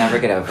good. I'll never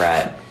get over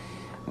it.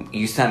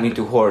 You sent me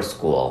to horror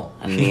school,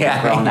 and the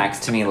Yeah. girl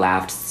next to me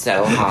laughed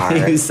so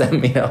hard. You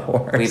sent me a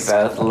horse. We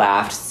both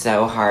laughed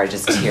so hard,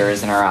 just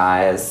tears in our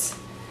eyes.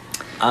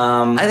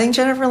 I think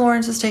Jennifer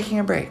Lawrence is taking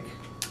a break.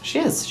 She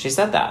is. She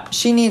said that.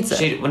 She needs it.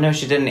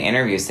 She did an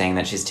interview saying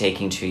that she's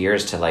taking 2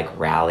 years to like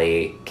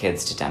rally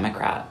kids to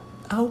Democrat.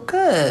 Oh,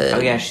 good. Oh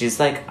yeah, she's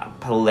like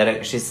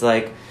She's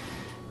like,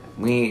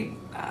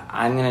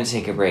 I'm gonna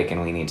take a break,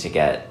 and I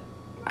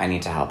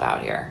need to help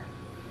out here.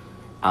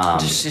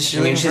 She's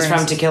She's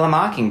from To Kill a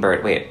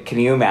Mockingbird. Wait, can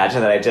you imagine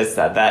that I just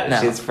said that?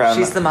 No, she's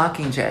the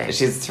Mockingjay.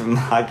 She's from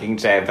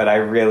Mockingjay, but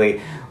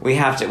we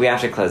have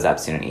to close up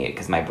soon and eat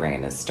because my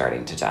brain is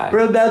starting to die.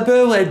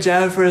 Remember when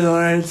Jennifer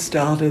Lawrence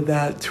started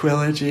that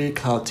trilogy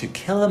called To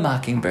Kill a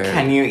Mockingbird?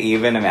 Can you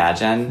even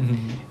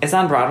imagine? It's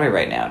on Broadway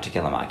right now, To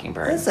Kill a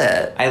Mockingbird. Is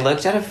it? I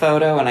looked at a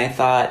photo and I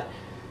thought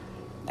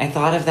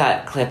of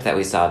that clip that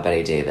we saw of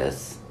Betty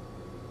Davis.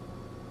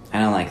 I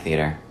don't like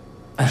theater.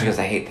 She goes,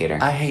 I hate theater.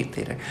 I hate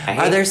theater. I hate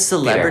Are there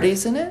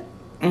celebrities in it?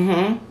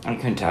 Mm-hmm. I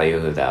couldn't tell you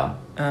who, though.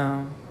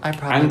 I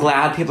probably... I'm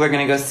glad people are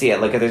going to go see it.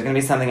 Look, if there's going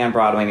to be something on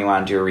Broadway and you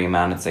want to do a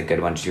rerun, it's a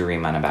good one to do a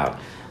rerun about.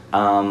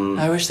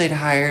 I wish they'd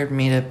hired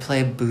me to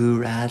play Boo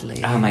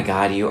Radley. Oh my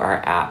god, you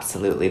are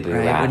absolutely Boo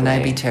Right? Radley. Wouldn't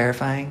I be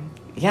terrifying?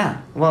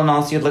 Yeah. Well, and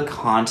also you'd look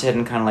haunted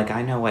and kind of like,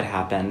 I know what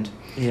happened.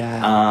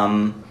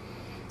 Yeah.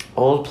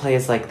 Old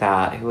plays like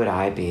that, who would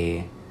I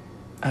be?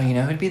 Oh, you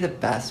know who'd be the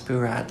best Boo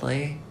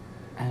Radley?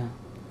 Oh.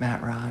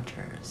 Matt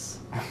Rogers.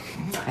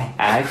 My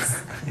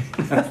ex?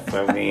 That's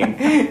so mean.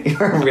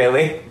 You're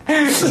really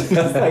just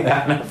like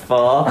on a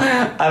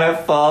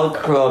full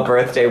cruel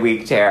birthday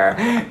week tear.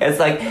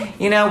 It's like,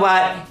 you know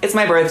what? It's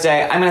my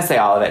birthday. I'm gonna say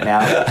all of it now.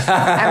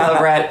 I'm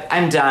over it.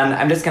 I'm done.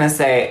 I'm just gonna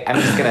say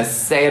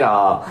it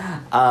all.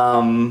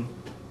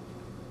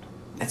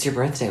 It's your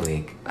birthday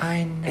week.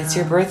 I know. It's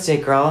your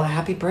birthday, girl.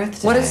 Happy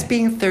birthday. What does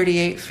being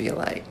 38 feel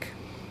like?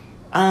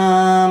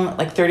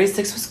 Like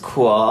 36 was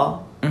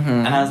cool. Mm-hmm.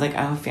 And I was like,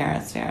 oh,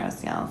 Ferris,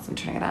 yes, I'm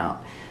trying it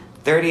out.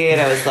 38,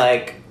 I was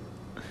like,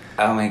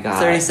 oh my god.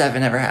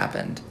 37 never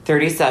happened.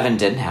 37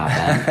 didn't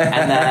happen.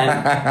 And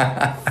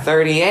then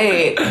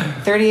 38,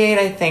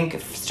 I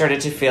think,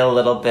 started to feel a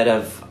little bit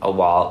of a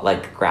wall,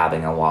 like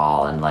grabbing a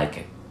wall and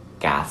like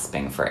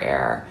gasping for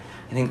air.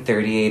 I think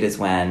 38 is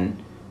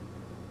when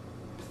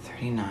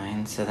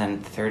 39, so then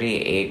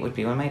 38 would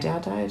be when my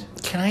dad died.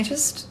 Can I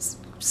just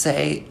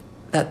say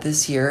that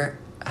this year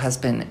has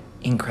been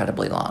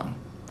incredibly long?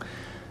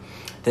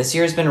 This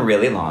year's been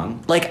really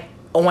long. Like,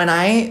 when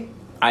I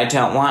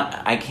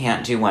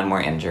can't do one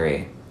more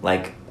injury.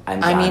 Like,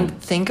 I'm done. I mean,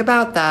 think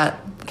about that.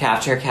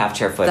 Calf chair,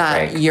 foot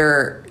That break.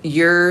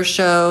 your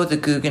show, the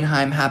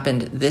Guggenheim,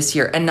 happened this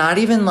year, and not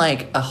even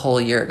like a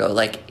whole year ago,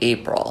 like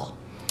April.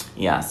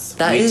 Yes.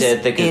 That we is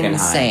did the Guggenheim.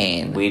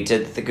 insane. We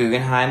did the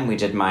Guggenheim. We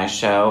did my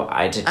show.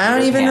 I did I don't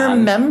Peter even Pan.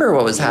 remember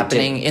what was You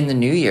happening did- in the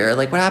new year.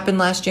 Like, what happened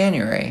last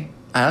January?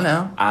 I don't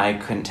know. I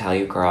couldn't tell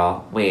you,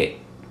 girl. Wait.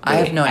 I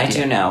have no I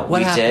idea. do know. What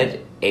we happened?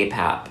 did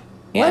APAP.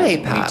 What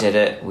And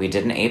APAP? We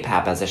did an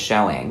APAP as a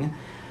showing. We did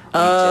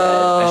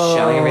a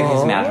showing of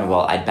Everything's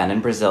Imaginable. I'd been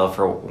in Brazil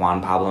for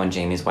Juan Pablo and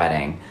Jamie's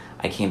wedding.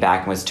 I came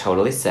back and was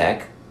totally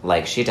sick,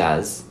 like she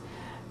does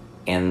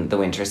in the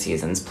winter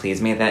seasons.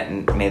 Please may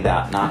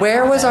that not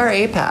Where was our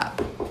happen.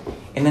 APAP?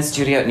 In the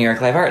studio at New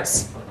York Live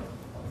Arts.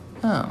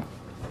 Oh.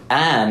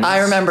 And I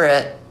remember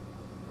it.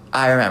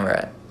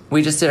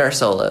 We just did our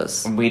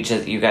solos.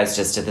 you guys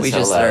just did the We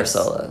solos. just did our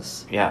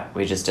solos. Yeah,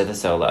 we just did the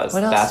solos.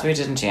 What else? That's what we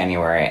did in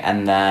January.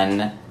 And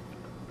then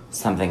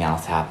something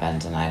else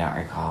happened, and I don't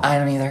recall. I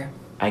don't either.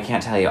 I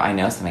can't tell you. I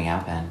know something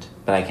happened,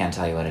 but I can't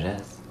tell you what it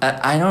is.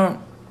 I don't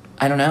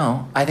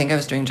know. I think I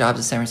was doing jobs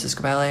at San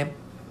Francisco Ballet.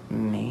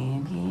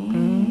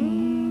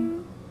 Maybe.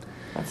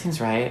 That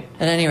seems right.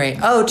 At any rate,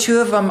 two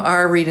of them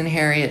are Reed and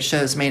Harriet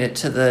shows made it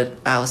to the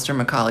Alistair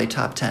Macaulay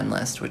top 10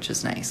 list, which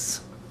is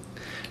nice.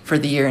 For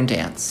the year in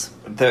dance.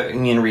 You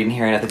mean Reed and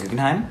Harriet at the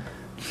Guggenheim?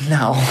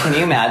 No. Can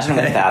you imagine?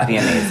 Would that be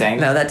amazing?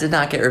 No, that did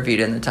not get reviewed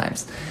in the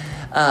Times.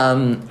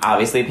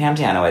 Obviously, Pam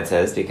Tanowitz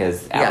is,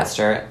 because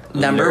Alistair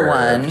Number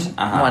lurked.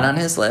 one on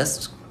his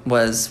list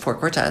was Four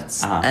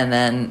Quartets. And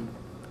then,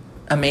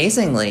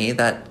 amazingly,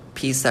 that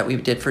piece that we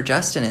did for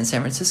Justin in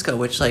San Francisco,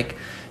 which, like,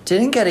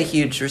 didn't get a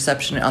huge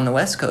reception on the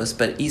West Coast,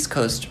 but East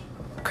Coast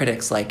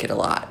critics like it a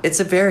lot. It's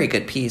a very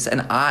good piece,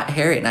 and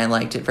Harriet and I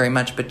liked it very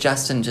much, but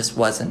Justin just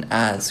wasn't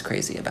as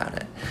crazy about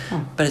it.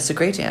 But it's a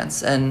great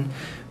dance, and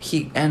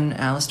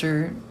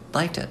Alistair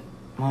liked it.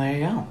 Well, there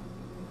you go.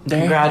 There.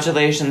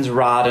 Congratulations,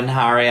 Rod and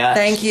Harriet.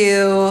 Thank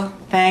you.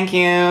 Thank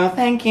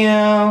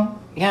you.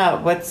 Yeah,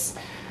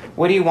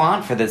 what do you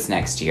want for this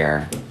next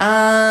year?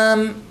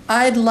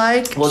 I'd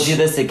like... We'll do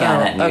this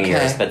again at New okay.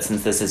 Year's, but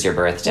since this is your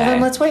birthday. Well,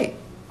 then let's wait.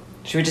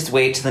 Should we just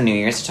wait till the New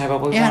Year's to talk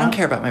about what we Yeah, want? I don't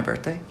care about my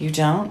birthday. You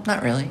don't?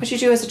 Not really. What'd you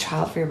do as a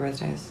child for your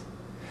birthdays?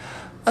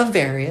 Of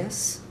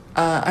various.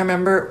 I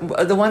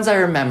remember the ones I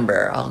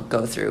remember. I'll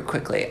go through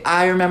quickly.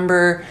 I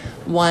remember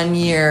one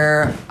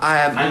year.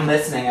 I'm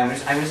listening. I'm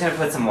just gonna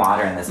put some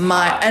water in this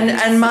pot.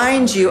 And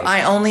mind you,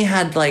 I only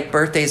had like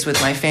birthdays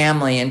with my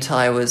family until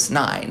I was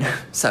 9.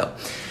 So,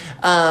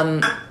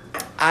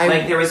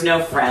 like there was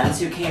no friends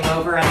who came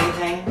over or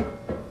anything.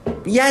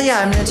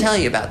 Yeah, I'm going to tell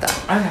you about that.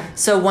 Okay.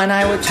 So when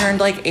I turned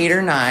like 8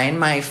 or 9,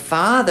 my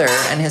father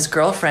and his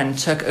girlfriend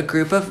took a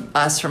group of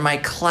us from my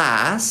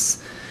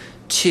class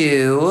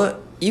to...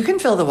 You can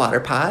fill the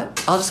water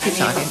pot. I'll just keep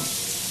talking.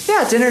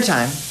 Yeah, dinner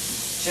time.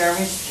 Jeremy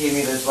just gave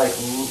me this like...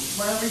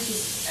 Why don't we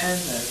just end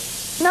this?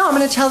 No, I'm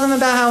going to tell them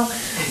about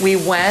how we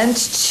went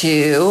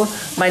to...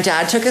 My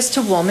dad took us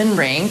to Woolman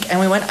Rink, and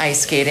we went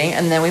ice skating,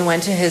 and then we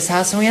went to his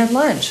house, and we had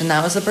lunch, and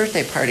that was a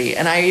birthday party.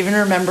 And I even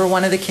remember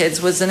one of the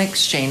kids was an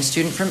exchange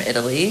student from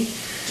Italy.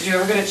 Did you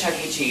ever go to Chuck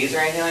E. Cheese or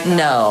anything like that?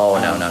 No.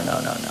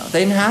 They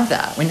didn't have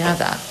that. We didn't have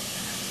that.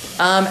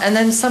 And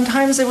then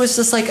sometimes it was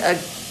just like a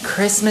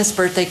Christmas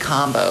birthday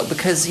combo,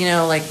 because, you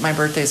know, like my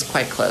birthday's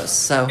quite close,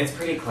 so... It's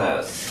pretty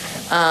close.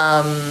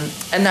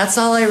 And that's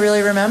all I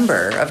really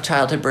remember of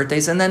childhood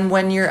birthdays. And then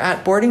when you're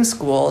at boarding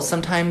school,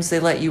 sometimes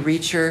they let you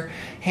reach your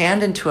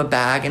hand into a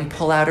bag and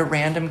pull out a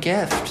random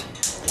gift.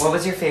 What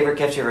was your favorite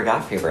gift you ever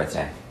got for your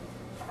birthday?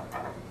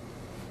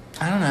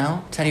 I don't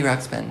know. Teddy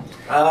Ruxpin.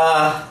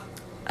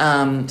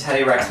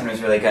 Teddy Ruxpin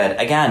was really good.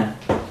 Again,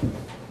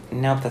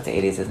 nope, that's the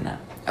 80s, isn't it?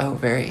 Oh,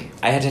 very.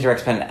 I had Teddy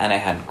Ruxpin and I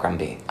had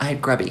Grumby. I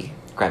had Grubby.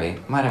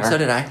 Whatever. So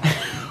did I.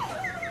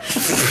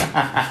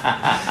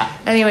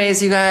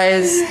 Anyways, you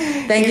guys,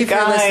 thank you for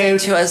listening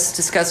to us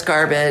discuss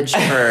garbage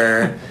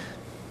for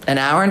an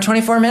hour and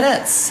 24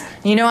 minutes.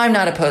 You know I'm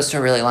not opposed to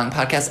a really long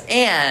podcast.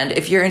 And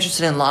if you're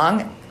interested in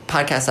long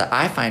podcasts that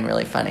I find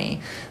really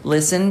funny,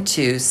 listen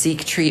to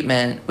Seek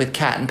Treatment with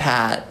Kat and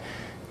Pat.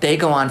 They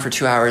go on for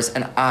 2 hours,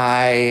 and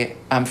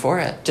I'm for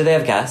it. Do they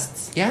have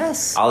guests?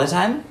 Yes. All the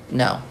time?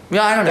 No.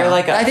 Yeah, I don't know. They're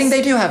like us. I think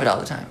they do have it all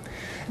the time.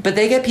 But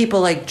they get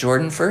people like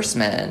Jordan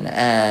Firstman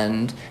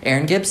and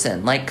Aaron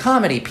Gibson, like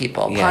comedy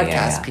people,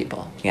 podcast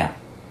people. Yeah.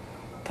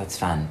 That's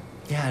fun.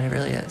 Yeah, it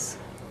really is.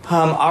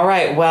 All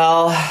right,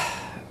 well,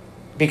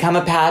 become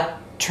a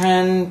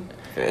patron.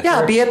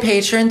 Yeah, be a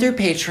patron through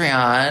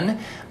Patreon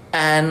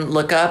and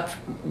look up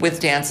With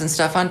Dance and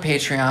stuff on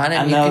Patreon,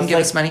 and you can give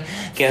us money.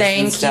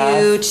 Thank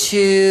you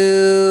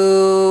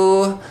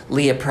to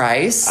Leah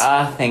Price.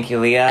 Thank you,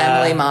 Leah.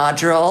 Emily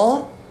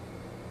Modrell.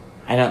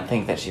 I don't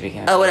think that she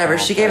became. Oh, whatever.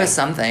 She gave us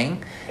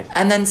something.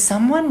 And then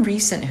someone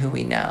recent who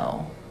we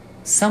know.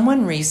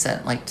 Someone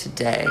recent, like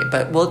today.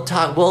 But we'll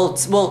talk.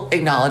 We'll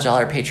acknowledge all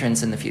our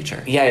patrons in the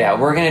future. Yeah.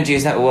 We're gonna do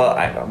something.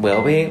 Well,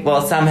 will we?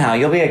 Well, somehow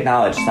you'll be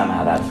acknowledged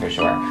somehow. That's for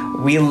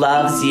sure. We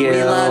loves you.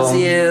 We loves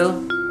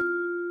you.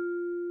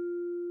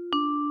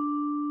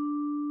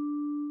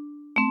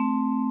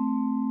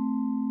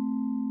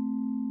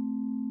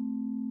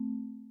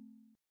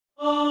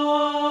 Oh.